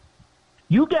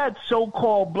 you got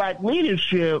so-called black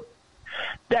leadership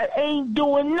that ain't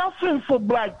doing nothing for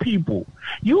black people.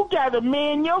 You got a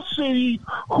man in your city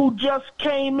who just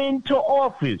came into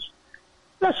office.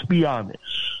 Let's be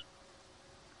honest.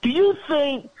 Do you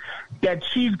think that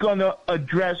she's going to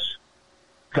address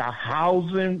the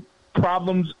housing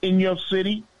problems in your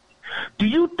city? Do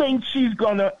you think she's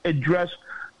going to address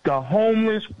the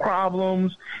homeless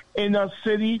problems in our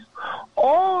cities?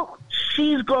 All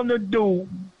she's going to do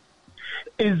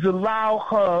is allow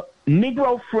her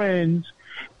Negro friends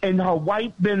and her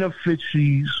white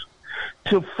beneficiaries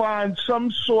to find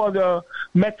some sort of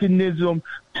mechanism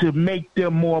to make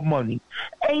them more money.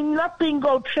 Ain't nothing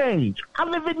gonna change. I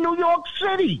live in New York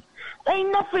City.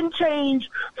 Ain't nothing changed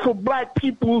for black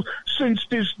people since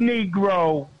this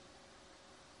Negro,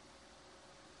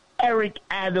 Eric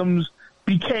Adams,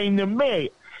 became the mayor.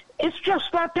 It's just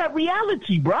not that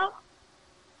reality, bro.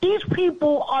 These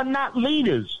people are not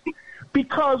leaders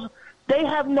because they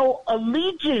have no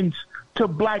allegiance to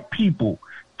black people.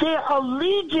 Their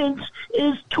allegiance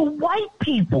is to white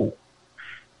people.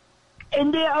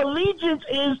 And their allegiance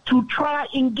is to try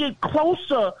and get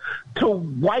closer to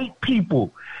white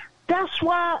people. That's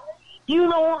why you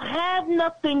don't have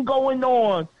nothing going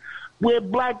on where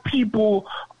black people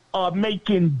are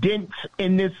making dents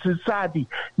in this society.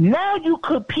 Now you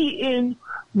competing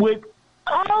with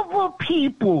other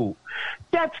people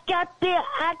that's got their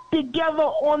act together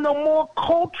on a more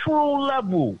cultural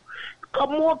level, a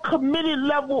more committed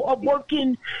level of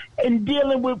working and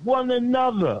dealing with one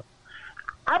another.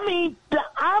 I mean, the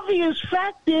obvious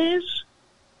fact is,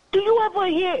 do you ever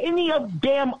hear any of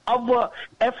damn other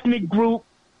ethnic group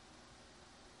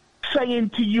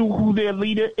saying to you who their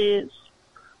leader is?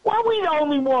 Why are we the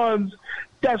only ones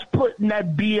that's put in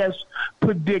that BS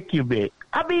predicament?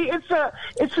 I mean,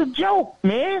 it's a joke,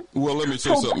 man. Well, let me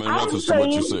say something in reference to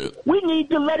what you said. We need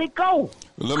to let it go.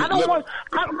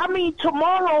 I mean,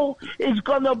 tomorrow is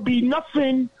gonna be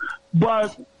nothing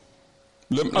but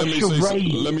let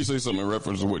me say something in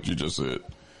reference to what you just said.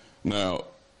 Now,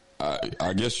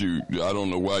 I guess I don't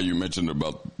know why you mentioned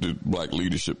about the black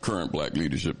leadership, current black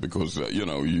leadership, because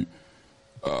you're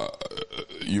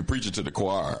preaching to the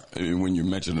choir when you're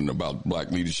mentioning about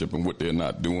black leadership and what they're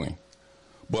not doing.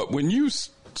 But when you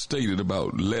stated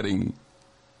about letting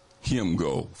him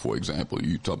go, for example,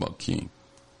 you talk about King,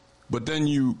 but then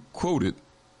you quoted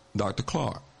Dr.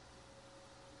 Clark.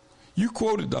 You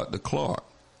quoted Dr. Clark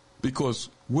because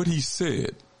what he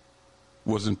said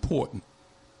was important.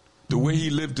 The way he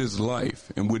lived his life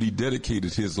and what he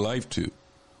dedicated his life to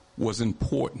was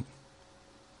important.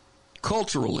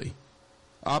 Culturally,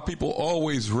 our people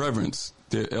always reverence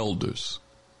their elders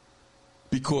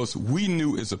because we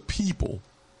knew as a people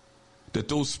that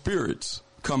those spirits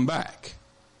come back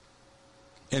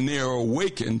and they are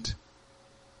awakened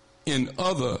in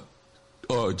other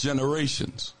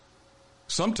generations.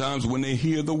 Sometimes when they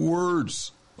hear the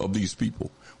words of these people,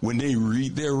 when they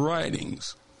read their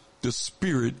writings, the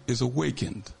spirit is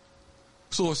awakened.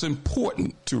 So it's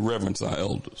important to reverence our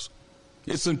elders.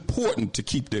 It's important to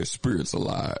keep their spirits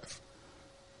alive.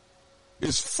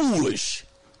 It's foolish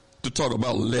to talk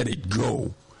about let it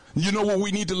go. You know what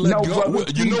we need to let go?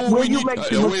 You know what we need? Wait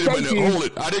a minute, hold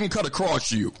it. I didn't cut across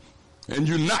you, and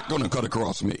you're not going to cut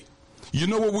across me. You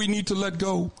know what we need to let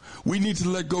go? We need to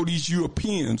let go these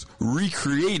Europeans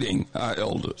recreating our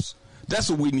elders. That's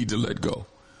what we need to let go.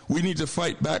 We need to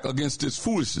fight back against this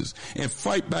foolishness and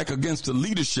fight back against the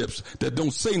leaderships that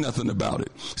don't say nothing about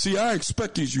it. See, I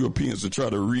expect these Europeans to try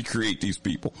to recreate these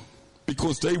people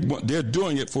because they're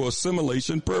doing it for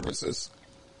assimilation purposes.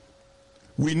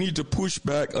 We need to push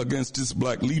back against this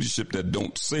black leadership that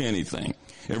don't say anything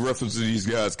in reference to these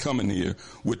guys coming here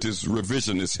with this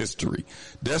revisionist history.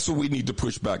 That's what we need to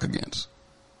push back against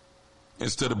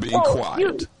instead of being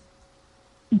quiet.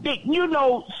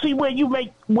 See where you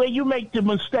make the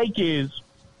mistake is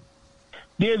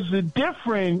there's a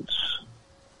difference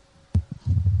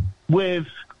with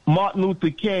Martin Luther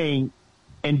King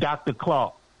and Dr.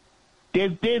 Clark.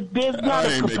 There's not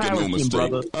a comparison,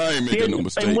 brother. I ain't making no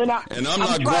mistake. And I'm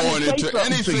not going into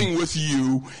anything with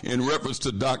you in reference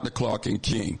to Dr. Clark and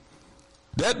King.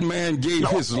 That man gave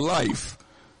his life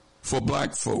for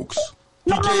black folks.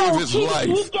 He gave his life.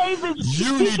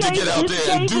 You need to get out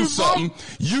there and do something.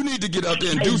 You need to get out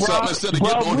there and do something instead of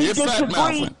getting on here fat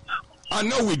mouthing. I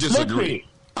know we disagree.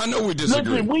 Listen, we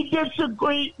disagree.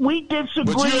 But you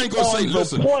ain't gonna say.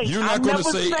 Listen, you're not gonna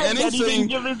say anything.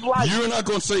 You're not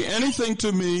gonna say anything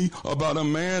to me about a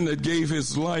man that gave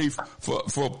his life for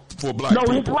black people.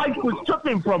 No, his life was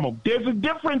taken from him. There's a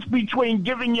difference between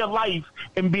giving your life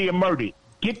and being murdered.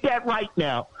 Get that right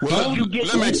now. Well,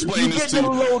 let me explain this to you.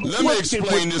 Let me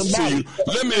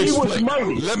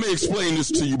explain this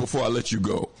to you before I let you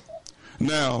go.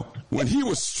 Now, when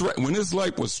his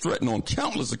life was threatened on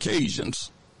countless occasions.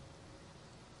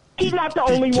 He's not the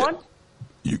only one.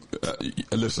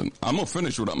 Listen, I'm going to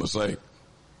finish what I'm going to say.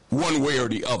 One way or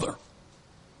the other.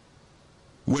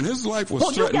 When his life was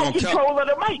Well, you threatened got on control of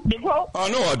the mic, Negro. I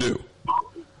know I do.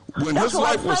 When That's his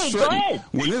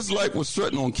life was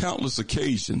threatened on countless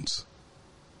occasions,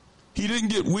 he didn't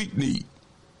get weak-kneed.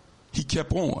 He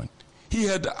kept on. He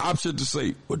had the option to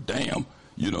say, well, damn,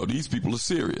 these people are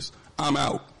serious. I'm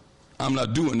out. I'm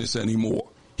not doing this anymore.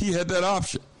 He had that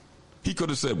option. He could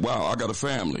have said, wow, I got a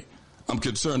family. I'm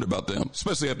concerned about them,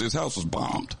 especially after his house was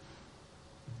bombed.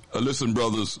 Listen,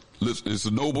 brothers, it's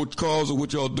a noble cause of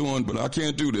what y'all doing, but I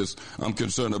can't do this. I'm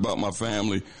concerned about my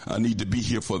family. I need to be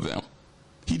here for them.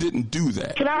 He didn't do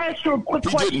that. Can I ask you a quick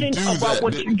question about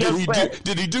what you just said?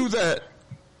 Did he do that?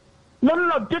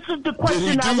 No. This is the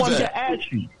question I wanted to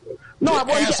ask you. No, I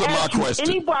wanted to ask you. Question.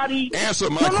 Anybody? Answer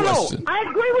my question. No. I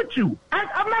agree with you.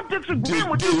 I'm not disagreeing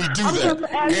with you. Did he do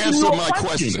that? Answer my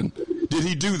question. Did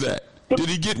he do that? Did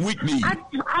he get weak-kneed?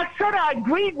 I said I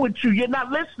agreed with you. You're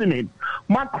not listening.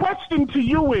 My question to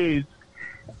you is,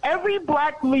 every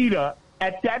black leader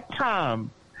at that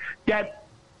time that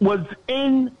was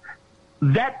in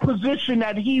that position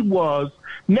that he was,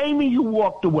 name me who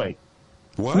walked away.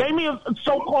 What? Name me a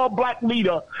so-called black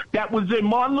leader that was in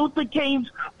Martin Luther King's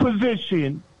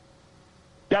position,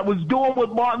 that was doing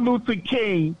what Martin Luther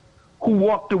King, who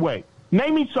walked away.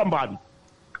 Name me somebody.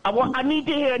 I need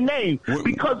to hear a name,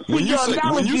 because your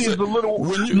analogy is a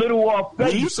little off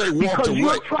base, because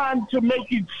you're trying to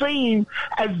make it seem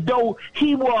as though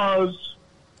he was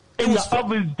and the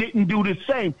others didn't do the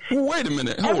same. Well, wait a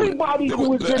minute. Everybody who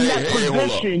was in that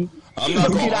position. I'm not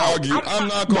going to argue. I'm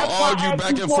not going to argue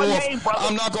back and forth.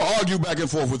 I'm not going to argue back and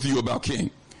forth with you about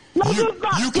King. No,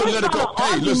 you can let it go.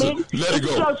 Hey, listen, let it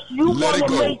go. Let it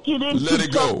go. Let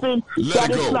it go. Let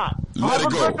it go. Let it go. Have a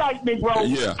good night, Negro.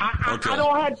 Yeah. I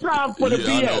don't have time for the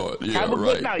BS. I know it. Yeah, have a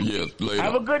good night. Yes, later.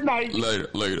 Have a good night.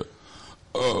 Later.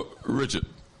 Richard.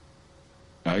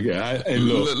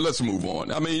 Look. Let's move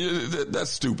on. I mean, that's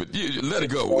stupid. Let it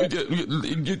go.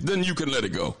 Then you can let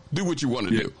it go. Do what you want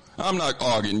to do. I'm not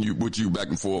arguing with you back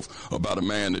and forth about a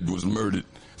man that was murdered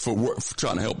for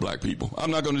trying to help black people.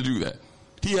 I'm not going to do that.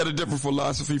 He had a different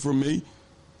philosophy from me.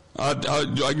 I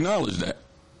acknowledge that.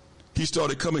 He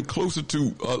started coming closer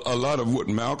to a lot of what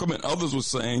Malcolm and others were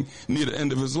saying near the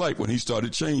end of his life when he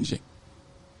started changing.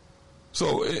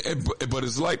 So, but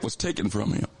his life was taken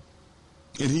from him.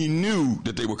 And he knew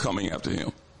that they were coming after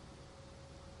him.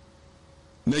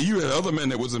 Now, you had other men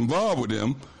that was involved with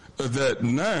him that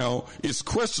now it's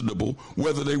questionable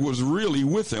whether they was really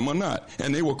with him or not.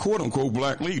 And they were quote-unquote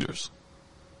black leaders.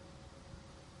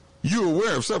 You're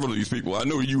aware of several of these people. I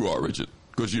know you are, Richard,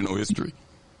 because you know history.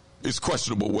 It's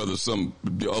questionable whether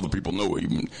the other people know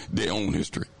even their own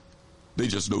history. They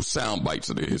just know sound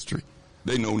bites of their history.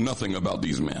 They know nothing about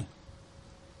these men.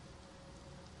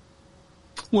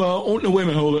 Well, wait a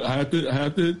minute, hold it. I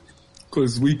have to,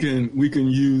 because we can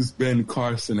use Ben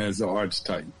Carson as the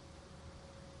archetype.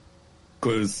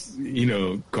 Because,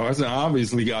 Carson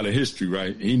obviously got a history,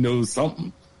 right? He knows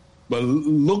something. But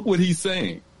look what he's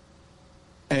saying.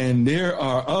 And there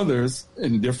are others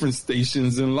in different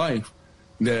stations in life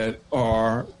that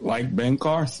are like Ben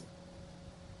Carson.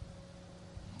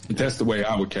 That's the way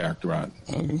I would characterize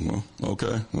it.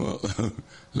 Okay. Well,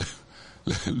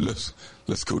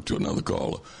 let's go to another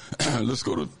caller. Let's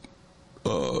go to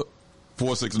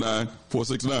 469.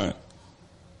 469.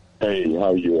 Hey,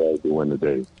 how you all doing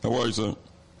today? How are you, sir?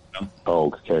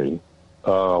 Okay.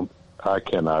 I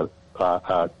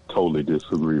totally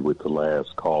disagree with the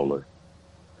last caller.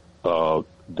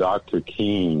 Dr.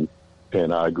 King,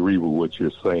 and I agree with what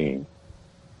you're saying.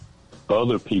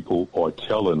 Other people are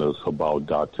telling us about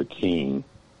Dr. King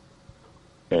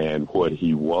and what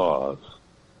he was,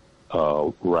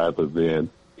 rather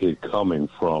than it coming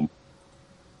from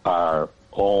our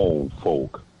own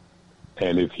folk.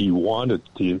 And if he wanted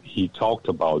to, he talked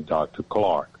about Dr.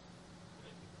 Clark.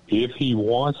 If he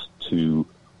wants to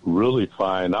really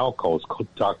find out, because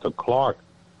Dr. Clark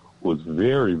was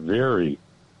very, very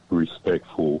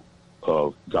respectful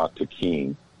of Dr.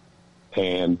 King.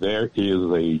 And there is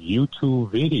a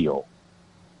YouTube video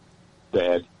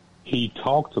that he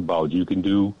talked about you can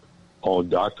do on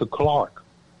Dr. Clark.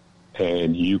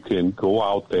 And you can go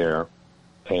out there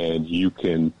and he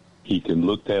can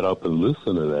look that up and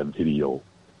listen to that video.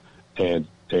 And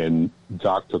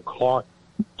Dr. Clark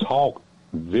talked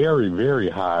very, very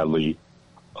highly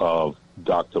of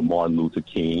Dr. Martin Luther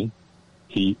King.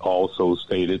 He also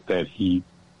stated that he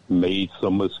made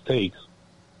some mistakes,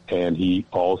 and he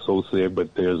also said,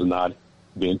 but there's not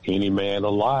been any man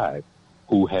alive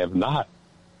who have not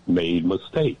made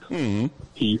mistakes. Mm-hmm.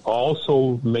 He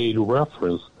also made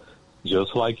reference,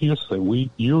 just like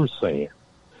you're saying,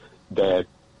 that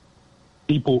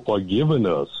people are giving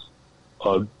us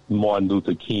Martin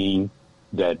Luther King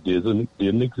that didn't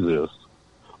exist,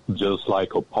 just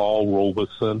like a Paul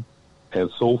Robeson and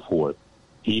so forth.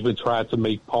 He even tried to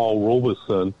make Paul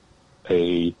Robeson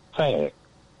a fag.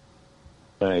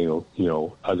 You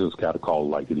know, I just got to call it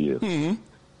like it is. Mm-hmm.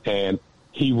 And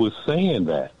he was saying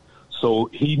that. So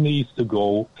he needs to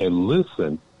go and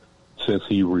listen, since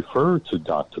he referred to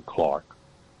Dr. Clark,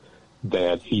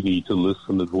 that he needs to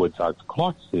listen to what Dr.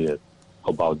 Clark said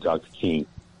about Dr. King.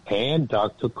 And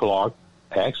Dr. Clark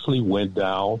actually went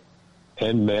down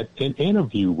and met and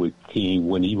interviewed with King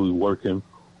when he was working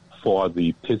for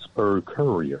the Pittsburgh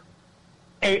Courier.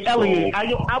 Hey, Elliott,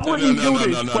 I wouldn't do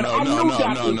this, but I knew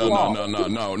Dr. Clark.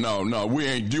 No, we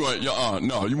ain't doing.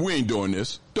 No, we ain't doing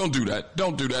this. Don't do that.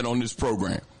 Don't do that on this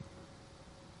program.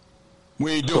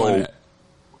 We ain't doing that.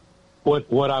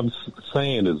 What I'm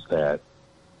saying is that,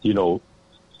 you know,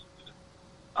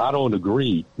 I don't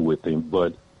agree with him,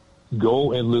 but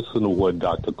go and listen to what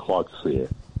Dr. Clark said,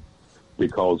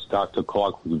 because Dr.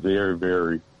 Clark was very,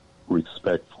 very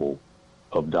respectful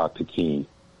of Dr. King.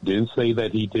 Didn't say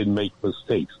that he didn't make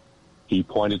mistakes. He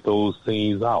pointed those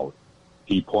things out.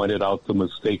 He pointed out the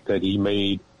mistake that he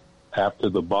made after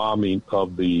the bombing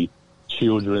of the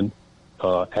children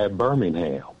at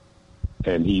Birmingham.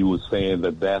 And he was saying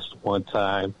that that's one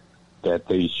time that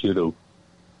they should have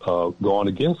gone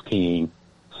against King,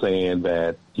 saying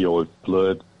that, you know, if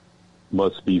blood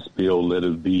must be spilled, let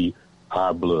it be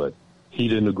our blood. He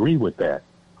didn't agree with that,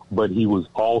 but he was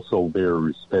also very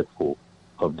respectful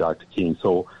of Dr. King.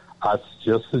 So I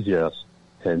just suggest,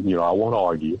 and, you know, I won't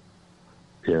argue,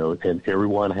 you know, and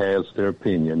everyone has their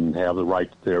opinion and have the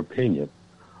right to their opinion.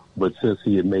 But since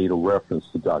he had made a reference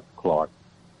to Dr. Clark,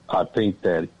 I think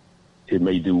that it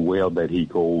may do well that he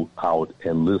go out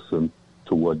and listen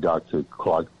to what Dr.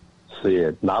 Clark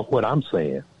said, not what I'm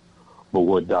saying, but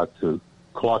what Dr.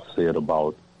 Clark said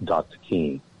about Dr.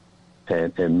 King.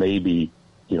 And maybe,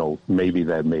 you know, maybe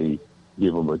that may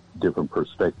give him a different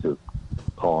perspective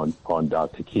on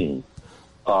Dr. King.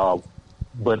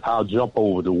 But I'll jump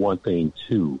over to one thing,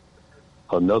 too.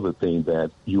 Another thing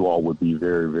that you all would be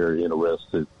very, very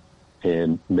interested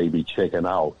in maybe checking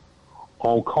out.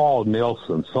 On Carl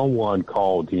Nelson, someone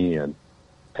called in,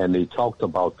 and they talked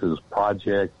about this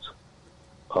Project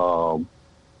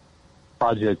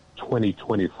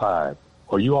 2025.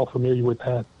 Are you all familiar with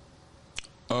that?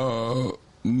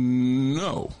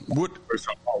 No. What?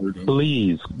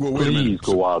 Please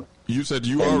go out. You said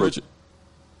you are, Richard?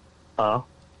 Huh?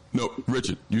 No,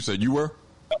 Richard, you said you were?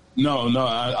 No,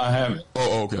 I haven't.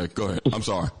 Oh, okay. Go ahead. I'm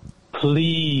sorry.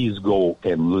 Please go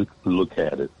and look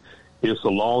at it. It's a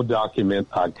long document.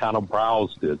 I kind of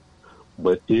browsed it,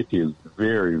 but it is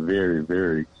very, very,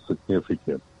 very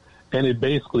significant. And it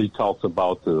basically talks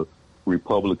about the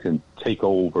Republican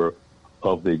takeover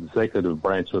of the executive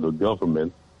branch of the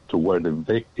government, to where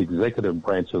the executive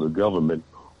branch of the government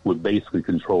would basically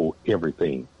control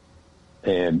everything.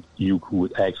 And you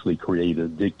would actually create a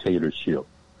dictatorship.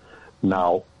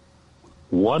 Now,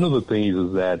 one of the things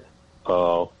is that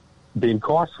Ben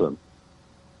Carson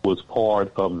was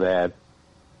part of that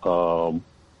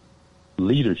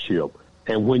leadership.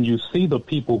 And when you see the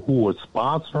people who are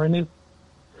sponsoring it,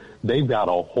 they've got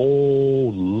a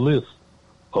whole list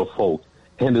of folks.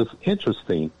 And it's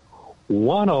interesting.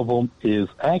 One of them is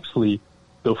actually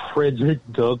the Frederick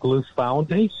Douglass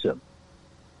Foundation.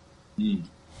 Mm.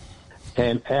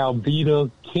 And Alveda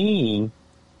King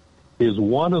is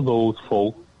one of those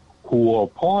folks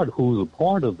who's a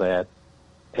part of that.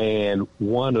 And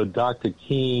one of Dr.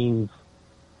 King's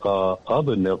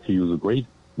other nephews, a great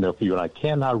nephew, and I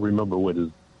cannot remember what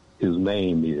his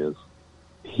name is,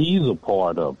 he's a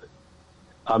part of it.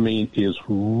 I mean, it's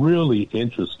really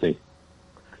interesting.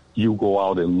 You go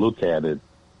out and look at it,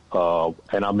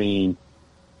 and I mean,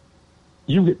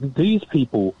 these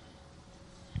people,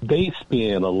 they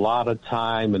spend a lot of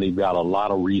time and they've got a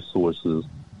lot of resources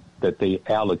that they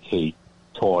allocate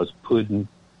towards putting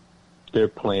their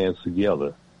plans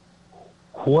together.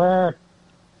 Where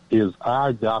is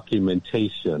our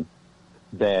documentation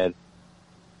that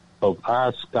of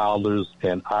our scholars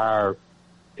and our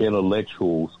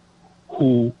intellectuals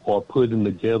who are putting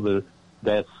together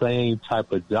that same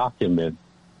type of document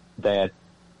that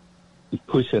is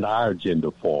pushing our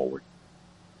agenda forward?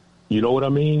 You know what I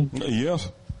mean?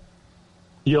 Yes.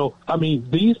 You know, I mean,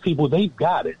 these people, they've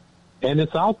got it, and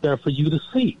it's out there for you to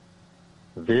see.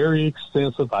 Very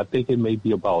extensive. I think it may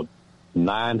be about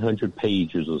 900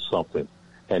 pages or something,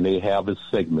 and they have it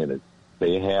segmented.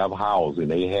 They have housing.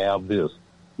 They have this.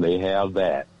 They have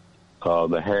that.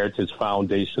 The Heritage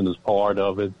Foundation is part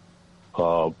of it.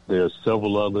 There are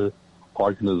several other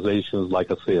organizations.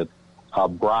 Like I said, I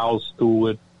browsed through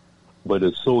it, but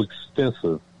it's so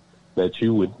extensive that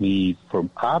you would need, from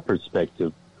our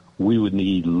perspective, we would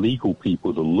need legal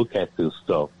people to look at this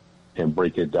stuff and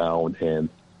break it down, and,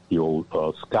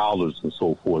 scholars and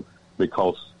so forth,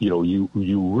 because, you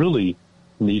really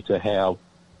need to have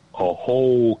a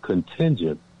whole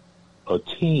contingent, a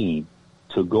team,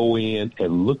 to go in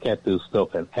and look at this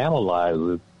stuff and analyze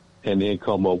it, and then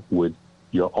come up with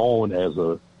your own as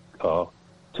to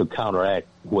counteract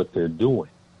what they're doing.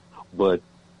 But,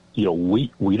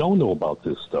 we don't know about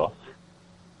this stuff,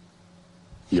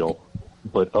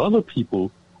 but other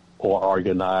people are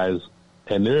organized,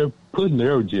 and they're putting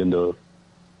their agenda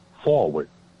forward,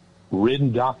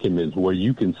 written documents where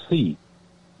you can see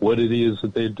what it is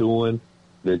that they're doing,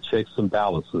 their checks and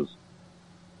balances.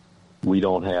 We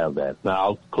don't have that. Now,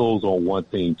 I'll close on one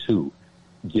thing, too,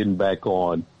 getting back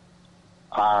on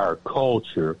our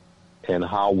culture and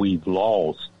how we've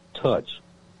lost touch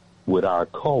with our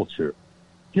culture.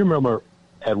 You remember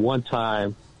at one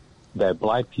time that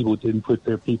black people didn't put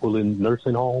their people in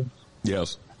nursing homes?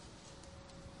 Yes.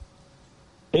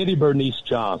 Eddie Bernice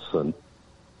Johnson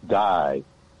died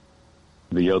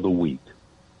the other week.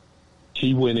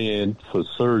 She went in for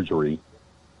surgery,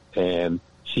 and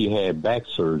she had back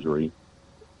surgery,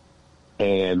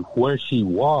 and where she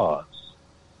was,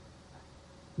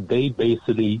 they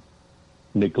basically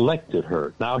neglected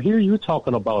her. Now, here you're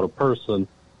talking about a person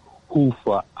who,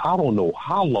 for I don't know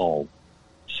how long,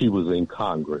 she was in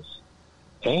Congress,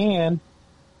 and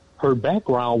her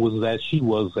background was that she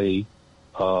was a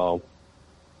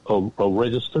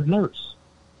registered nurse.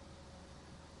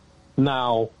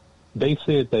 Now, they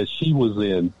said that she was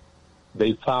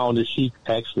they found that she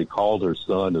actually called her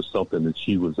son or something, that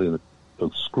she was in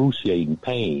excruciating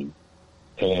pain,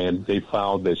 and they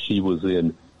found that she was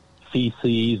in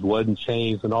feces, wasn't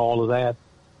changed, and all of that,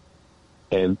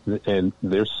 and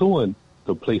they're suing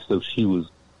the place that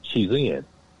she's in.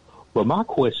 But my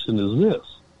question is this: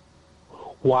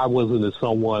 why wasn't there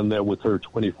someone there with her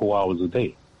 24 hours a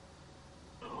day?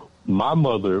 My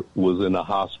mother was in a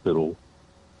hospital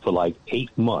for like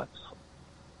 8 months,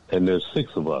 and there's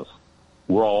 6 of us.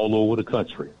 We're all over the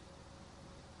country.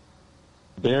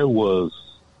 There was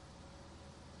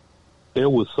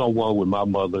someone with my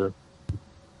mother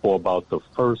for about the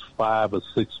first 5 or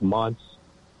 6 months,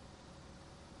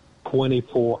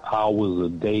 24 hours a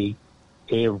day,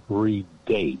 every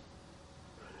day.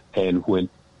 And when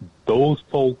those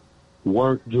folk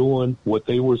weren't doing what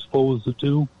they were supposed to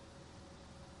do,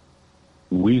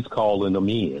 we was calling them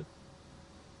in.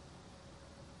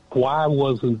 Why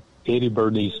wasn't Eddie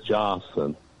Bernice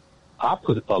Johnson? I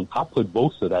put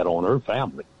most of that on her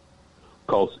family,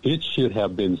 because it should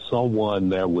have been someone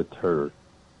there with her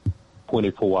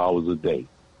 24 hours a day.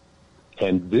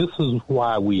 And this is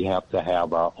why we have to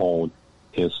have our own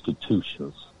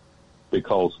institutions,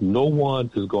 because no one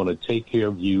is going to take care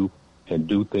of you and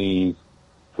do things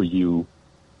for you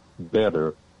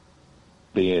better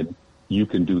than you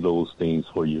can do those things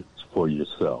for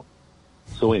yourself.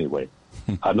 So anyway,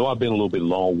 I know I've been a little bit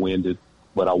long-winded,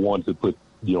 but I wanted to put,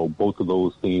 both of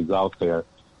those things out there,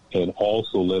 and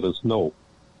also let us know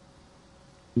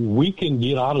we can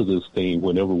get out of this thing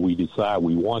whenever we decide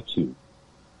we want to.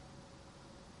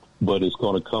 But it's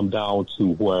going to come down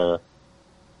to where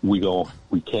we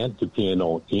can't depend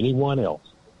on anyone else.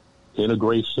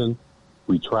 Integration,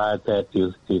 we tried that.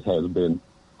 It has been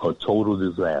a total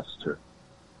disaster.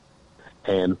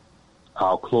 And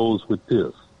I'll close with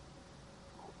this.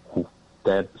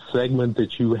 That segment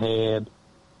that you had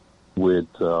with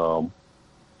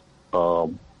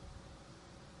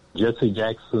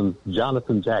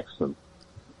Jonathan Jackson,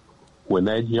 when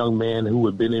that young man who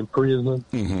had been in prison,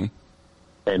 mm-hmm.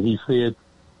 and he said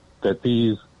that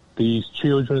these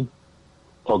children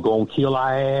are going to kill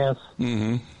our ass,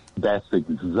 mm-hmm. That's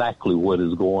exactly what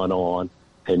is going on.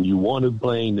 And you want to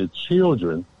blame the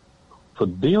children for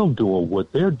them doing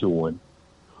what they're doing,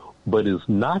 but it's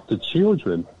not the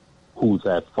children who's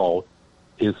at fault.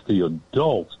 It's the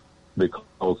adults,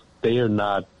 because they are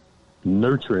not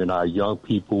nurturing our young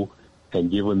people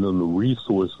and giving them the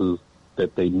resources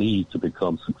that they need to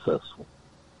become successful.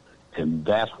 And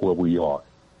that's where we are.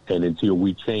 And until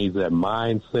we change that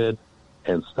mindset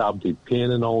and stop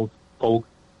depending on folks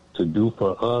to do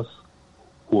for us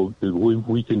what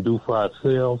we can do for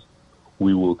ourselves,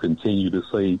 we will continue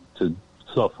to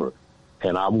suffer.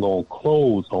 And I'm going to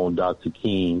close on Dr.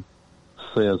 King,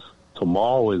 since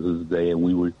tomorrow is his day and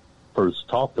we first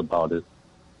talked about it.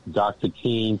 Dr.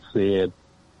 King said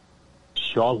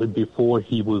shortly before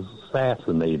he was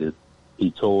assassinated,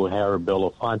 he told Harry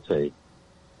Belafonte,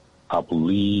 I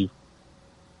believe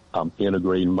I'm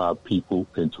integrating my people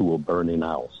into a burning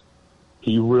house.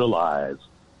 He realized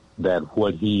that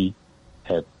what he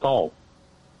had thought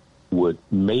would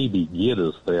maybe get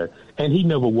us there. And he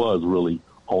never was really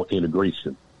on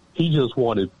integration. He just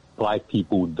wanted black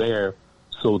people there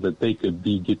so that they could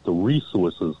get the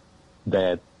resources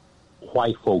that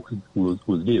white folks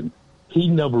was getting. He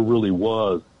never really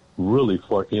was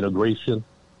for integration.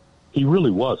 He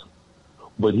really wasn't.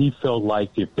 But he felt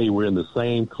like if they were in the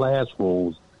same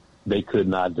classrooms, they could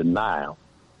not deny them.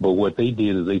 But what they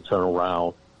did is they turned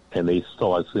around and they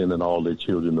started sending all their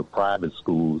children to private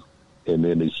schools, and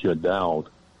then they shut down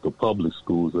the public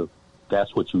schools.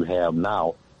 That's what you have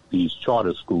now, these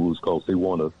charter schools, because they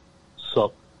want to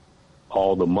suck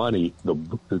all the money,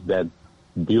 that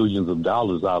billions of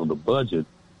dollars out of the budget,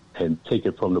 and take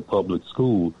it from the public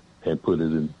school and put it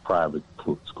in private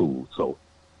schools. So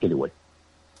anyway,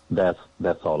 that's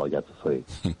all I got to say.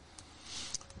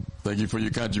 Thank you for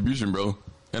your contribution, bro.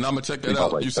 And I'm going to check that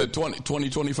out. Right. You said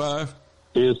 2025?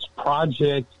 It's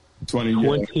Project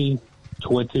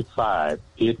 2025.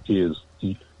 It is,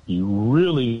 you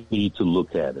really need to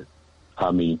look at it.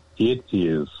 I mean,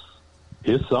 it's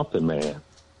something, man.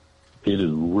 It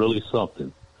is really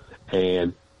something.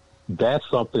 And that's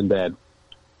something that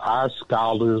our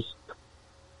scholars,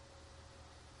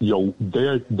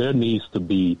 there needs to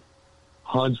be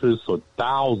hundreds or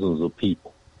thousands of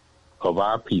people, of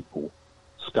our people,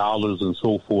 scholars and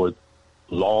so forth,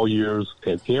 lawyers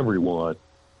and everyone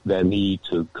that need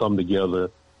to come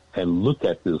together and look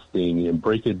at this thing and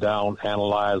break it down,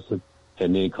 analyze it,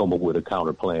 and then come up with a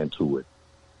counter plan to it.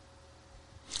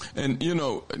 And,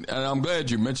 and I'm glad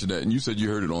you mentioned that, and you said you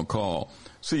heard it on call.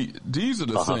 See, these are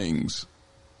the things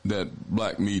that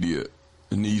black media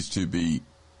needs to be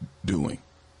doing.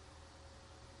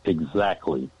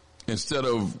 Exactly. Instead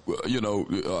of,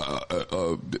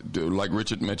 like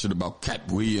Richard mentioned about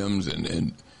Cat Williams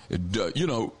and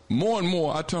more and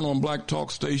more I turn on black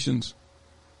talk stations,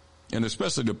 and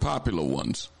especially the popular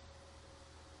ones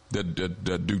that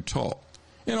do talk.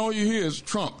 And all you hear is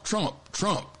Trump, Trump,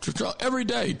 Trump, Trump, every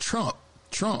day, Trump,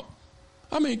 Trump.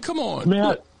 I mean, come on.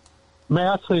 May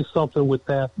I say something with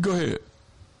that? Go ahead.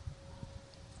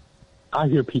 I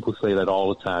hear people say that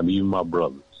all the time, even my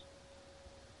brothers.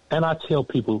 And I tell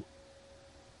people,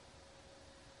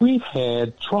 we've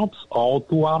had Trumps all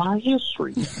throughout our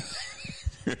history.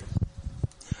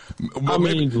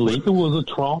 Lincoln was a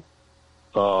Trump.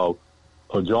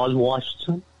 George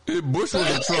Washington. Bush was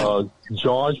a Trump.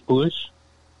 George Bush.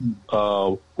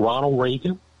 Ronald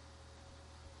Reagan.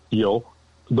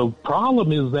 The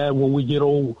problem is that when we get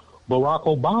old Barack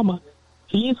Obama,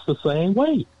 he's the same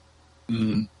way.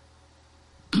 Mm.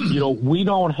 We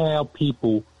don't have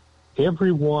people,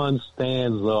 everyone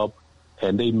stands up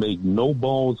and they make no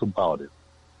bones about it.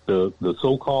 The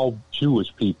so-called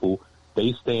Jewish people,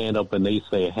 they stand up and they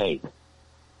say, hey,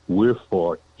 we're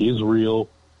for Israel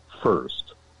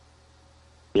first.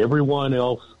 Everyone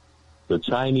else, the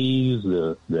Chinese,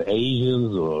 the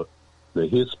Asians, or the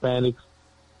Hispanics,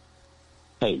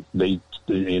 hey, they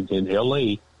in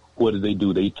L.A., what did they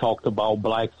do? They talked about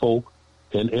black folk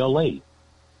in L.A.,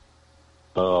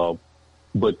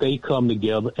 but they come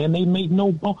together and they make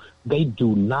no bone. They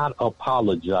do not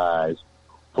apologize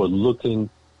for looking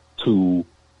to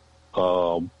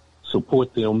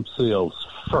support themselves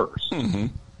first. Mm-hmm.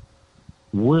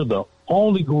 We're the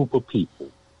only group of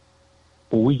people.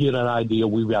 When we get an idea,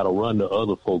 we've got to run to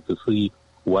other folk to see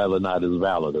whether or not it's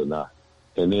valid or not.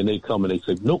 And then they come and they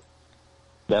say, nope,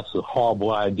 that's a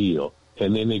horrible idea.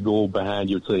 And then they go behind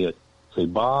you and say,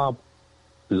 Bob,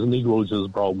 this Negro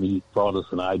just brought us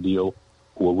an idea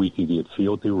where we can get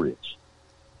filthy rich.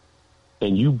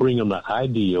 And you bring them the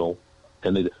ideal,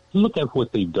 and they look at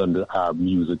what they've done to our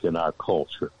music and our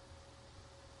culture.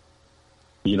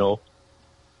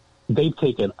 They've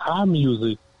taken our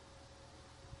music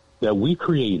that we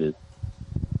created,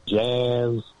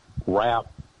 jazz,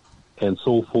 rap, and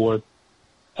so forth,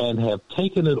 and have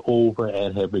taken it over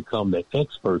and have become the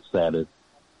experts at it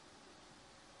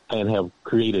and have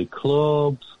created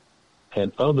clubs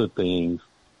and other things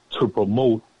to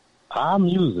promote our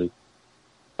music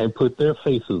and put their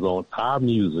faces on our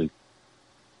music.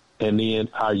 And then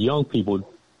our young people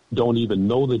don't even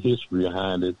know the history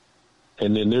behind it.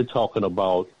 And then they're talking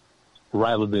about,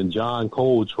 rather than John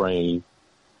Coltrane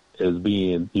as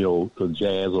being, the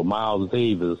jazz, or Miles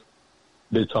Davis,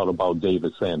 they're talking about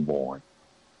David Sanborn.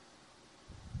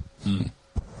 Mm.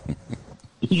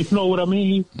 You know what I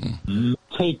mean? Mm-hmm.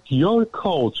 Take your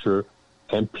culture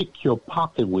and pick your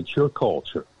pocket with your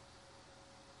culture.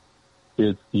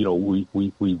 It's,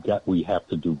 we have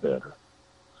to do better.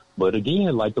 But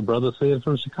again, like the brother said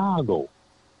from Chicago,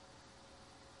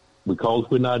 because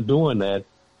we're not doing that,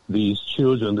 these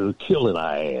children are killing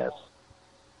our ass.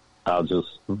 I'll just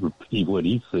repeat what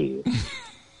he said.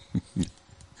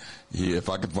 Yeah, if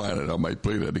I can find it, I might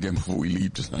play that again before we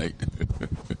leave tonight.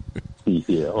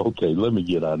 Yeah, okay. Let me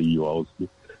get out of you all.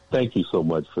 Thank you so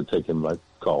much for taking my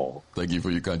call. Thank you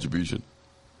for your contribution.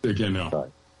 Again now.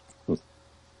 Right.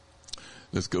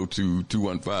 Let's go to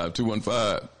 215.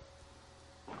 215.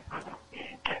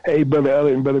 Hey, Brother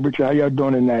Elliott and Brother Richard, how y'all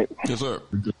doing tonight? Yes, sir.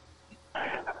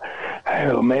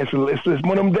 Oh, man, it's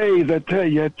one of them days, I tell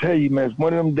you, man. It's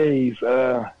one of them days.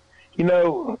 You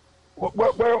know,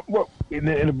 what and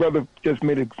the brother just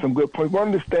made some good points. What I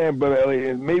understand, Brother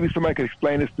Elliott, and maybe somebody can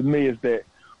explain this to me, is that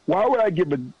why would I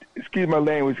give excuse my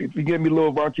language, if you give me a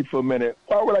little raunchy for a minute,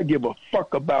 why would I give a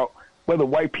fuck about whether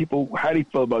white people, how they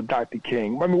feel about Dr.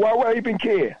 King? I mean, why would I even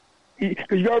care?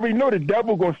 Because you already know the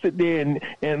devil going to sit there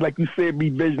and, like you said,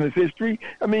 revisionist history.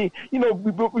 I mean, you know,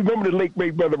 remember the late,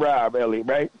 great Brother Rob, Elliott,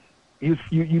 right? You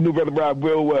knew Brother Rob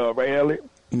real well, right, Elliott?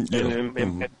 Yeah.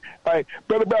 And all right,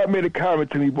 Brother Rob made a comment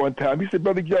to me one time. He said,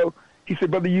 Brother Joe,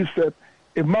 Brother Yusuf,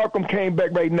 if Malcolm came back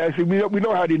right now, he said, we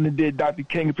know how they did Dr.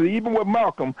 King. So even with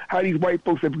Malcolm, how these white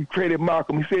folks have created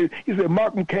Malcolm, he said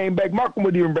Malcolm came back, Malcolm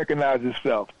wouldn't even recognize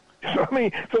himself. So I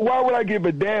mean, so why would I give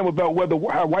a damn about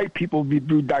how white people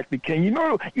view Dr. King? You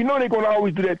know they're going to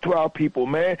always do that to our people,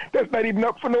 man. That's not even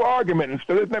up for no argument and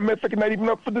stuff. That's not even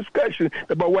up for discussion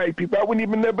about white people. I wouldn't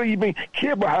never even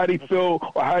care about how they feel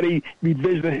or how they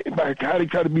revision, how they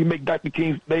try to make Dr.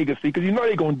 King's legacy, because you know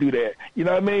they're going to do that. You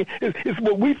know what I mean? It's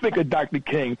what we think of Dr.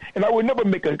 King, and I would never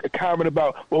make a comment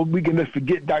about, well, we can just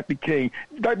forget Dr. King.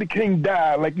 Dr. King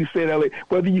died, like you said, Elliot.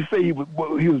 Whether you say he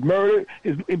was murdered,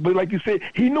 but like you said,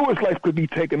 he knew his life could be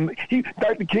taken.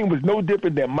 Dr. King was no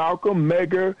different than Malcolm,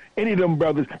 Medgar, any of them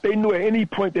brothers. They knew at any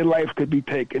point their lives could be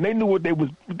taken. They knew what they was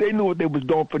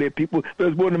doing for their people. They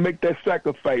was willing to make that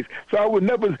sacrifice. So I would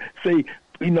never say,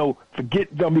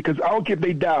 forget them, because I don't care if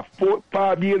they died 4,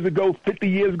 5 years ago, 50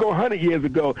 years ago, 100 years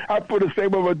ago. I put the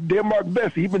same over dear Mark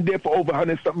Bessie. He's been dead for over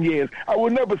 100-something years. I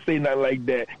would never say nothing like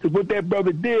that, because what that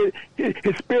brother did, his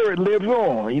spirit lives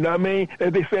on. You know what I mean?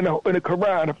 As they say in the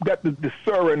Quran, I forgot the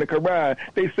surah in the Quran.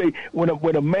 They say when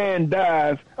a man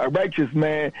dies, a righteous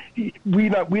man, we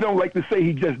don't like to say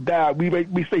he just died.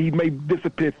 We say he may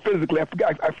disappear physically.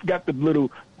 I forgot the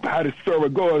little how the surah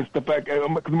goes and stuff like that.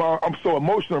 I'm so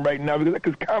emotional right now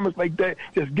because comments like that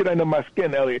just get under my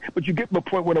skin, Elliot. But you get the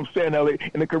point what I'm saying, Elliot.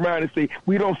 In the Quran, they say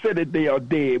we don't say that they are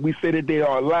dead. We say that they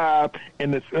are alive,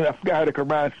 and I forgot how the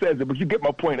Quran says it. But you get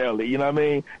my point, Elliot. You know what I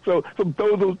mean? So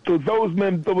those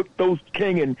men, those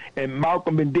King and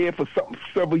Malcolm been dead for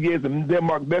several years, and then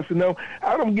Mark Besson, no,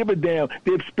 I don't give a damn.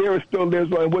 Their spirit still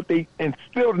lives on, and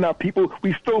still now people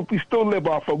we still live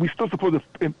off of. We still supposed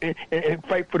to and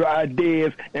fight for the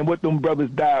ideas and what them brothers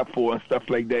died for and stuff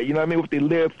like that. You know what I mean? What they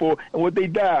lived for and what they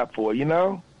died for, you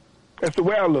know? That's the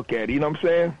way I look at it, you know what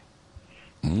I'm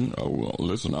saying? Oh, well,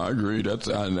 listen, I agree.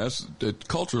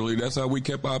 Culturally, that's how we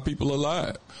kept our people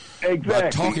alive. Exactly. By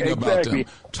talking about them,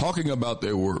 talking about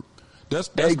their work. That's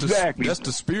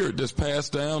the spirit that's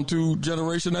passed down to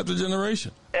generation after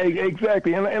generation.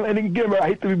 Exactly. And again, I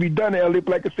hate to be done, Elliot,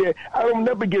 but like I said, I don't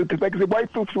never get it, because like I said,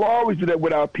 white folks will always do that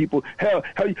with our people. Hell,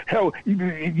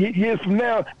 years from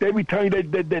now, they be telling you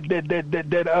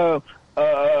that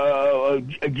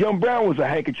Jim Brown was a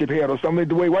handkerchief head or something.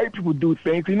 The way white people do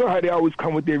things, you know how they always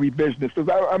come with their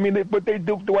revisionists. But they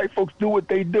do. The white folks do what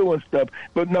they do and stuff.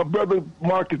 But now, Brother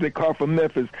Marcus, they call from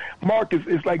Memphis. Marcus,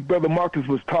 it's like Brother Marcus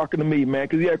was talking to me, man,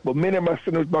 because he asked, well, many of my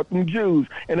sinners about them Jews.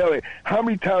 And how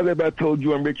many times have I told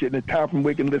you and Richard in the Time from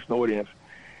Waking Listen audience?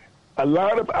 A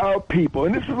lot of our people,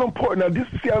 and this is important. Now, this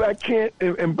is how I can't.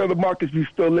 And Brother Marcus, you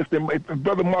still listening? If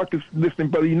Brother Marcus listening,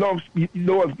 brother, I'm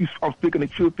speaking the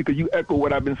truth, because you echo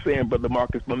what I've been saying, Brother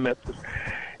Marcus from Memphis.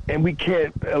 And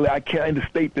I can't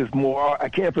understate this more. I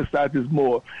can't emphasize this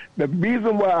more. The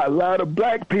reason why a lot of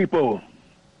black people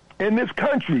in this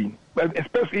country,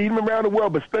 especially even around the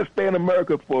world, but especially in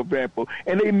America, for example,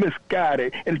 and they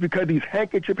misguided. And it's because these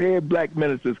handkerchief-head black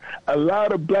ministers, a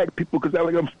lot of black people, because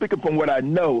I'm speaking from what I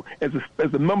know as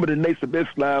a member of the Nation of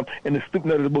Islam and the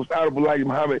student of the most honorable Elijah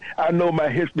Muhammad. I know my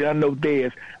history. I know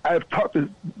theirs. I've talked to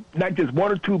not just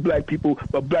one or two black people,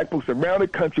 but black folks around the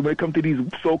country when it comes to these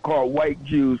so-called white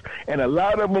Jews. And a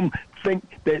lot of them think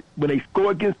that when they go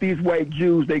against these white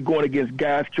Jews, they're going against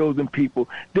God's chosen people.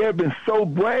 They have been so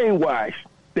brainwashed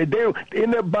that they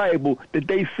in the Bible that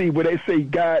they see where they say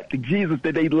God, the Jesus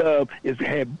that they love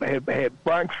had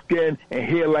bronze skin and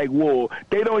hair like wool.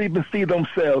 They don't even see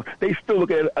themselves. They still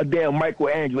look at a damn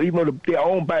Michelangelo, even though their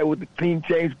own Bible, the King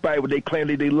James Bible, they claim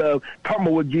that they love. Talking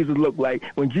about what Jesus looked like.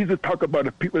 When Jesus talked about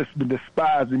the people that's been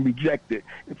despised and rejected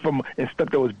and stuff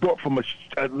that was brought from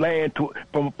a land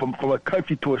from a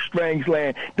country to a strange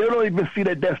land, they don't even see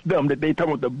that that's them. That they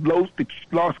talking about the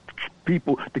lost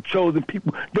people, the chosen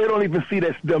people. They don't even see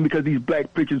that's them because these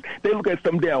black preachers, they look at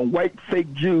some damn white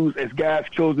fake Jews as God's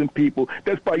chosen people.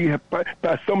 That's why you have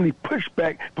by so many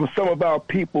pushback from some of our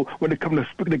people when they come to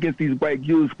speaking against these white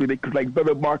Jews, because like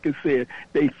Brother Marcus said,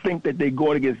 they think that they're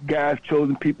going against God's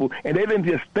chosen people, and they didn't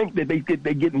just think that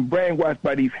they're getting brainwashed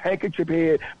by these handkerchief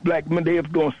head black men. They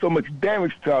have done so much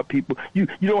damage to our people. You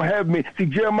don't have me. See,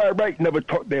 Jeremiah Wright never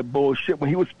taught that bullshit. When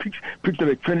he was preaching at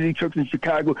the Trinity Church in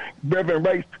Chicago, Reverend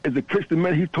Wright is a Christian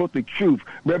man. He taught the truth.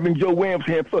 Reverend Joe Williams,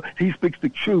 he speaks the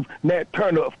truth. Nat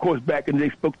Turner, of course, back in the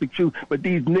day spoke the truth. But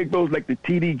these Negroes like the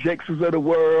T.D. Jacksons of the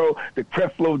world, the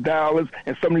Creflo Dollars,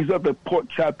 and some of these other pork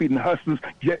chop eating hustlers,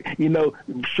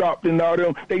 Sharpton and all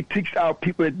them, they teach our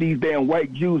people that these damn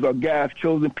white Jews are God's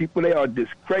chosen people. They are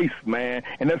disgraced, man.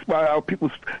 And that's why our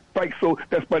people fight so.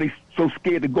 That's why they so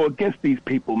scared to go against these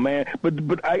people, man.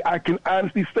 But I can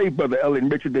honestly say, Brother Elliott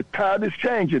and Richard, the tide is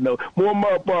changing, though. More and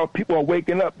more of our people are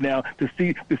waking up now to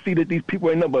see that these people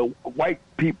ain't nothing but white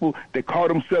people that call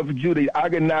themselves Jews. They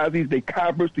Ashkenazis, they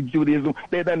converts to Judaism.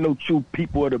 They're not no true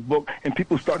people of the book, and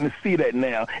people starting to see that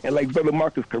now. And like Brother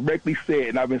Marcus correctly said,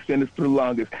 and I've been saying this for the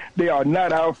longest, they are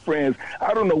not our friends.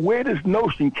 I don't know where this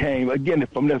notion came, again,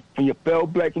 from your fellow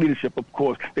black leadership, of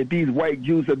course, that these white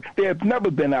Jews, they have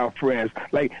never been our friends.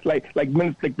 Like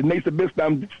the Nation of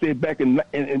Islam said back and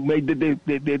they did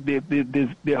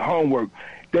their homework.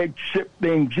 That ship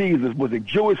named Jesus was a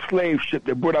Jewish slave ship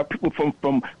that brought our people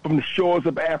from the shores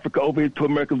of Africa over here to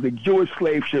America. It was a Jewish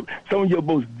slave ship. Some of your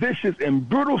most vicious and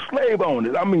brutal slave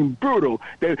owners, I mean brutal,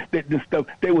 this stuff,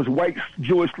 there was white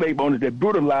Jewish slave owners that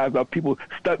brutalized our people,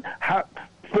 stuck hot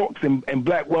forks in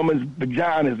black women's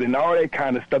vaginas and all that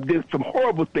kind of stuff. Did some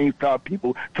horrible things to our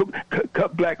people.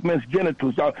 Cut black men's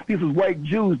genitals out. These was white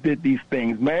Jews did these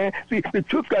things, man. See, the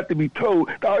truth got to be told.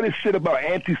 All this shit about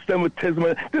anti-Semitism,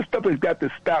 this stuff has got to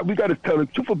stop. We got to tell the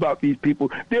truth about these people.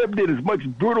 They have did as much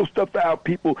brutal stuff to our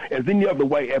people as any other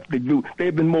white ethnic group.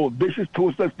 They've been more vicious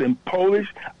towards us than Polish,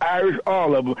 Irish,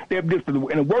 all of them. They have this, and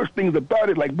the worst things about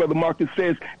it, like Brother Marcus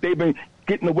says, they've been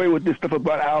getting away with this stuff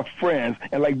about our friends.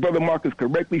 And like Brother Marcus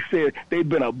correctly said, they've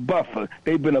been a buffer.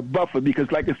 They've been a buffer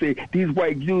because, like I said, these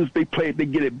white Jews, they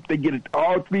get it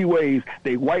all three ways.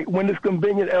 They white when it's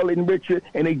convenient, Elliott and Richard,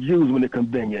 and they Jews when it's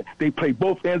convenient. They play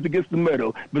both ends against the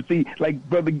middle. But see, like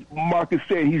Brother Marcus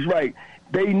said, he's right.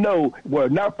 They know, well,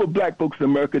 not for black folks in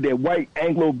America, their white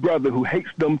Anglo brother who hates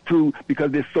them too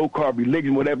because their so-called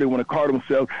religion, whatever they want to call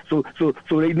themselves. So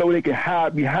they know they can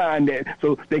hide behind that.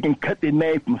 So they can cut their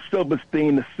name from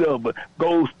Silverstein to Silver,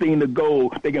 Goldstein to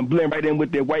Gold. They can blend right in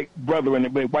with their white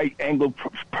brethren, their white Anglo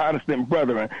Protestant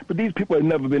brethren. But these people have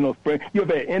never been no friends. You have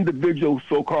had individual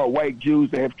so-called white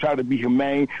Jews that have tried to be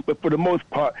humane, but for the most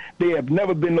part, they have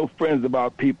never been no friends of our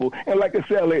people. And like I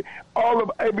said,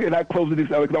 and I close with this,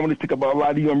 because I want to take about a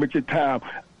lot of you and Richard time.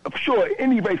 Sure,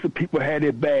 any race of people had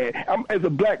it bad. As a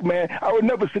black man, I would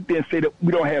never sit there and say that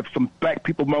we don't have some black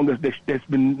people among us that's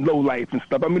been low life and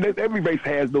stuff. I mean, every race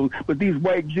has those. But these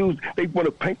white Jews, they want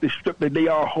to paint the strip that they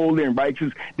are holy and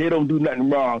righteous. They don't do nothing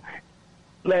wrong.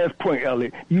 Last point,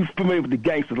 Elliott. You familiar with the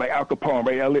gangsters like Al Capone,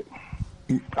 right, Elliott?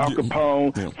 Al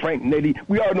Capone, yeah. Frank Nitti.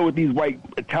 We all know what these white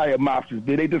Italian mobsters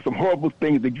did. They did some horrible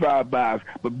things. They drive-bys.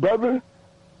 But brother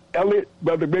Elliott,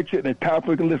 Brother Richard, and Tom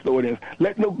Freaking List audience,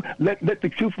 let the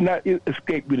truth not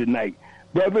escape you tonight.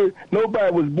 Brother, nobody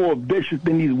was more vicious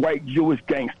than these white Jewish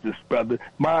gangsters, brother.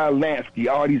 Meyer Lansky,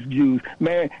 all these Jews.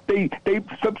 Man, they did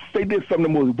some of the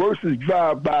most worstest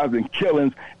drive-bys and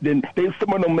killings.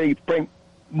 Some of them made Frank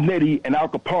Nitti and Al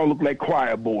Capone look like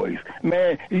choir boys.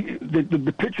 Man,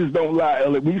 the pictures don't lie,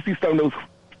 Elliott. When you see some of those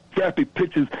graphic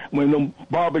pictures when them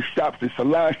barber shops and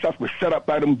salon shops were shut up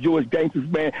by them Jewish gangsters,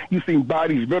 man. You seen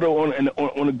bodies riddled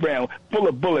on the ground, full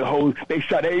of bullet holes. They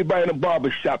shot everybody in the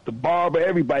barber shop. The barber,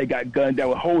 everybody got gunned down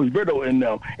with holes riddled in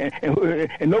them.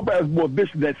 And nobody's more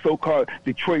vicious than that so-called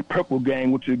Detroit Purple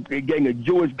Gang, which is a gang of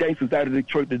Jewish gangsters out of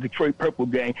Detroit, the Detroit Purple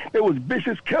Gang. They was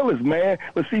vicious killers, man.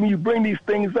 But see, when you bring these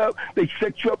things up, they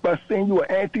set you up by saying you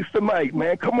an anti-Semite,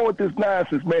 man. Come on with this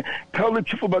nonsense, man. Tell the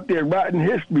truth about their rotten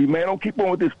history, man. Don't keep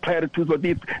on with this platitudes, but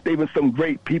they've been some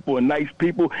great people and nice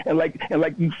people, and like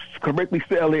you correctly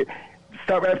said,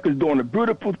 South Africa's doing a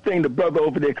beautiful thing, the brother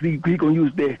over there, because he going to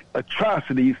use their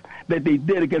atrocities that they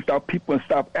did against our people in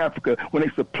South Africa when they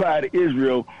supplied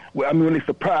Israel, when they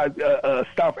supplied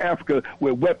South Africa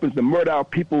with weapons to murder our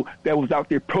people that was out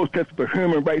there protesting for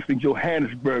human rights in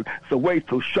Johannesburg,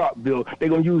 Soweto, Sharpeville. They're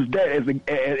going to use that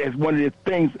as one of their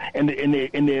things in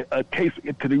their case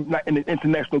in the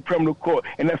International Criminal Court,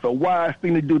 and that's a wise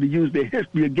thing to do, to use their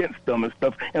history against them and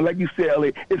stuff. And like you said,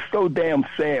 Elliot, it's so damn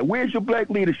sad. Where's your black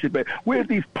leadership at? Where's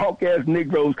these punk ass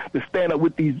Negroes that stand up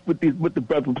with the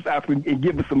brothers of Africa and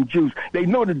give us some juice? They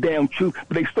know the damn truth,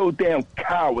 but they so damn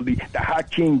cowardly. The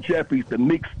Hakeem Jeffries, the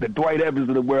Mix, the Dwight Evans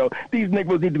of the world. These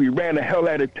Negroes need to be ran the hell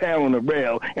out of town on the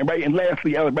rail. And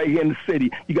lastly, right here in the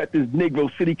city, you got this Negro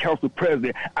city council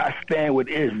president. I stand with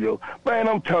Israel. Man,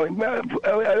 I'm telling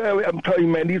you,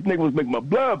 man, these Negroes make my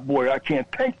blood boil. I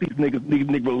can't take these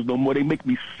Negroes no more. They make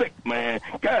me sick, man.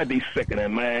 God, they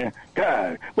sickening, man.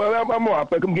 God. Well,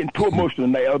 I'm getting too emotional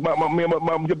now.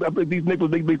 These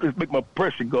Negroes, they make my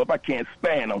pressure go up. I can't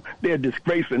stand them. They're a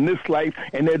disgrace in this life,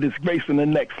 and they're a disgrace in the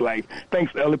next life.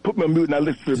 Thanks, Elliot. Put me on mute, and I'll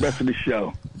listen to the rest of the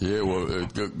show. Yeah, well,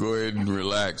 go ahead and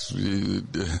relax. Bring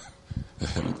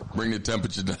the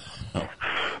temperature down.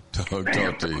 Talk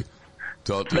to you.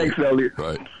 Thanks, Elliot.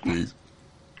 Right, please.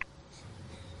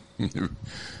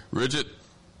 Richard?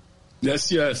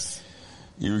 Yes.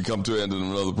 You come to the end of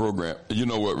another program. You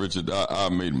know what, Richard? I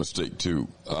made a mistake, too.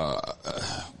 I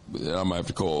might have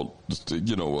to call.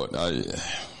 You know what? I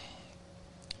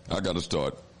got to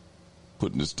start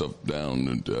putting this stuff down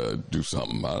and do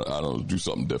something. I don't know, do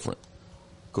something different.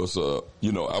 Because, I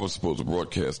was supposed to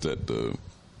broadcast that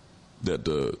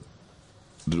the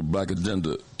Black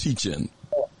Agenda teach-in.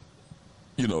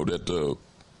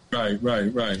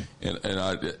 Right. And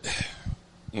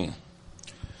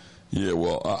yeah,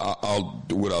 well,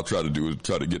 I'll try to do is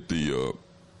try to get the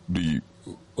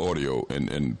audio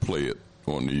and play it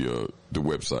on the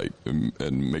website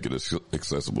and make it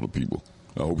accessible to people.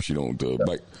 I hope she don't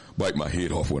bite my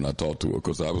head off when I talk to her,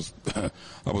 because I was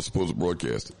supposed to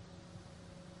broadcast it.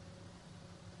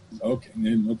 Okay,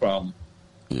 no problem.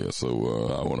 Yeah, so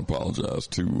I want to apologize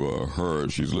to her.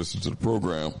 She's listening to the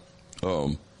program.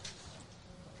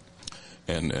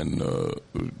 And the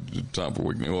Time for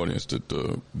Awakening audience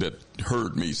that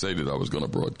heard me say that I was going to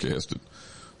broadcast it,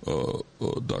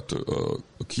 Dr.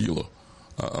 Akila,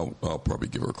 I'll probably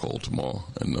give her a call tomorrow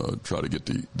and try to get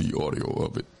the audio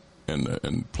of it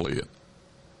and play it,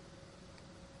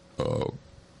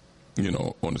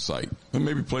 on the site, and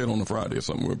maybe play it on a Friday or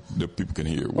something where that people can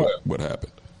hear what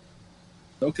happened.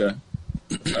 Okay,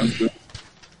 sounds good.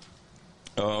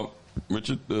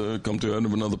 Richard, come to the end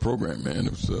of another program, man.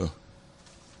 It was.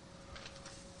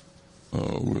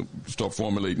 We'll start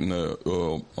formulating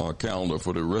our calendar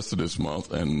for the rest of this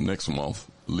month and next month,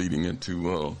 leading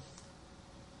into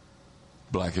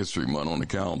Black History Month on the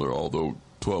calendar, although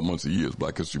 12 months a year is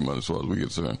Black History Month as far as we're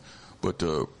concerned. But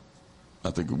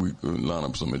I think we line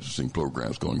up some interesting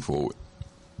programs going forward.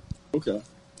 Okay.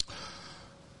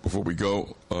 Before we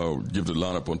go, give the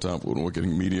lineup on Time for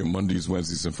Awakening Media, Mondays,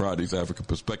 Wednesdays, and Fridays, African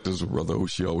Perspectives with Brother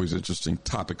Oshie, always interesting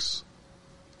topics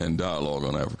and dialogue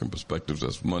on African perspectives.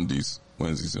 That's Mondays,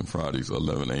 Wednesdays, and Fridays,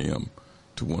 11 a.m.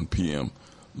 to 1 p.m.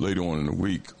 Later on in the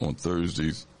week, on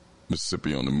Thursdays,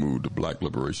 Mississippi on the Move, the Black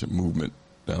Liberation Movement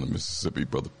down in Mississippi,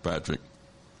 Brother Patrick,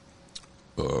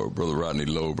 Brother Rodney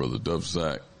Lowe, Brother Dove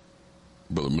Sack,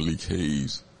 Brother Malik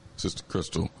Hayes, Sister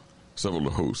Crystal, several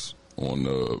of the hosts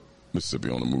on Mississippi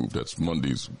on the Move. That's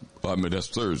that's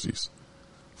Thursdays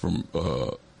from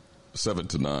 7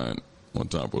 to 9. On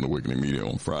Time for an Awakening Media.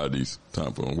 On Fridays,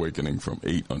 Time for an Awakening from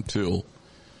 8 until.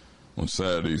 On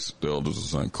Saturdays, the Elders of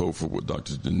St. Kofa with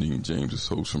Dr. Janine James as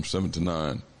host from 7 to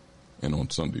 9. And on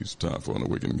Sundays, Time for an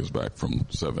Awakening is back from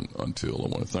 7 until. I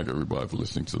want to thank everybody for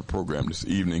listening to the program this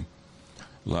evening.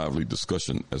 Lively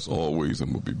discussion as always,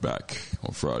 and we'll be back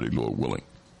on Friday, Lord willing,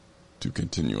 to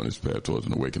continue on this path towards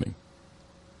an awakening.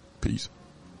 Peace.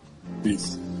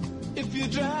 Peace. If you're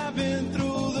driving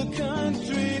through the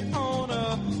country on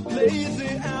a lazy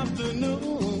afternoon,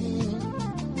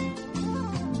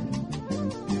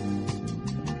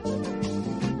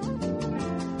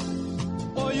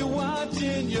 or you're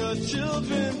watching your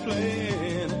children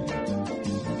playing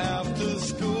after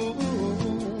school,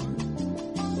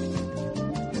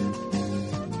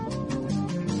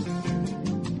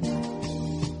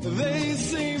 they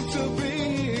seem to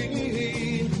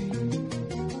be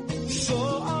so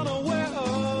unaware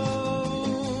of,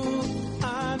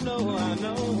 I know,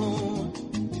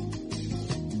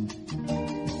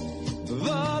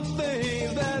 the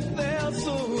things that they'll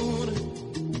soon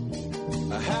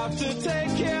have to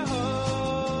take care of.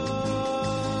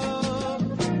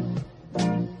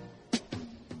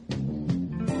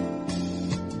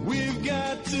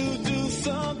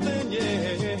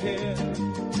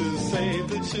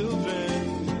 children.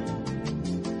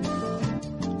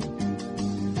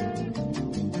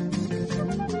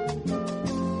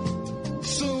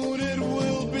 Soon it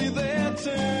will be their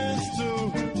turns to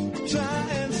try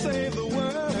and save the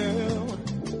world.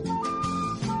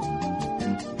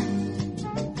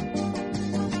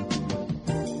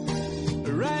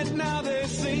 Right now they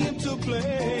seem to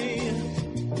play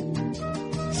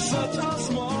such a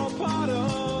small part of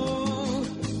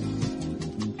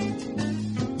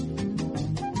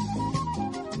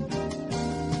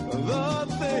the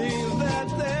things that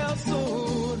they'll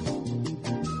soon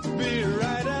be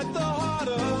right at the heart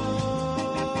of.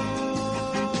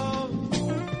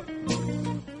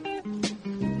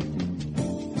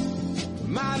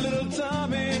 My little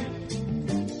Tommy,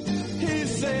 he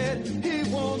said he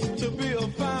wants to be a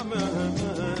fireman.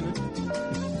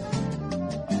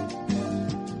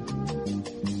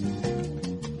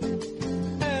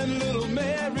 And little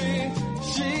Mary,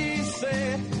 she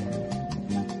said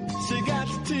she got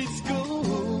to teach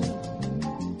school.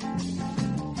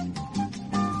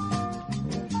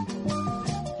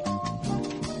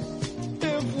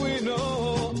 If we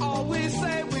know, or we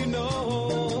say we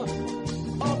know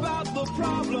about the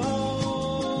problems,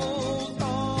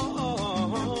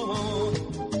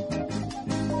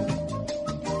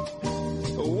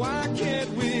 why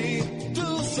can't we do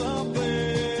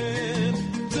something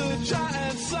to try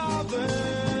and solve them?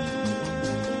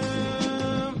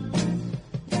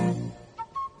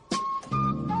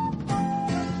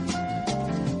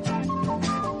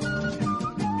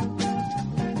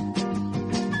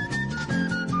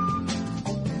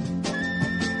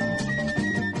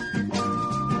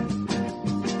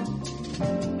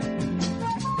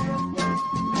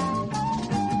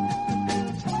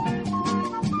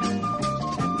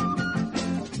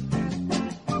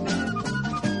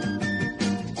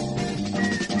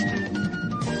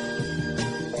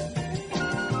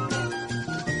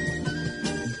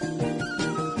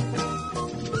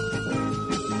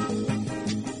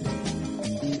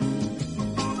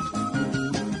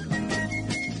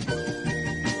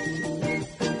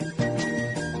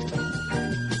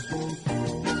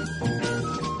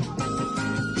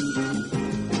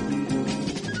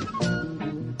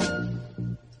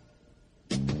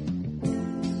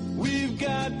 We've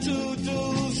got to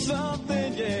do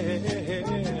something,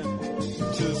 yeah,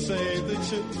 to save the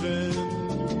children.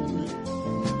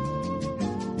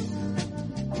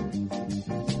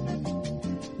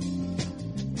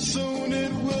 Soon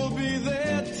it will be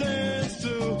their turns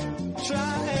to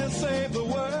try and save the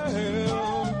world.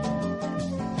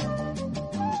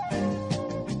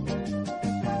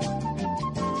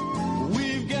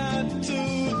 We've got to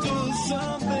do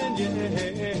something,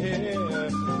 yeah,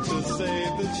 to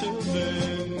save the children.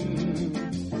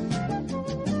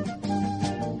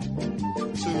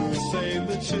 To save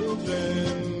the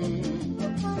children.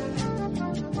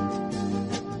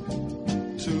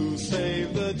 To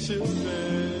save the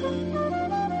children.